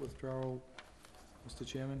permanent withdrawal, Mr.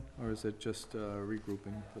 Chairman, or is it just a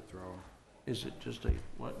regrouping withdrawal? Is it just a,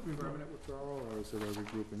 what? Permanent withdrawal, or is it a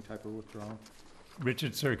regrouping type of withdrawal?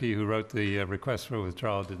 Richard Cirque, who wrote the request for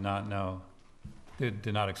withdrawal, did not know, did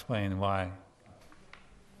not explain why.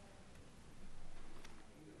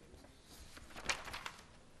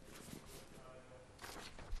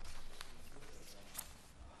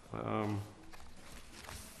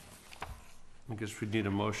 I guess we need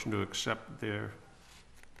a motion to accept their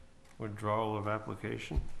withdrawal of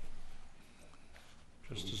application.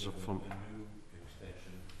 Just as a, A new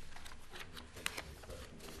extension,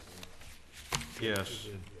 yes,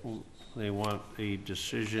 they want a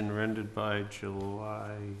decision rendered by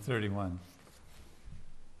July, 31.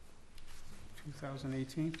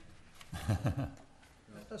 2018?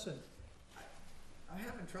 That doesn't, I'm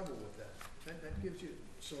having trouble with that. That gives you,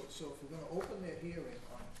 so if we're gonna open their hearing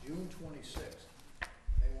on June 26th,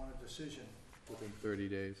 they want a decision. Within 30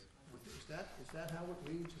 days. Is that how it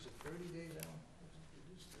reads? Is it 30 days out?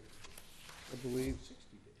 It is 30 days. I believe, 60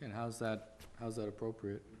 days. And how's that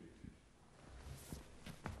appropriate?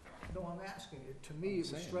 No, I'm asking, to me, it was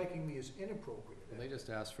saying. striking me as inappropriate. They just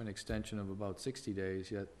asked for an extension of about 60 days,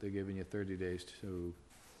 yet they're giving you 30 days to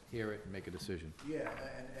hear it and make a decision. Yeah,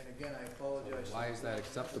 and again, I apologize. Why is that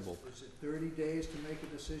acceptable? Is it 30 days to make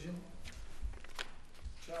a decision?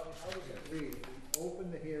 Charlie, how does it read? We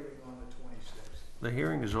open the hearing on the 26th. The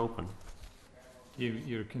hearing is open.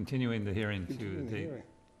 You're continuing the hearing to the date.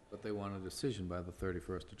 But they want a decision by the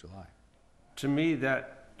 31st of July. To me,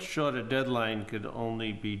 that shorter deadline could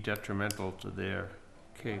only be detrimental to their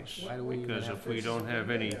case. Why do we even Because have if we don't have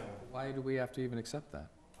any, Why do we have to even accept that?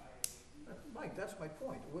 Mike, that's my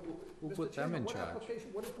point. Who Mr. put them Chairman, in what charge? application,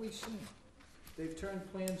 what have we seen? They've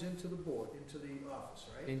turned plans into the board, into the office,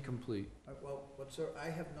 right? Incomplete. Well, but sir, I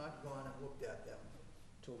have not gone and looked at them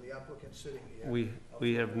till the applicant's sitting here.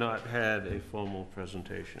 we have not had a formal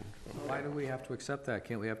presentation. Why do we have to accept that?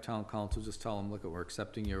 Can't we have town council just tell them, look, we're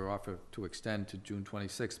accepting your offer to extend to June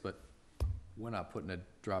 26th, but we're not putting a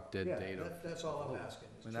drop dead Yeah, date of, that's all I'm asking.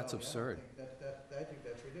 I mean, that's Charlie, absurd. I think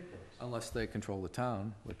that's ridiculous. unless they control the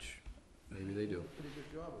town, which maybe they do. Pretty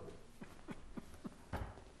good job of it.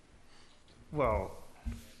 Well,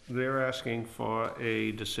 they're asking for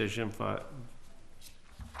a decision for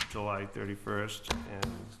July 31st,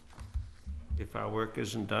 and if our work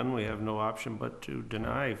isn't done, we have no option but to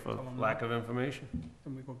deny for lack of information.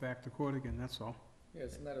 Then we go back to court again, that's all. Yeah,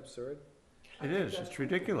 isn't that absurd? It is, it's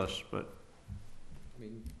ridiculous, but I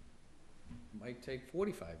mean, it might take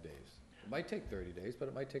 45 days. It might take 30 days, but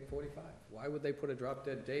it might take 45. Why would they put a drop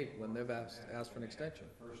dead date when they've asked for an extension?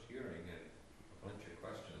 First hearing and a bunch of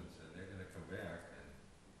questions, and they're gonna come back and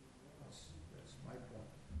That's my point.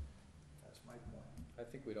 That's my point. I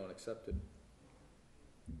think we don't accept it.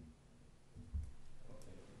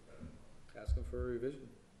 Ask them for a revision.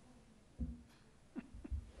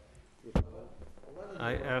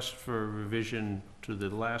 I asked for a revision to the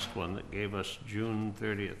last one that gave us June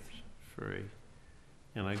 30th for a,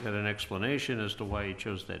 and I got an explanation as to why he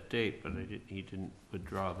chose that date, but he didn't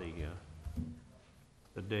withdraw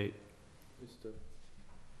the date. Mr.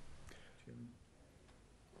 Chairman?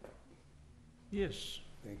 Yes.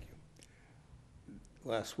 thank you.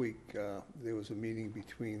 Last week, there was a meeting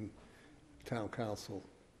between town council,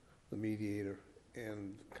 the mediator,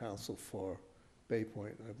 and council for Bay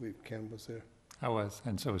Point. I believe Ken was there. I was,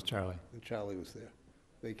 and so was Charlie. And Charlie was there.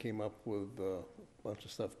 They came up with a bunch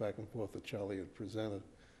of stuff back and forth that Charlie had presented.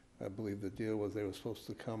 I believe the deal was they were supposed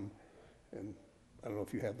to come, and I don't know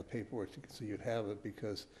if you have the paperwork, so you'd have it,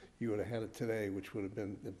 because you would have had it today, which would have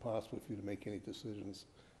been impossible for you to make any decisions,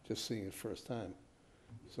 just seeing it first time.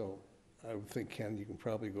 So I would think, Ken, you can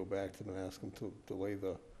probably go back to them and ask them to delay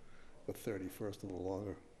the 31st a little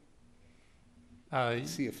longer.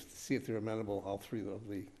 See if they're amenable, all three of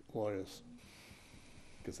the lawyers.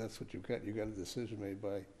 Because that's what you've got. You got a decision made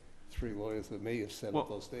by three lawyers that may have set Well- up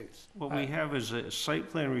those dates. What we have is a site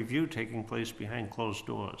plan review taking place behind closed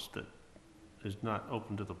doors that is not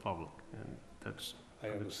open to the public, and that's I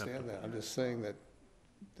understand unacceptable. that. I'm just saying that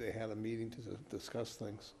they had a meeting to discuss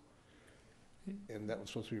things. And that was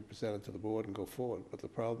supposed to be presented to the board and go forward. But the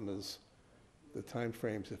problem is the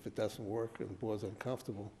timeframes, if it doesn't work and the board's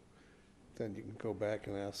uncomfortable, then you can go back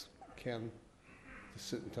and ask Ken to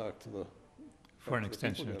sit and talk to the For an to the people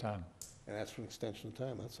extension of there. time. And ask for an extension of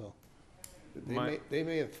time, that's all. My- They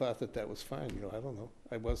may have thought that was fine, I don't know.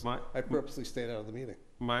 I purposely stayed out of the meeting.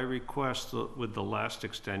 My request with the last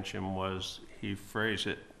extension was he phrased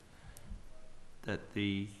it that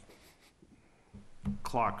the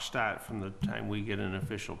clock start from the time we get an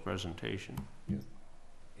official presentation.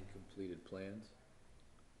 Incompleted plans,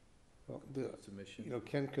 Well, submission.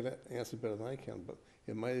 Ken could answer better than I can, but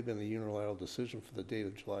it might have been a unilateral decision for the date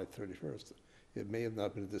of July 31st. It may have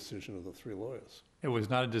not been a decision of the three lawyers. It was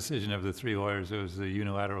not a decision of the three lawyers, it was a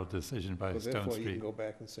unilateral decision by But Stone therefore, you can Street. go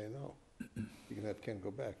back and say no. You can have Ken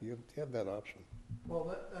go back. You have that option.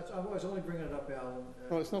 Well, I was only bringing it up, Alan.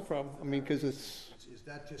 No, it's no problem. I mean, because it's,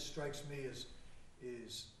 That just strikes me as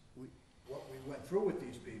what we went through with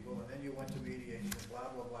these people, and then you went to mediation, blah,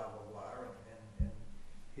 blah, blah, blah, blah, and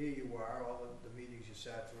here you are, all the meetings you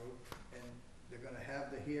sat through, and they're gonna have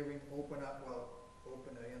the hearing open up,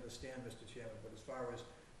 I understand, Mr. Chairman, but as far as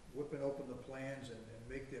whipping open the plans and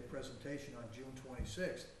make their presentation on June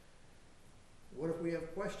 26th, what if we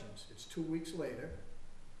have questions? It's 2 weeks later,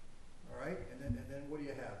 all right, and then what do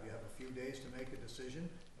you have? You have a few days to make a decision,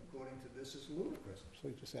 according to this, is ludicrous. So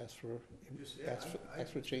you just ask for, Just,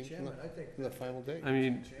 ask for change in Chairman, I think. the final date. I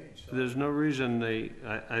mean, Change, so- there's no reason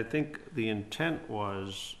I think the intent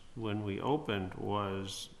was, when we opened,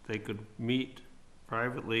 was they could meet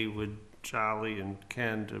privately with Charlie and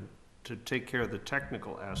Ken to take care of the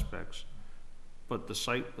technical aspects, but the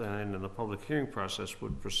site plan and the public hearing process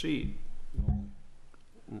would proceed.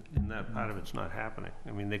 And that part of it's not happening.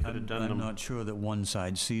 I mean, they could have done them. I'm not sure that one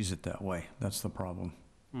side sees it that way. That's the problem.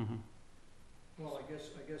 Mhm. Well, I guess,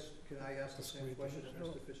 can I ask the same question that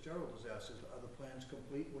Mr. Fitzgerald was asked? Are the plans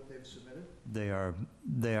complete, what they've submitted? They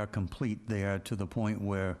are complete. They are to the point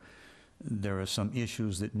where there are some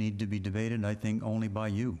issues that need to be debated, I think, only by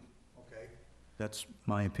you. Okay, That's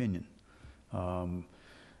my opinion.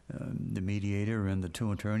 The mediator and the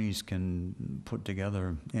two attorneys can put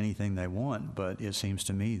together anything they want, but it seems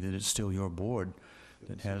to me that it's still your board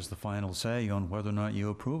that has the final say on whether or not you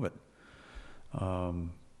approve it.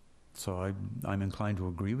 So I'm inclined to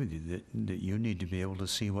agree with you that you need to be able to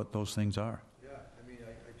see what those things are. yeah, I mean,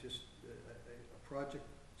 I just, a project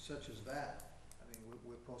such as that, I mean,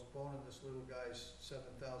 we're postponing this little guy's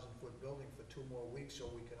 7,000-foot building for 2 more weeks so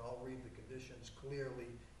we can all read the conditions clearly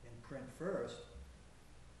in print first.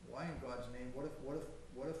 Why in God's name, what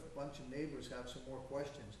if a bunch of neighbors have some more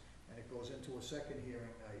questions and it goes into a second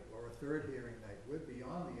hearing night or a third hearing night? We're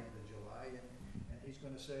beyond the end of July and he's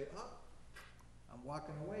gonna say, oh, I'm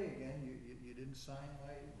walking away again, you didn't sign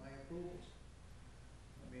my approvals.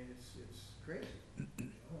 I mean, it's crazy.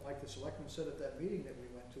 Like the selectmen said at that meeting that we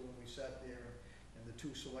went to and we sat there and the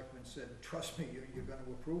 2 selectmen said, trust me, you're gonna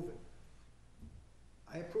approve it.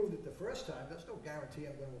 I approved it the first time, that's no guarantee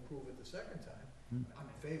I'm gonna approve it the second time. I'm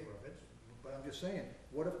in favor of it, but I'm just saying,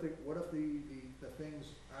 what if the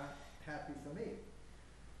things aren't happy for me?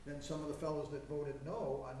 Then some of the fellows that voted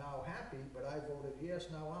no are now happy, but I voted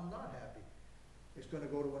yes, now I'm not happy. It's gonna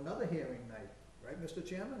go to another hearing night, right, Mr.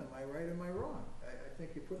 Chairman? Am I right or am I wrong? I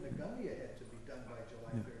think you're putting a gun to your head to be done by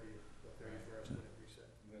July 30th, or 31st, whatever you said.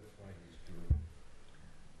 That's why he's doing it.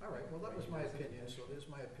 All right, well, that was my opinion, so there's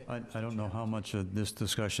my opinion. I don't know how much of this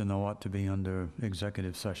discussion, though, ought to be under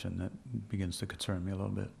executive session. That begins to concern me a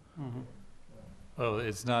little bit. Mhm. Well,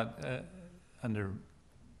 it's not under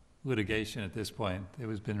litigation at this point. It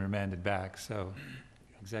was been remanded back, so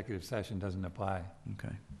executive session doesn't apply.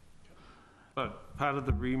 Okay. But part of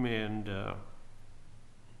the remand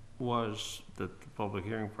was that the public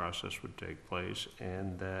hearing process would take place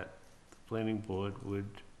and that the planning board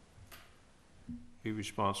would be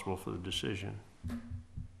responsible for the decision.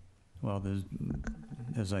 Well,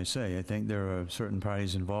 as I say, I think there are certain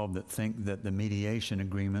parties involved that think that the mediation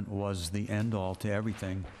agreement was the end-all to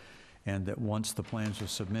everything, and that once the plans were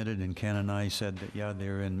submitted and Ken and I said that, yeah,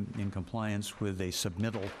 they're in compliance with a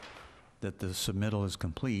submittal, that the submittal is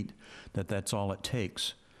complete, that's all it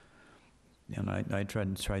takes. And I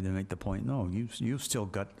tried to make the point, no, you've still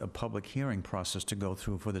got a public hearing process to go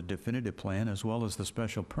through for the definitive plan as well as the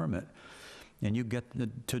special permit. And you get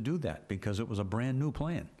to do that because it was a brand-new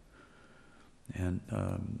plan. And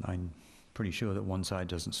I'm pretty sure that one side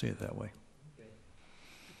doesn't see it that way.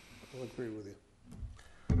 I'll agree with you.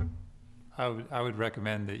 I would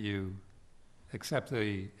recommend that you accept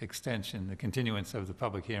the extension, the continuance of the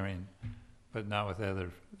public hearing, but not with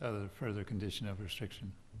other further condition of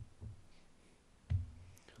restriction.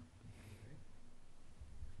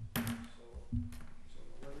 So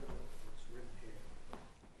the letter that's written here,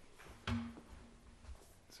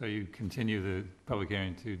 So you continue the public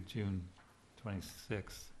hearing to June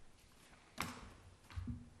 26th.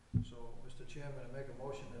 so, Mr. Chairman, I make a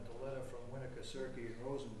motion that the letter from Winnicott, Cirque, and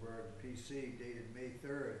Rosenberg, PC, dated May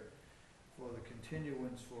 3rd, for the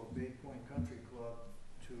continuance for Bay Point Country Club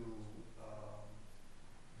to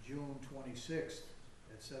June 26th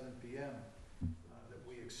at 7 p.m., that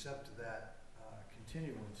we accept that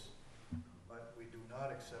continuance, but we do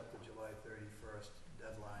not accept the July 31st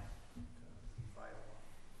deadline to file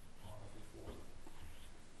on it before.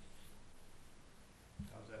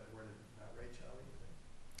 How's that worded? Not right, Charlie, you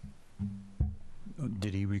think?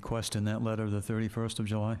 Did he request in that letter the 31st of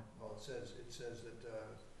July? Well, it says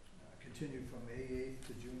that continued from May 8th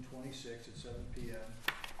to June 26th at 7 p.m.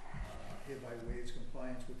 Hereby waives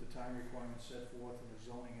compliance with the time requirements set forth in the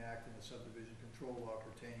zoning act and the subdivision control law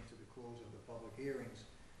pertaining to the close of the public hearings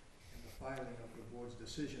and the filing of the board's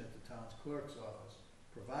decision at the town's clerk's office,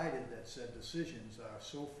 provided that said decisions are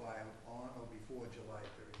so filed on or before July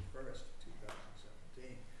 31st,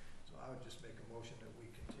 2017. So I would just make a motion that we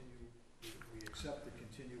accept the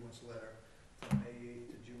continuance letter from May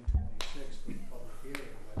 8th to June 26th for the public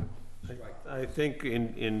hearing. I think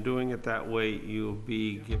in doing it that way, you'll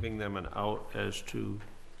be giving them an out as to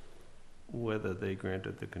whether they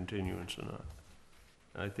granted the continuance or not.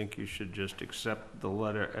 I think you should just accept the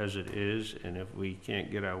letter as it is, and if we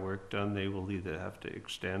can't get our work done, they will either have to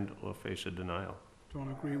extend or face a denial.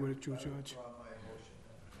 Don't agree with it, Judge. Withdraw my motion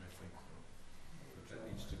then. I think so. But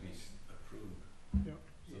that needs to be approved. Yeah.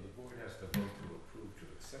 So the board has to vote to approve to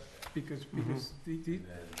accept that. Because And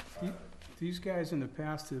then, these guys in the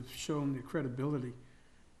past have shown their credibility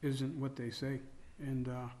isn't what they say. And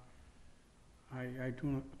I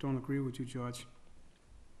don't agree with you, George.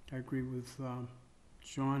 I agree with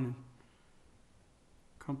John and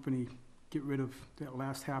company, get rid of that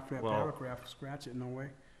last half of that Well- paragraph, scratch it, no way.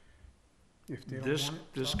 If they don't This, want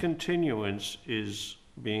it. this so- continuance is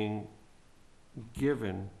being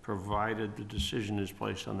given, provided the decision is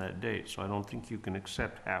placed on that date. So I don't think you can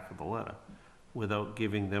accept half of the letter without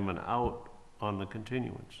giving them an out on the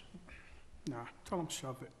continuance. Nah, tell them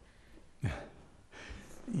shove it.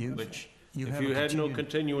 You, Which, you if have you a had no continued,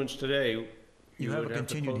 continuance today, you have a would have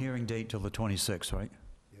to continued close- hearing date till the 26th, right?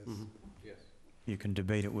 Yes. Mhm. Yes. You can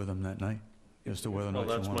debate it with them that night as to whether or Well, not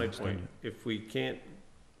you that's want to my extend point. it. If we can't,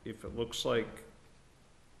 if it looks like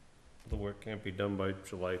the work can't be done by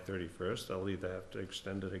July 31st, they'll either have to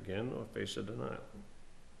extend it again or face a denial.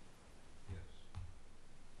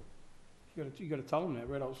 yes. You gotta tell them that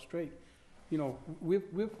right out straight. You know, we've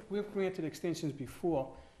granted extensions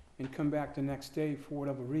before and come back the next day for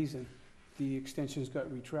whatever reason, the extensions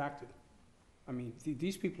got retracted. I mean,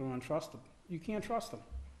 these people are untrustable. You can't trust them.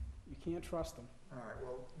 You can't trust them. All right,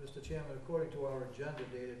 well, Mr. Chairman, according to our agenda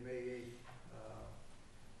dated May 8th,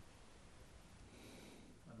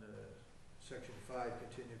 under Section 5,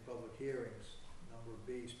 continued public hearings, number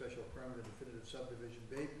B, special permit of definitive subdivision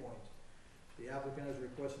Bay Point, the applicant has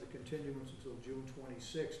requested a continuance until June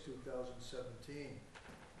 26, 2017.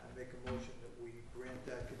 I make a motion that we grant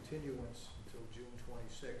that continuance until June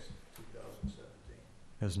 26, 2017.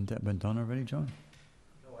 Hasn't that been done already, John?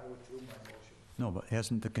 No, I withdrew my motion. No, but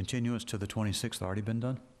hasn't the continuance to the 26th already been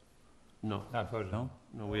done? No, Not voted on.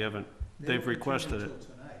 No? no, we haven't. They They've were requested continued it.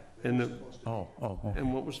 till tonight. They And were the- supposed to be. Oh.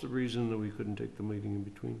 And what was the reason that we couldn't take the meeting in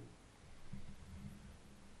between?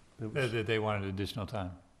 It was- They wanted additional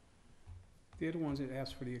time. They're the ones that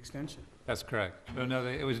asked for the extension. That's correct. No,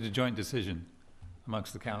 it was a joint decision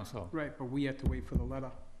amongst the council. Right, but we had to wait for the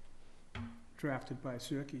letter drafted by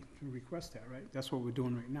Cirque to request that, right? That's what we're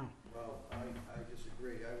doing right now. Well, I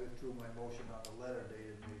disagree. I withdrew my motion on the letter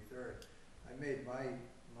dated May 3rd. I made mine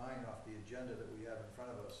off the agenda that we have in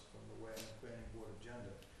front of us from the Wareham Planning Board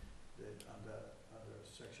agenda, that under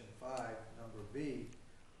Section 5, number B,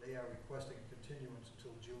 they are requesting a continuance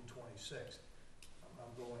until June 26th.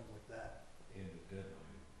 I'm going with that. And the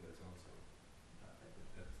deadline, that's also,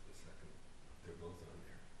 that's the second, they're both on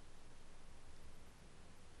there.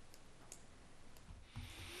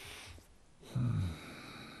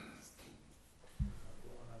 I'm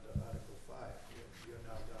going under Article 5. You're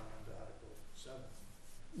now down under Article 7.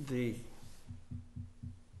 The,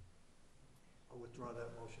 I'll withdraw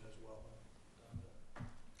that motion as well.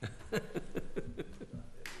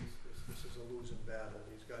 This is a losing battle.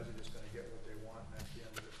 These guys are just gonna get what they want, and that's the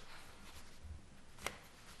end of it.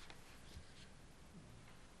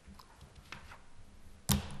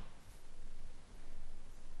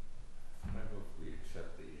 I move we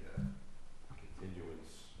accept the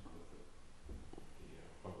continuance of the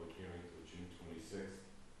public hearing till June 26th,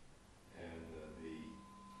 and the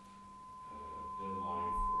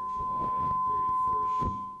deadline for July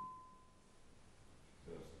 31st,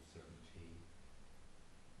 2017.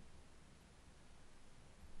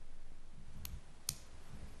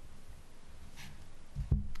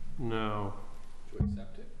 no, To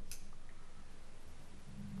accept it?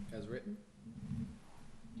 As written?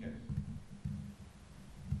 Yes.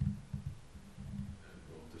 And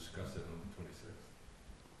we'll discuss it on the 26th.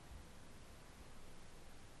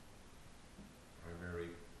 Primary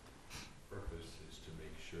purpose is to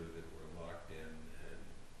make sure that we're locked in and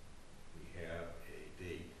we have a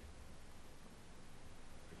date,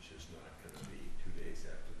 which is not gonna be 2 days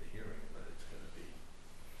after the hearing, but it's gonna be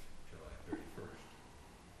July 31st.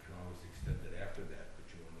 You can always extend it after that, but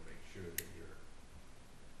you wanna make sure that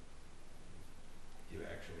you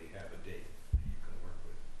actually have a date that you can work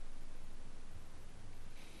with.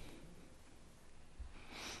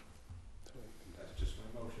 That's just my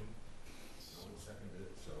motion. No one seconded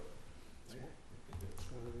it, so.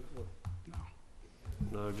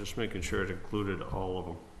 no, just making sure it included all of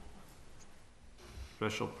them.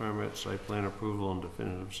 Special permit, site plan approval, and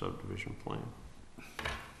definitive subdivision plan.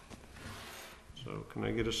 So can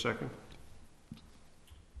I get a second?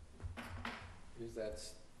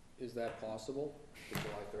 Is that possible? The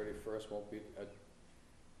July 31st won't be a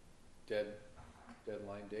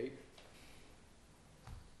deadline date?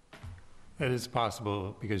 It is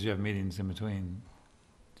possible because you have meetings in between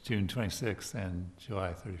June 26th and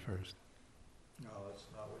July 31st. No, that's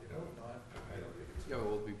not what you're voting on. Yeah, it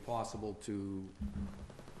will be possible to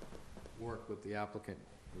work with the applicant,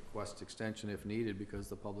 request extension if needed because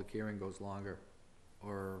the public hearing goes longer.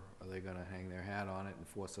 Or are they gonna hang their hat on it and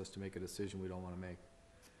force us to make a decision we don't wanna make?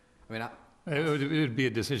 I mean, It would be a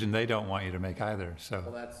decision they don't want you to make either, so.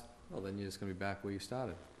 well, then you're just gonna be back where you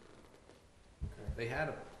started. They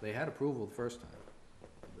had approval the first time.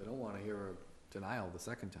 They don't wanna hear a denial the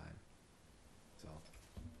second time, so.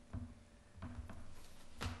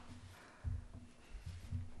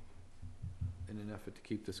 In an effort to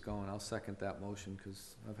keep this going, I'll second that motion,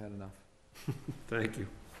 because I've had enough. Thank you.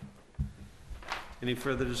 Any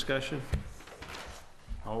further discussion?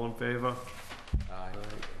 All in favor? Aye.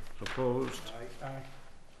 Opposed? Aye.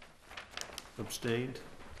 Abstained?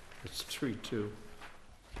 It's 3-2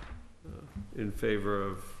 in favor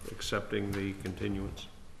of accepting the continuance.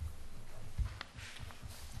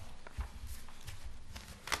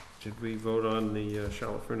 Did we vote on the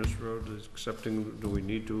Charlotte Furnace Road, accepting, do we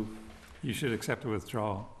need to? You should accept a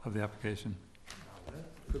withdrawal of the application.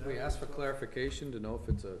 Could we ask for clarification to know if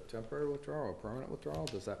it's a temporary withdrawal or permanent withdrawal?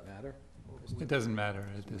 Does that matter? It doesn't matter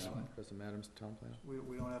at this point. Doesn't matter, Mr. Town Planner?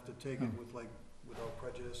 We don't have to take it with like, without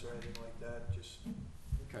prejudice or anything like that, just,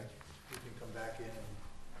 Okay. we can come back in and,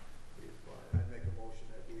 I'd make a motion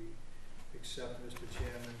that we accept, Mr.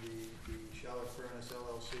 Chairman, the Charlotte Furnace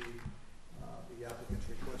LLC, the applicant's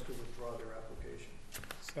request to withdraw their application.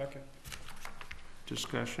 Second.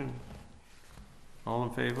 Discussion? All in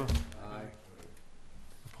favor? Aye.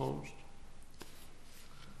 Opposed?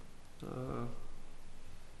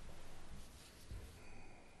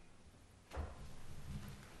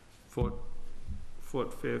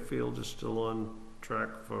 Fort Fairfield is still on track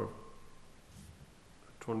for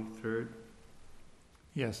 23rd?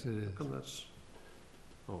 Yes, it is. How come that's,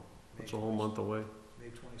 it's a whole month away. May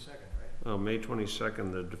 22nd, right? Oh, May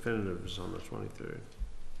 22nd, the definitive is on the 23rd.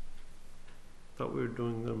 Thought we were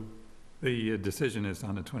doing them, The decision is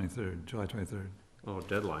on the 23rd, July 23rd. oh,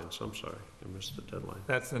 deadlines, I'm sorry, I missed the deadline.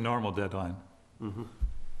 That's the normal deadline. Mhm.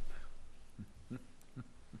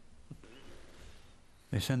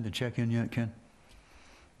 They send the check in yet, Ken?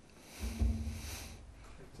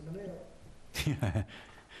 It's in the mail.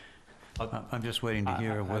 I'm just waiting to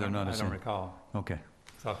hear whether or not it's I don't in. recall, Okay,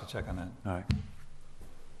 so I'll have to check on that. all right.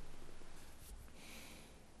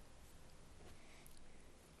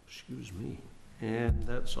 Excuse me. And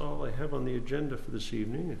that's all I have on the agenda for this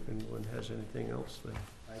evening. If anyone has anything else, then.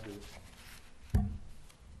 I do.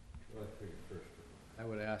 I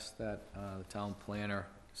would ask that the town planner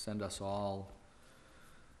send us all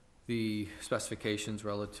the specifications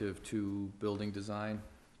relative to building design,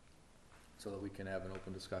 so that we can have an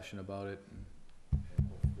open discussion about it, and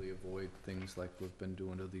hopefully avoid things like we've been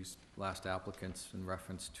doing to these last applicants in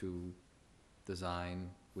reference to design.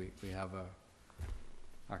 We have a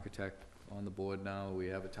architect on the board now, we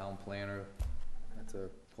have a town planner, that's a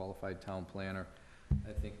qualified town planner.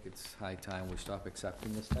 I think it's high time we stop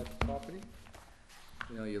accepting this type of property.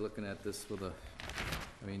 You know, you're looking at this with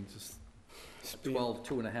just 12,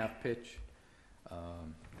 2.5 pitch,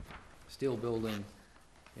 steel building,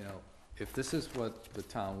 you know, if this is what the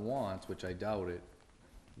town wants, which I doubt it,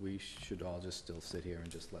 we should all just still sit here and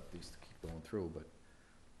just let these keep going through, but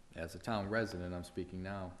as a town resident, I'm speaking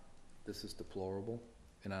now, this is deplorable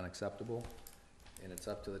and unacceptable, and it's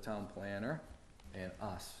up to the town planner and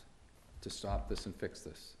us to stop this and fix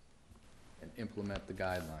this, and implement the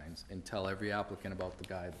guidelines, and tell every applicant about the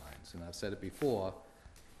guidelines. And I've said it before,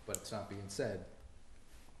 but it's not being said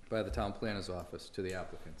by the town planner's office to the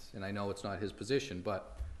applicants. And I know it's not his position,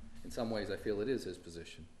 but in some ways I feel it is his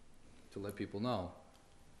position, to let people know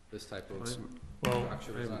this type of Well,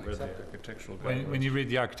 structure I is haven't read the unacceptable. architectural When guidelines. you read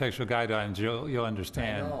the architectural guidelines, you'll I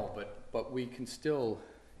understand. know, but we can still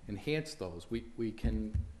enhance those. We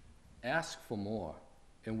can ask for more,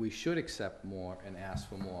 and we should accept more and ask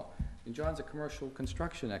for more. And John's a commercial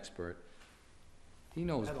construction expert. He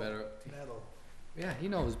knows better. Metal. Yeah, he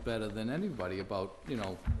knows better than anybody about, you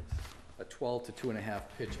know, a 12 to 2.5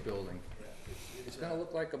 pitch building. It's gonna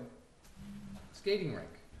look like a skating rink,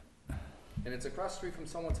 and it's across the street from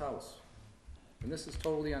someone's house. And this is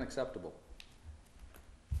totally unacceptable.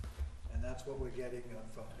 And that's what we're getting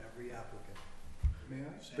from every applicant. May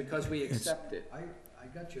I? Same Because we It's- accept it. I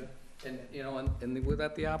got you. And, you know, and we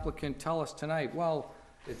let the applicant tell us tonight, well,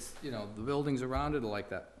 it's, you know, the buildings around it are like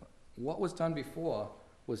that. What was done before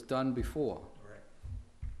was done before.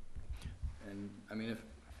 Right. And, I mean,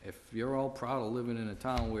 if you're all proud of living in a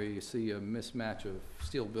town where you see a mismatch of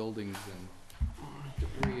steel buildings and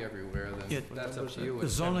agree everywhere, then It- that's up to you. The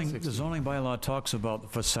zoning bylaw talks about the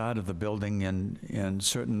facade of the building and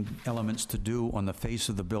certain elements to do on the face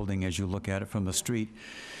of the building as you look at it from the street.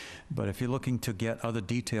 But if you're looking to get other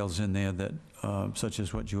details in there that, such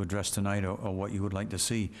as what you addressed tonight or what you would like to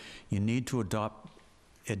see, you need to adopt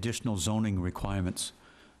additional zoning requirements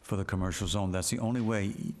for the commercial zone. That's the only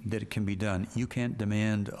way that it can be done. You can't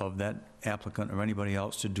demand of that applicant or anybody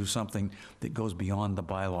else to do something that goes beyond the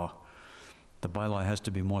bylaw. The bylaw has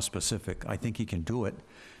to be more specific. I think he can do it,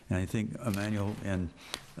 and I think Emmanuel, and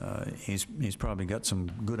he's probably got some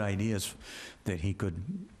good ideas that he could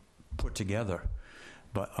put together.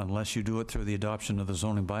 But unless you do it through the adoption of the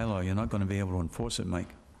zoning bylaw, you're not going to be able to enforce it, Mike.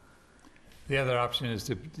 The other option is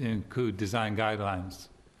to include design guidelines.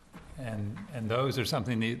 And those are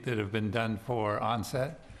something that have been done for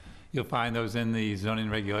onset. You'll find those in the zoning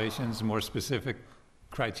regulations, more specific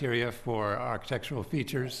criteria for architectural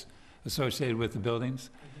features associated with the buildings.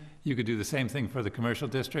 You could do the same thing for the commercial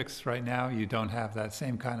districts. Right now, you don't have that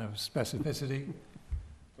same kind of specificity.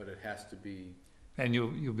 But it has to be, And you'll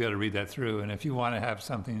be able to read that through. And if you want to have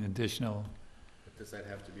something additional, does that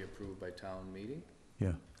have to be approved by town meeting?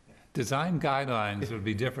 Yeah. design guidelines would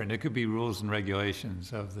be different. It could be rules and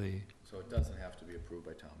regulations of the, So it doesn't have to be approved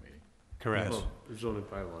by town meeting? correct. Yes. Well, the zoning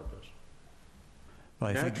bylaw does. Well,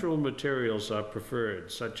 I think- Natural materials are preferred,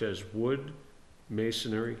 such as wood,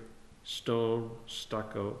 masonry, stone,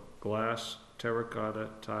 stucco, glass, terracotta,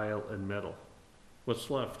 tile, and metal. What's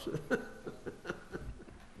left?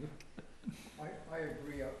 I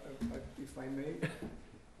agree, if I may.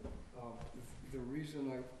 The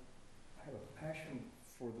reason I have a passion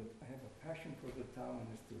for the town, and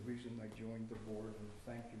it's the reason I joined the board, and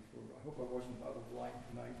thank you for, I hope I wasn't out of line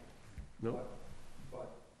tonight. No.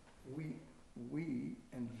 But we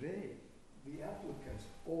and they, the applicants,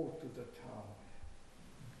 owe to the town.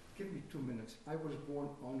 Give me 2 minutes. I was born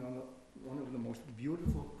on one of the most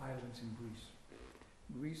beautiful islands in Greece.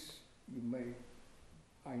 Greece,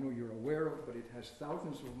 I know you're aware of, but it has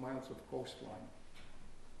thousands of miles of coastline.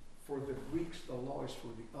 For the Greeks, the law is for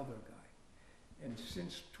the other guy. And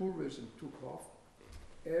since tourism took off,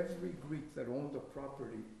 every Greek that owned a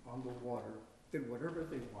property on the water did whatever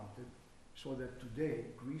they wanted, so that today,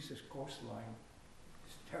 Greece's coastline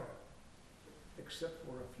is terrible, except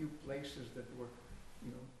for a few places that were,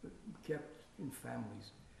 kept in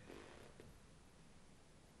families.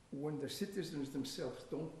 When the citizens themselves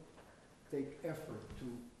don't take effort to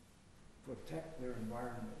protect their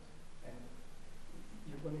environment, and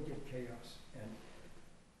you're gonna get chaos. And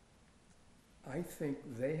I think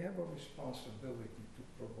they have a responsibility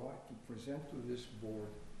to present to this board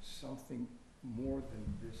something more than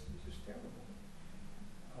this. This is terrible.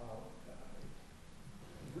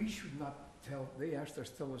 We should not they asked us,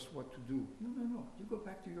 tell us what to do. No, you go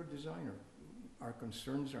back to your designer. Our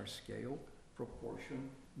concerns are scale, proportion,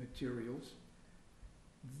 materials,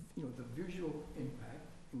 the visual impact,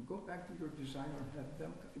 and go back to your designer and have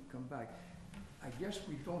them come back. I guess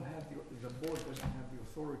we don't have, the board doesn't have the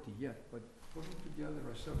authority yet, but putting together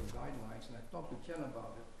a set of guidelines, and I talked to Ken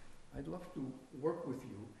about it, I'd love to work with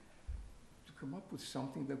you to come up with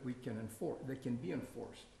something that we can enforce, that can be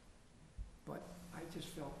enforced. But I just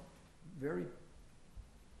felt very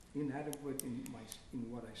inadequate in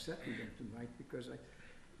what I said to them tonight, because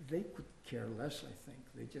they could care less, I think.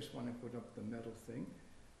 They just want to put up the metal thing.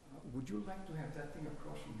 Would you like to have that thing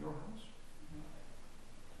across from your house?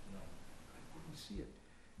 No. I couldn't see it.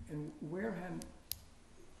 And Wareham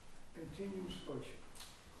continues,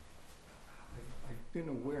 I've been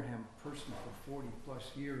a Wareham person for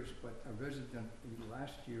 40+ years, but a resident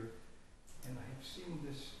last year, and I have seen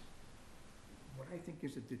this, what I think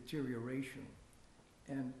is a deterioration.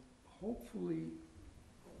 And hopefully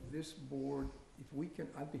this board, if we can,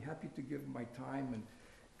 I'd be happy to give my time and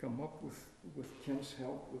come up with Ken's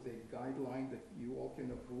help with a guideline that you all can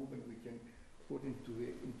approve and we can put into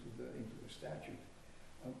the statute.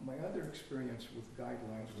 My other experience with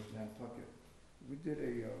guidelines was Nantucket. We did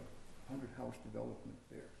a 100-house development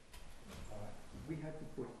there. We had to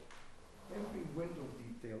put every window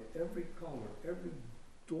detail, every color, every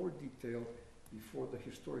door detail before the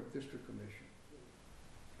Historic District Commission.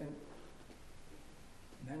 And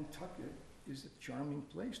Nantucket is a charming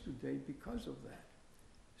place today because of that.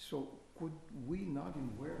 So could we not in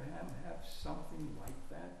Wareham have something like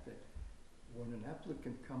that, that when an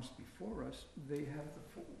applicant comes before us,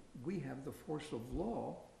 we have the force of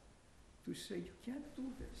law to say, you can't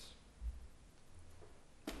do this.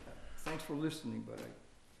 Thanks for listening, but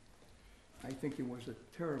I think it was a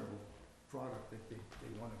terrible product that they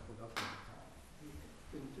want to put up in the town.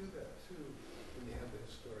 You can do that too when you have the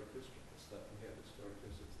historic district and stuff. We have historic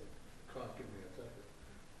districts like Concord, Nantucket.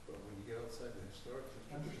 But when you get outside the historic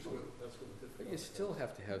district, that's what the But difference. you still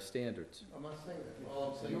have to have standards. I'm not saying that.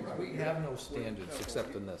 All I'm saying is. We have no standards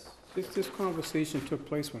except in this. This conversation took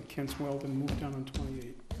place when Kent Weldon moved down on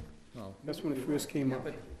 28. No. That's when it first came Yeah, up.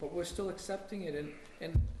 but we're still accepting it,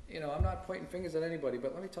 and, you know, I'm not pointing fingers at anybody,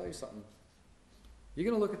 but let me tell you something. You're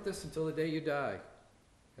gonna look at this until the day you die,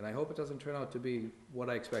 and I hope it doesn't turn out to be what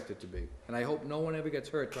I expect it to be. And I hope no one ever gets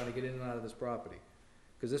hurt trying to get in and out of this property,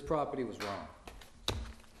 because this property was wrong. It's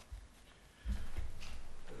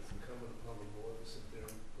incumbent upon the board to sit there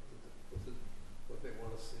and put what they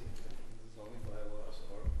want to see in the zoning bylaws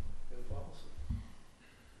or in policy.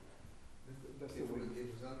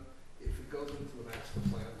 If it goes into the master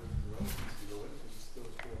plan, which the road needs to go into, still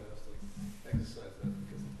the board has to exercise that,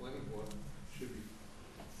 because the planning board should be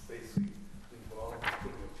basically involved in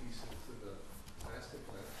putting a piece into the master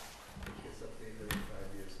plan, which gets updated every 5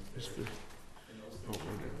 years. And those things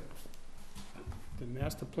should be in there. The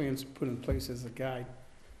master plan's put in place as a guide.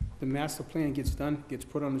 The master plan gets done, gets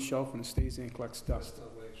put on the shelf, and it stays there and collects dust. That's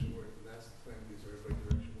not the way it should work. The master plan gives everybody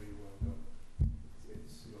direction where you want to go.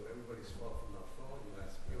 It's, you know, everybody's fault for not following the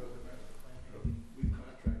master plan. We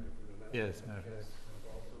contracted for the master. Yes, plan. matter of fact.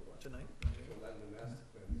 Tonight? So that in the master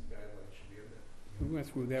plan, these guidelines should be in there. We went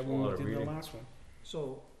through that when we did the last one.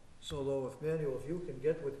 So though, if Manuel, if you can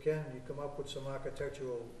get with Ken, you come up with some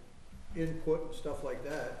architectural input and stuff like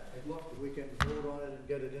that, I'd love to, we can vote on it and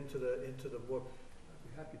get it into the book.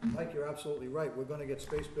 Mike, you're absolutely right, we're gonna get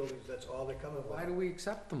space buildings, that's all they're coming Why with. do we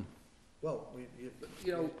accept them? Well,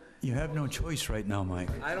 You know, You have no choice right now, Mike.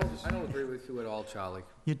 I don't agree with you at all, Charlie.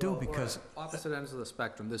 You do, Well, because Opposite ends of the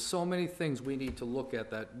spectrum. There's so many things we need to look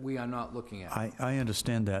at that we are not looking at. I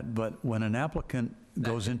understand that, but when an applicant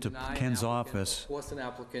goes into Deny an Ken's applicant, office, Force an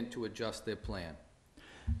applicant to adjust their plan.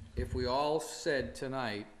 If we all said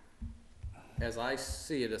tonight, as I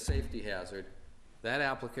see it, a safety hazard, that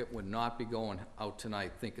applicant would not be going out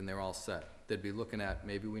tonight thinking they're all set. They'd be looking at,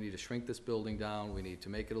 maybe we need to shrink this building down, we need to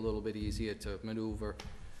make it a little bit easier to maneuver.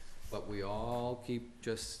 But we all keep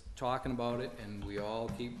just talking about it, and we all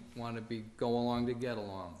keep wanting to go along to get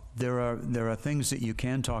along. there are things that you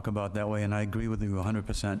can talk about that way, and I agree with you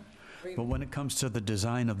 100%. But when it comes to the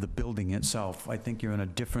design of the building itself, I think you're in a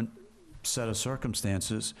different set of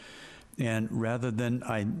circumstances. And rather than,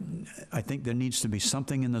 I think there needs to be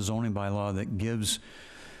something in the zoning bylaw that gives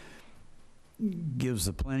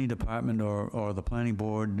the planning department or the planning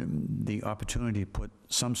board the opportunity to put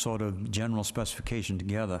some sort of general specification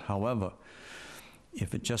together. However,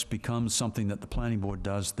 if it just becomes something that the planning board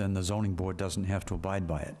does, then the zoning board doesn't have to abide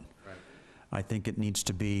by it. Right. I think it needs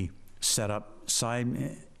to be set up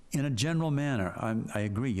in a general manner. I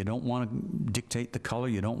agree, you don't want to dictate the color,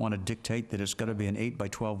 you don't want to dictate that it's got to be an 8 by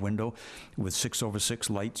 12 window with 6/6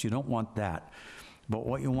 lights, you don't want that. But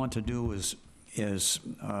what you want to do is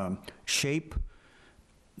shape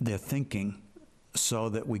their thinking so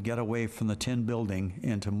that we get away from the tin building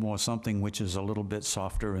into more something which is a little bit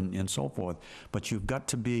softer and so forth. But you've got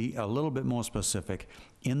to be a little bit more specific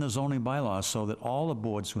in the zoning bylaws so that all the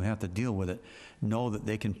boards who have to deal with it know that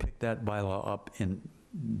they can pick that bylaw up, and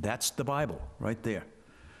that's the Bible, right there.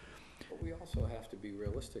 But we also have to be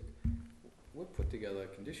realistic. We'll put together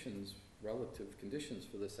conditions, relative conditions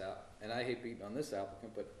for this and I hate beating on this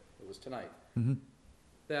applicant, but it was tonight,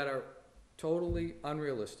 that are totally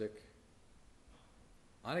unrealistic,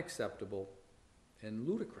 unacceptable, and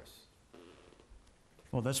ludicrous.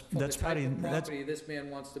 Well, that's For the part type of, of that's, property this man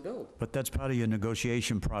wants to build. but that's part of your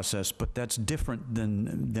negotiation process, but that's different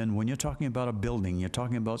than when you're talking about a building, you're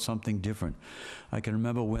talking about something different. I can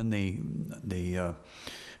remember when the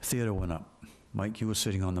theater went up. Mike, you were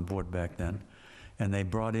sitting on the board back then, and they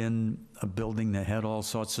brought in a building that had all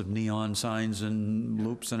sorts of neon signs and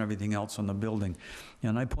loops and everything else on the building.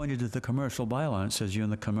 And I pointed to the commercial bylaw, and it says you're in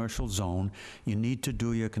the commercial zone, you need to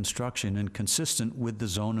do your construction and consistent with the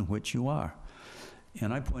zone in which you are.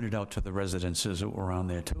 And I pointed out to the residences that were around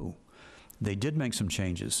there too. They did make some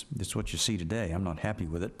changes. It's what you see today. I'm not happy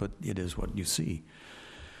with it, but it is what you see.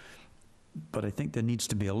 But I think there needs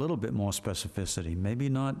to be a little bit more specificity. Maybe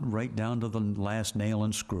not right down to the last nail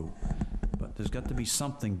and screw, but there's got to be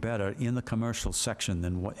something better in the commercial section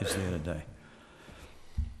than what is there today.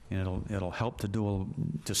 And it'll help to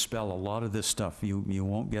dispel a lot of this stuff. You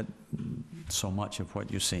won't get so much of what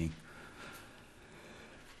you're seeing.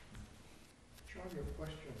 Charlie, a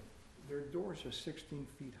question. Their doors are 16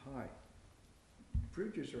 feet high.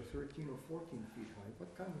 Bridges are 13 or 14 feet high.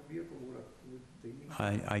 What kind of vehicle would they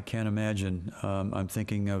need? I can't imagine. I'm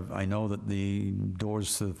thinking of, I know that the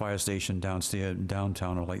doors to the fire station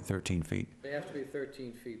downtown are like 13 feet. They have to be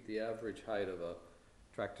 13 feet, the average height of a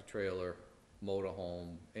tractor trailer,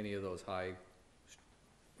 motorhome, any of those high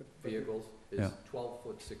vehicles is Yeah. 12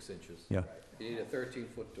 foot 6 inches. Yeah. You need a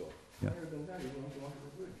 13-foot door. Yeah. Higher than that, you won't go under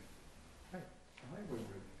the bridge. Right. A highway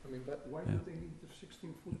bridge. I mean, but Why Yeah. would they need the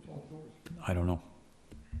 16-foot tall doors? I don't know.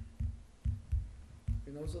 I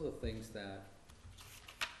mean, those are the things that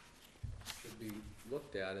should be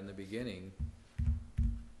looked at in the beginning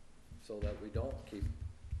so that we don't keep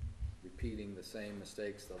repeating the same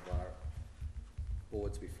mistakes of our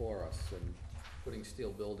boards before us and putting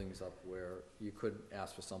steel buildings up where you could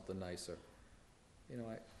ask for something nicer. You know,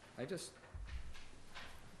 I'm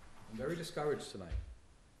very discouraged tonight.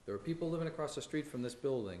 There are people living across the street from this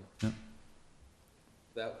building Yep.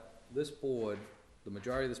 that this board, the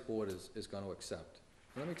majority of this board is gonna accept.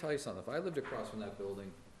 Let me tell you something, if I lived across from that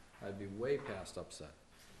building, I'd be way past upset.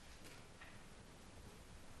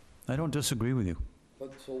 I don't disagree with you,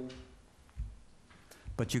 But so,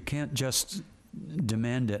 but you can't just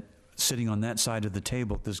demand it sitting on that side of the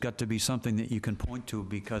table. There's got to be something that you can point to,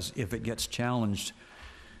 because if it gets challenged,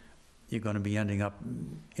 you're gonna be ending up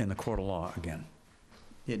in the court of law again.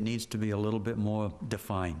 It needs to be a little bit more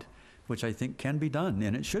defined, which I think can be done,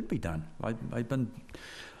 and it should be done. I've been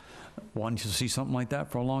wanting to see something like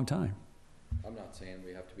that for a long time. I'm not saying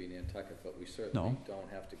we have to be Nantucket, but we certainly No. don't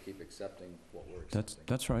have to keep accepting what we're That's, accepting.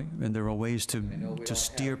 that's right, and there are ways I know we to don't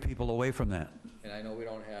steer have- people away from that. And I know we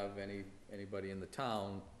don't have anybody in the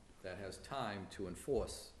town that has time to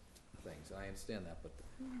enforce things, and I understand that, but,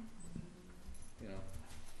 you know,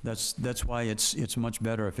 That's why it's much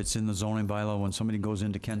better if it's in the zoning bylaw when somebody goes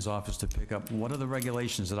into Ken's office to pick up, what are the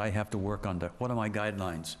regulations that I have to work under? What are my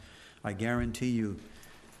guidelines? I guarantee you,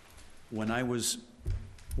 when I was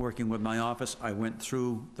working with my office, I went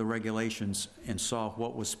through the regulations and saw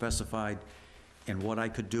what was specified and what I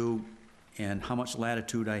could do and how much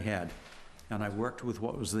latitude I had. And I worked with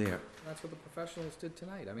what was there. that's what the professionals did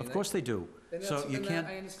tonight. I mean, Of course they do. and So that's- you and can't,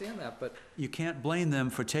 I understand that, but you can't blame them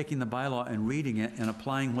for taking the bylaw and reading it and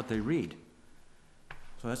applying what they read.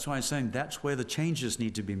 So that's why I'm saying that's where the changes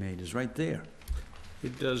need to be made, is right there.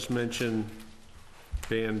 It does mention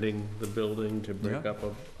banding the building to break Yeah. up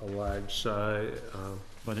a large side.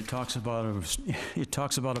 But it talks about, it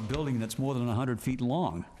talks about a building that's more than 100 feet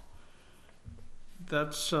long.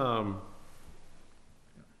 That's, you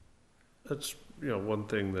know, one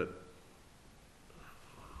thing that,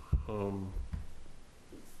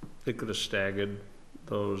 they could have staggered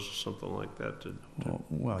those, something like that, to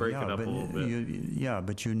Well, break yeah, it up a but little bit. Yeah,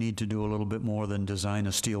 but you need to do a little bit more than design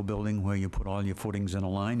a steel building where you put all your footings in a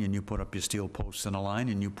line, and you put up your steel posts in a line,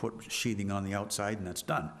 and you put sheathing on the outside, and that's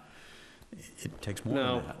done. It takes more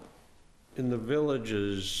Now, than that. in the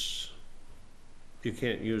villages, you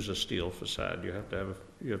can't use a steel facade. You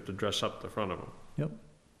have to dress up the front of them. Yep.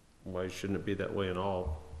 Why shouldn't it be that way in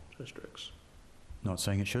all districts? Not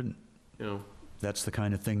saying it shouldn't. You know, That's the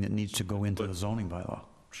kind of thing that needs to go into the zoning bylaw.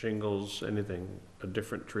 shingles, anything, a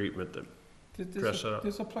different treatment that, There's Dress it up.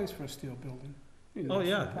 There's a place for a steel building. oh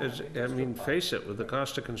yeah, I mean, face it, with the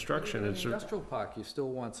cost of construction, in it's, the industrial park, you still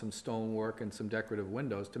want some stonework and some decorative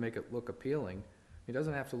windows to make it look appealing. It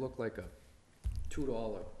doesn't have to look like a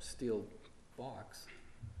 $2 steel box.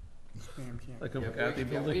 Spam camp. like a Yeah, McCarthy we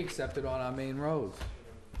building. accept it on our main roads.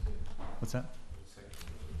 What's that?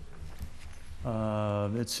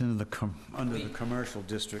 It's in the, under the commercial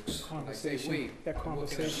districts. Conversation, that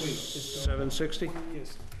conversation is 760? 20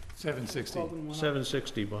 years. 760.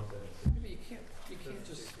 760, Bob. You can't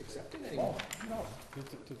just accept it anymore. No,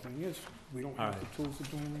 the thing is, we don't All have right. the tools to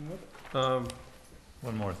do anything with it.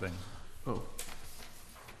 One more thing. Oh,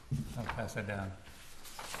 I'll pass that down.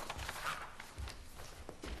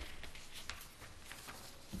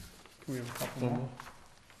 Can we have a couple more?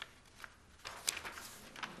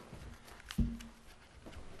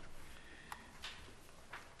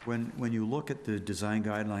 When you look at the design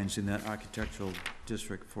guidelines in that architectural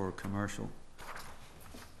district for commercial,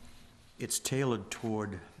 it's tailored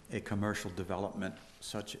toward a commercial development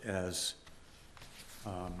such as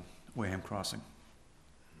Wareham Crossing.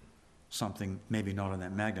 Something, maybe not in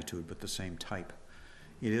that magnitude, but the same type.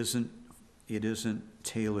 It isn't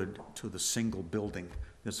tailored to the single building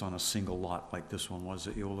that's on a single lot like this one was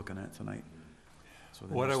that you were looking at tonight. So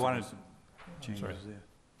there What I needs to be wanted- some changes sorry. there.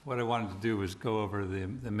 What I wanted to do was go over the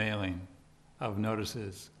mailing of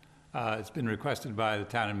notices. It's been requested by the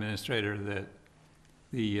town administrator that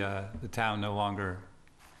the town no longer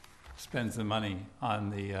spends the money on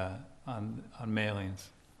the, on mailings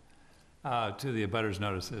to the abutters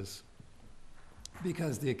notices,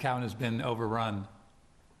 because the account has been overrun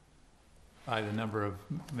by the number of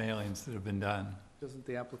mailings that have been done. Doesn't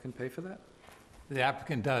the applicant pay for that? The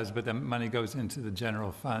applicant does, but the money goes into the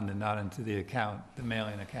general fund and not into the account, the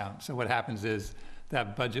mailing account. So what happens is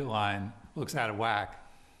that budget line looks out of whack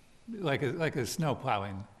like a snow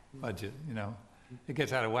plowing budget, you know? It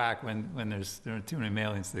gets out of whack when there are too many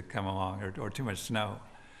mailings that come along or too much snow.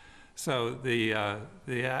 So the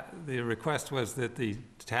request was that the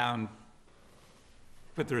town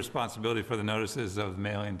put the responsibility for the notices of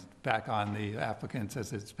mailing back on the applicants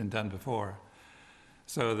as it's been done before.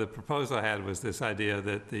 So the proposal I had was this idea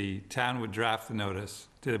that the town would draft the notice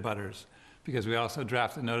to the butters, because we also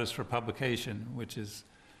draft the notice for publication, which is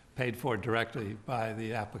paid for directly by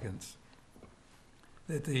the applicants.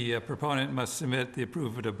 That the proponent must submit the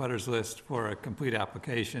approved abutters list for a complete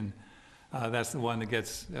application. That's the one that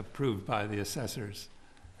gets approved by the assessors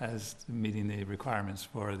as meeting the requirements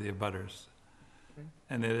for the abutters.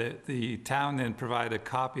 And that the town then provide a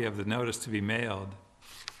copy of the notice to be mailed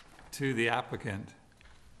to the applicant,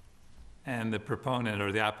 and the proponent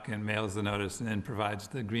or the applicant mails the notice and then provides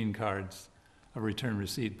the green cards of return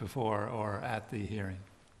receipt before or at the hearing.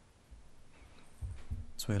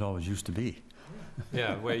 That's the way it always used to be.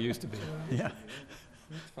 Yeah, the way it used to be. Yeah.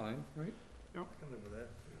 That's fine, right? Yep.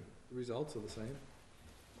 The results are the same.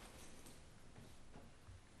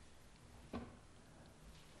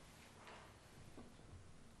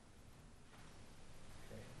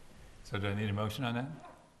 So do I need a motion on that?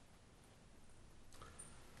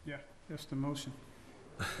 Yeah, that's the motion.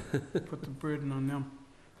 Put the burden on them.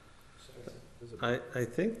 I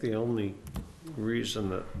think the only reason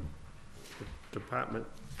that the department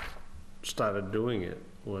started doing it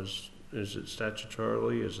was, is it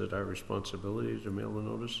statutorily, is it our responsibility to mail the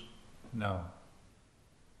notice? No.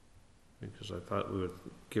 Because I thought we were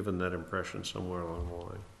given that impression somewhere along the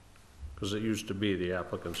line. Because it used to be the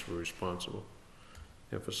applicants were responsible.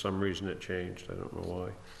 And for some reason it changed, I don't know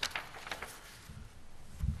why.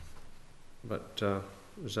 But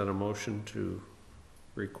is that a motion to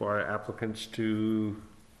require applicants to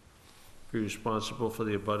be responsible for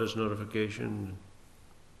the abutters notification?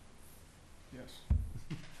 Yes.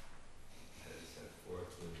 As set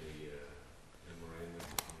forth in the memorandum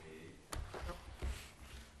of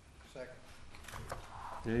the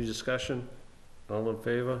Second. Any discussion? All in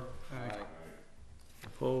favor? Aye.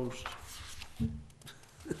 Opposed?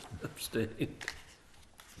 Abstained?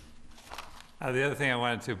 The other thing I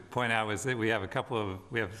wanted to point out was that we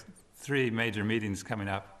have three major meetings coming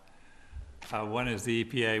up. One is the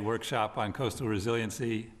EPA workshop on coastal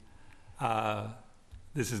resiliency.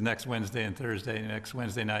 This is next Wednesday and Thursday, next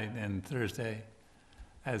Wednesday night and Thursday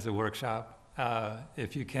as a workshop.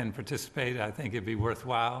 If you can participate, I think it'd be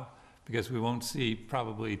worthwhile, because we won't see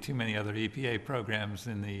probably too many other EPA programs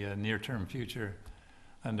in the near-term future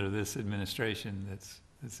under this administration that's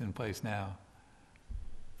in place now.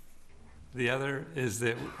 The other is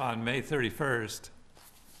that on May 31st,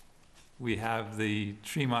 we have the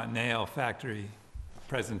Tremont Nail Factory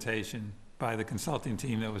presentation by the consulting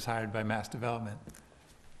team that was hired by Mass Development.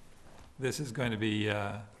 This is going to be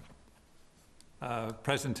a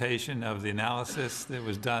presentation of the analysis that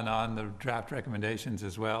was done on the draft recommendations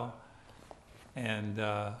as well. And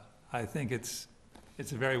I think it's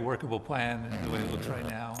a very workable plan in the way it looks right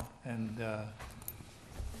now, and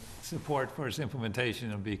support for its implementation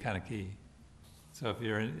will be kind of key. So if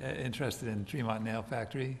you're interested in Tremont Nail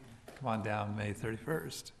Factory, come on down May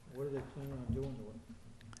 31st. What are they planning on doing to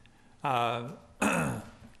it?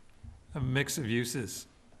 A mix of uses,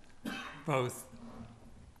 both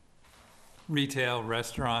retail,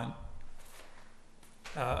 restaurant,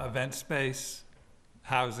 event space,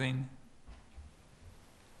 housing.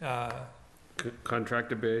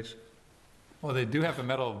 Contractor base? Well, they do have a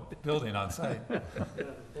metal building on site. Yeah, the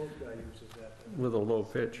boat guy uses that. With a low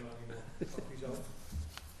pitch. He's out.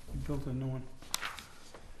 You built a new one.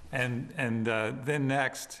 And then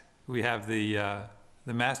next, we have the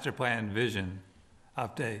master plan vision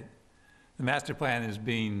update. The master plan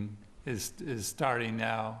is starting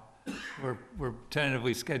now. We're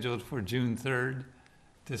tentatively scheduled for June 3rd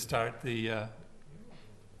to start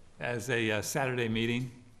as a Saturday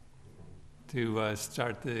meeting to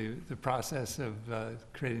start the process of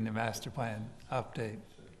creating the master plan update.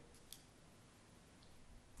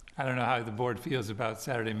 I don't know how the board feels about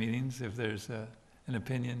Saturday meetings, if there's an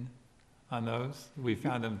opinion on those. We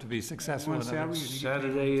found them to be successful. One in others.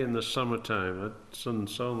 Saturday in the summertime, that doesn't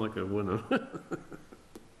sound like a winner.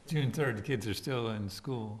 June 3rd, the kids are still in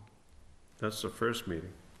school. That's the first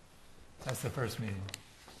meeting. That's the first meeting.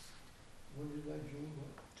 When did that, June?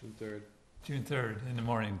 June 3rd. June 3rd in the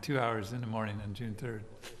morning, 2 hours in the morning on June 3rd.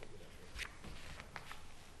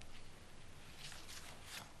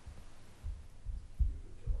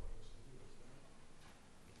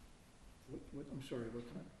 I'm sorry, what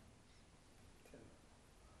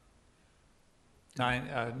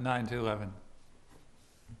time? 9 to 11.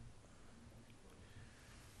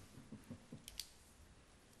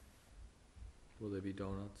 Will there be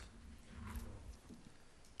donuts?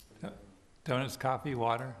 Donuts, coffee,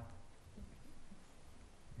 water?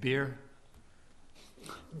 Beer?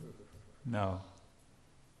 No.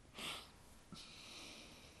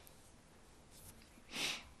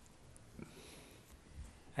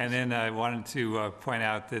 And then I wanted to point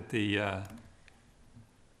out that the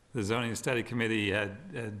zoning study committee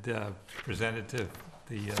had presented to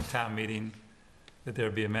the town meeting that there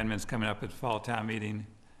would be amendments coming up at fall town meeting.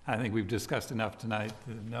 I think we've discussed enough tonight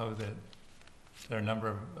to know that there are a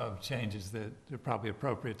number of changes that are probably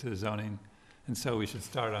appropriate to the zoning, and so we should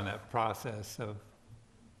start on that process of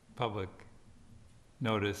public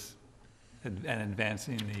notice and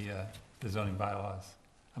advancing the zoning bylaws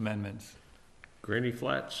amendments. Granny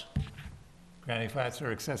Flats? Granny flats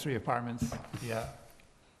or accessory apartments, yeah,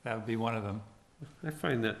 that would be one of them. I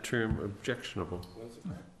find that term objectionable.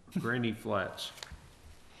 Granny Flats.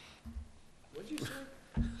 What'd you say?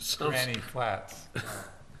 Sounds- Granny flats.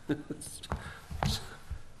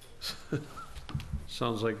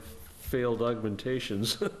 Sounds like failed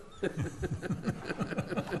augmentations. I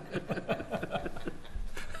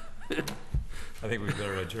think we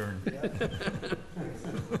better adjourn.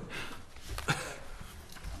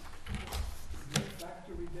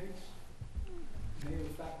 Factory dates? May of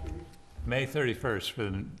the factory? May 31st for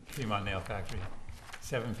the Fremont Nail Factory,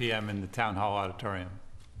 7 PM in the Town Hall Auditorium.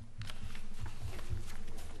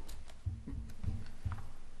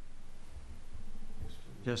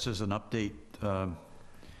 Just as an update,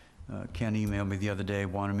 Ken emailed me the other day,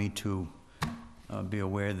 wanted me to be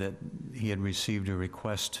aware that he had received a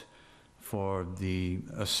request for the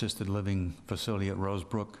assisted living facility at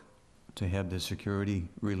Rosebrook to have the security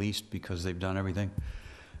released because they've done everything.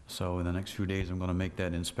 So in the next few days, I'm going to make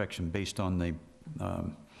that inspection based on the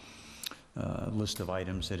list of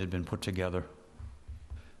items that had been put together.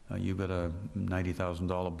 You've got a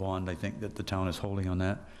 $90,000 bond, I think, that the town is holding on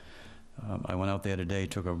that. I went out there today,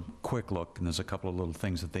 took a quick look, and there's a couple of little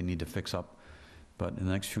things that they need to fix up. But in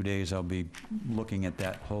the next few days, I'll be looking at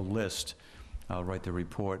that whole list. I'll write the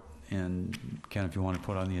report, and Ken, if you want to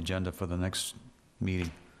put on the agenda for the next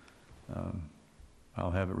meeting,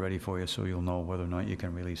 I'll have it ready for you so you'll know whether or not you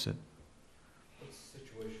can release it. What's the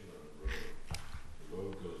situation on the road? The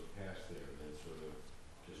road goes past there and then sort of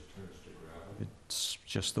just turns to gravel? It's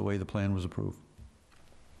just the way the plan was approved.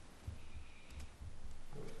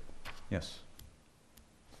 Yes.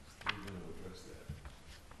 How are you gonna address that?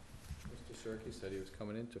 Mr. Cirque said he was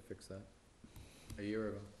coming in to fix that a year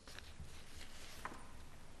ago.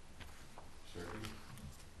 Certainly?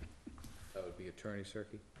 That would be Attorney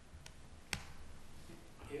Cirque.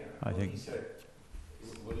 Yeah. I well, think- He said,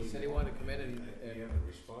 what do He you said he want? wanted to come in and- He haven't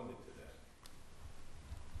responded to that.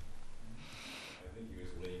 I think he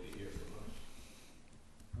was waiting to hear from us.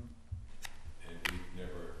 And we've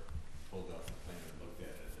never pulled out the plan and looked at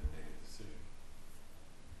it and made a decision.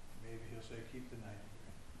 Maybe he'll say keep the 90.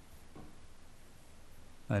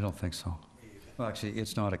 I don't think so. Well, actually,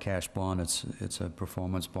 it's not a cash bond, it's a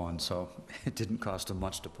performance bond, so it didn't cost him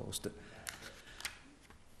much to post it.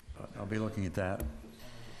 But I'll be looking at that.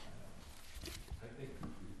 I think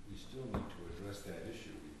we still need to address that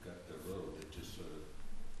issue. We've got the road that just sort of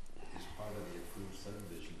is part of the approved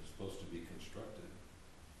subdivision, it's supposed to be constructed.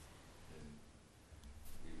 And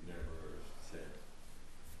we've never said,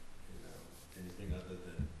 anything other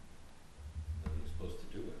than, you're supposed to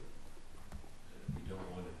do it. And if we don't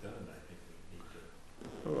want it done, I think we need to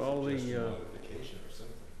All suggest a the, modification or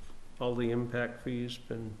something. all the impact fees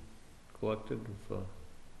been collected for?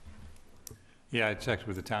 Yeah, I checked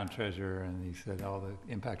with the town treasurer, and he said all the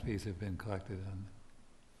impact fees have been collected on.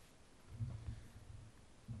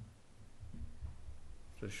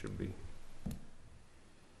 There should be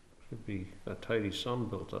a tidy sum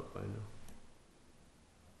built up by now.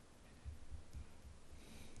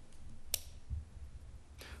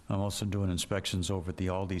 I'm also doing inspections over at the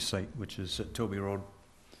Aldi site, which is at Toby Road.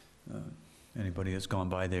 Anybody that's gone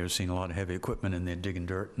by there has seen a lot of heavy equipment in there digging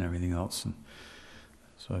dirt and everything else. And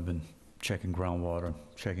so I've been checking groundwater,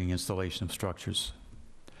 checking installation of structures.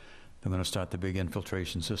 They're going to start the big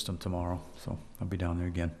infiltration system tomorrow, so I'll be down there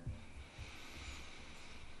again.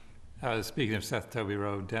 Speaking of Seth Toby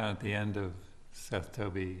Road, down at the end of Seth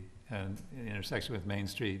Toby and in the intersection with Main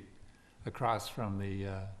Street, across from the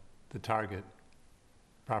Target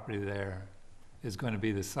property there, is going to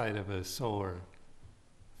be the site of a solar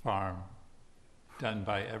farm done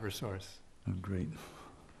by Eversource. Oh, great.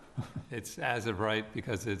 It's as of right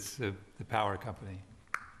because it's the power company.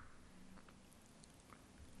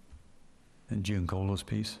 And Giancolo's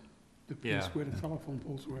piece? The place Yeah. where the telephone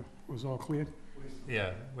poles were, was all cleared?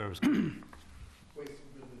 Yeah, where it was,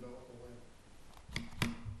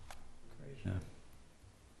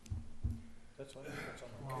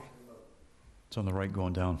 It's on the right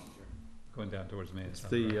going down. Going down towards Main. It's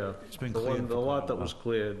the been the cleared one, for the lot quite a that was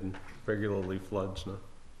cleared and regularly floods now.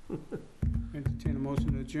 Entertain a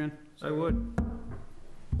motion to adjourn. I would.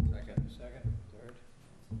 Second, third.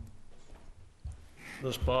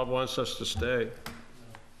 This Bob wants us to stay.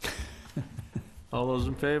 All those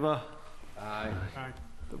in favor? Aye. Aye.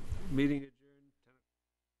 Meeting adjourned.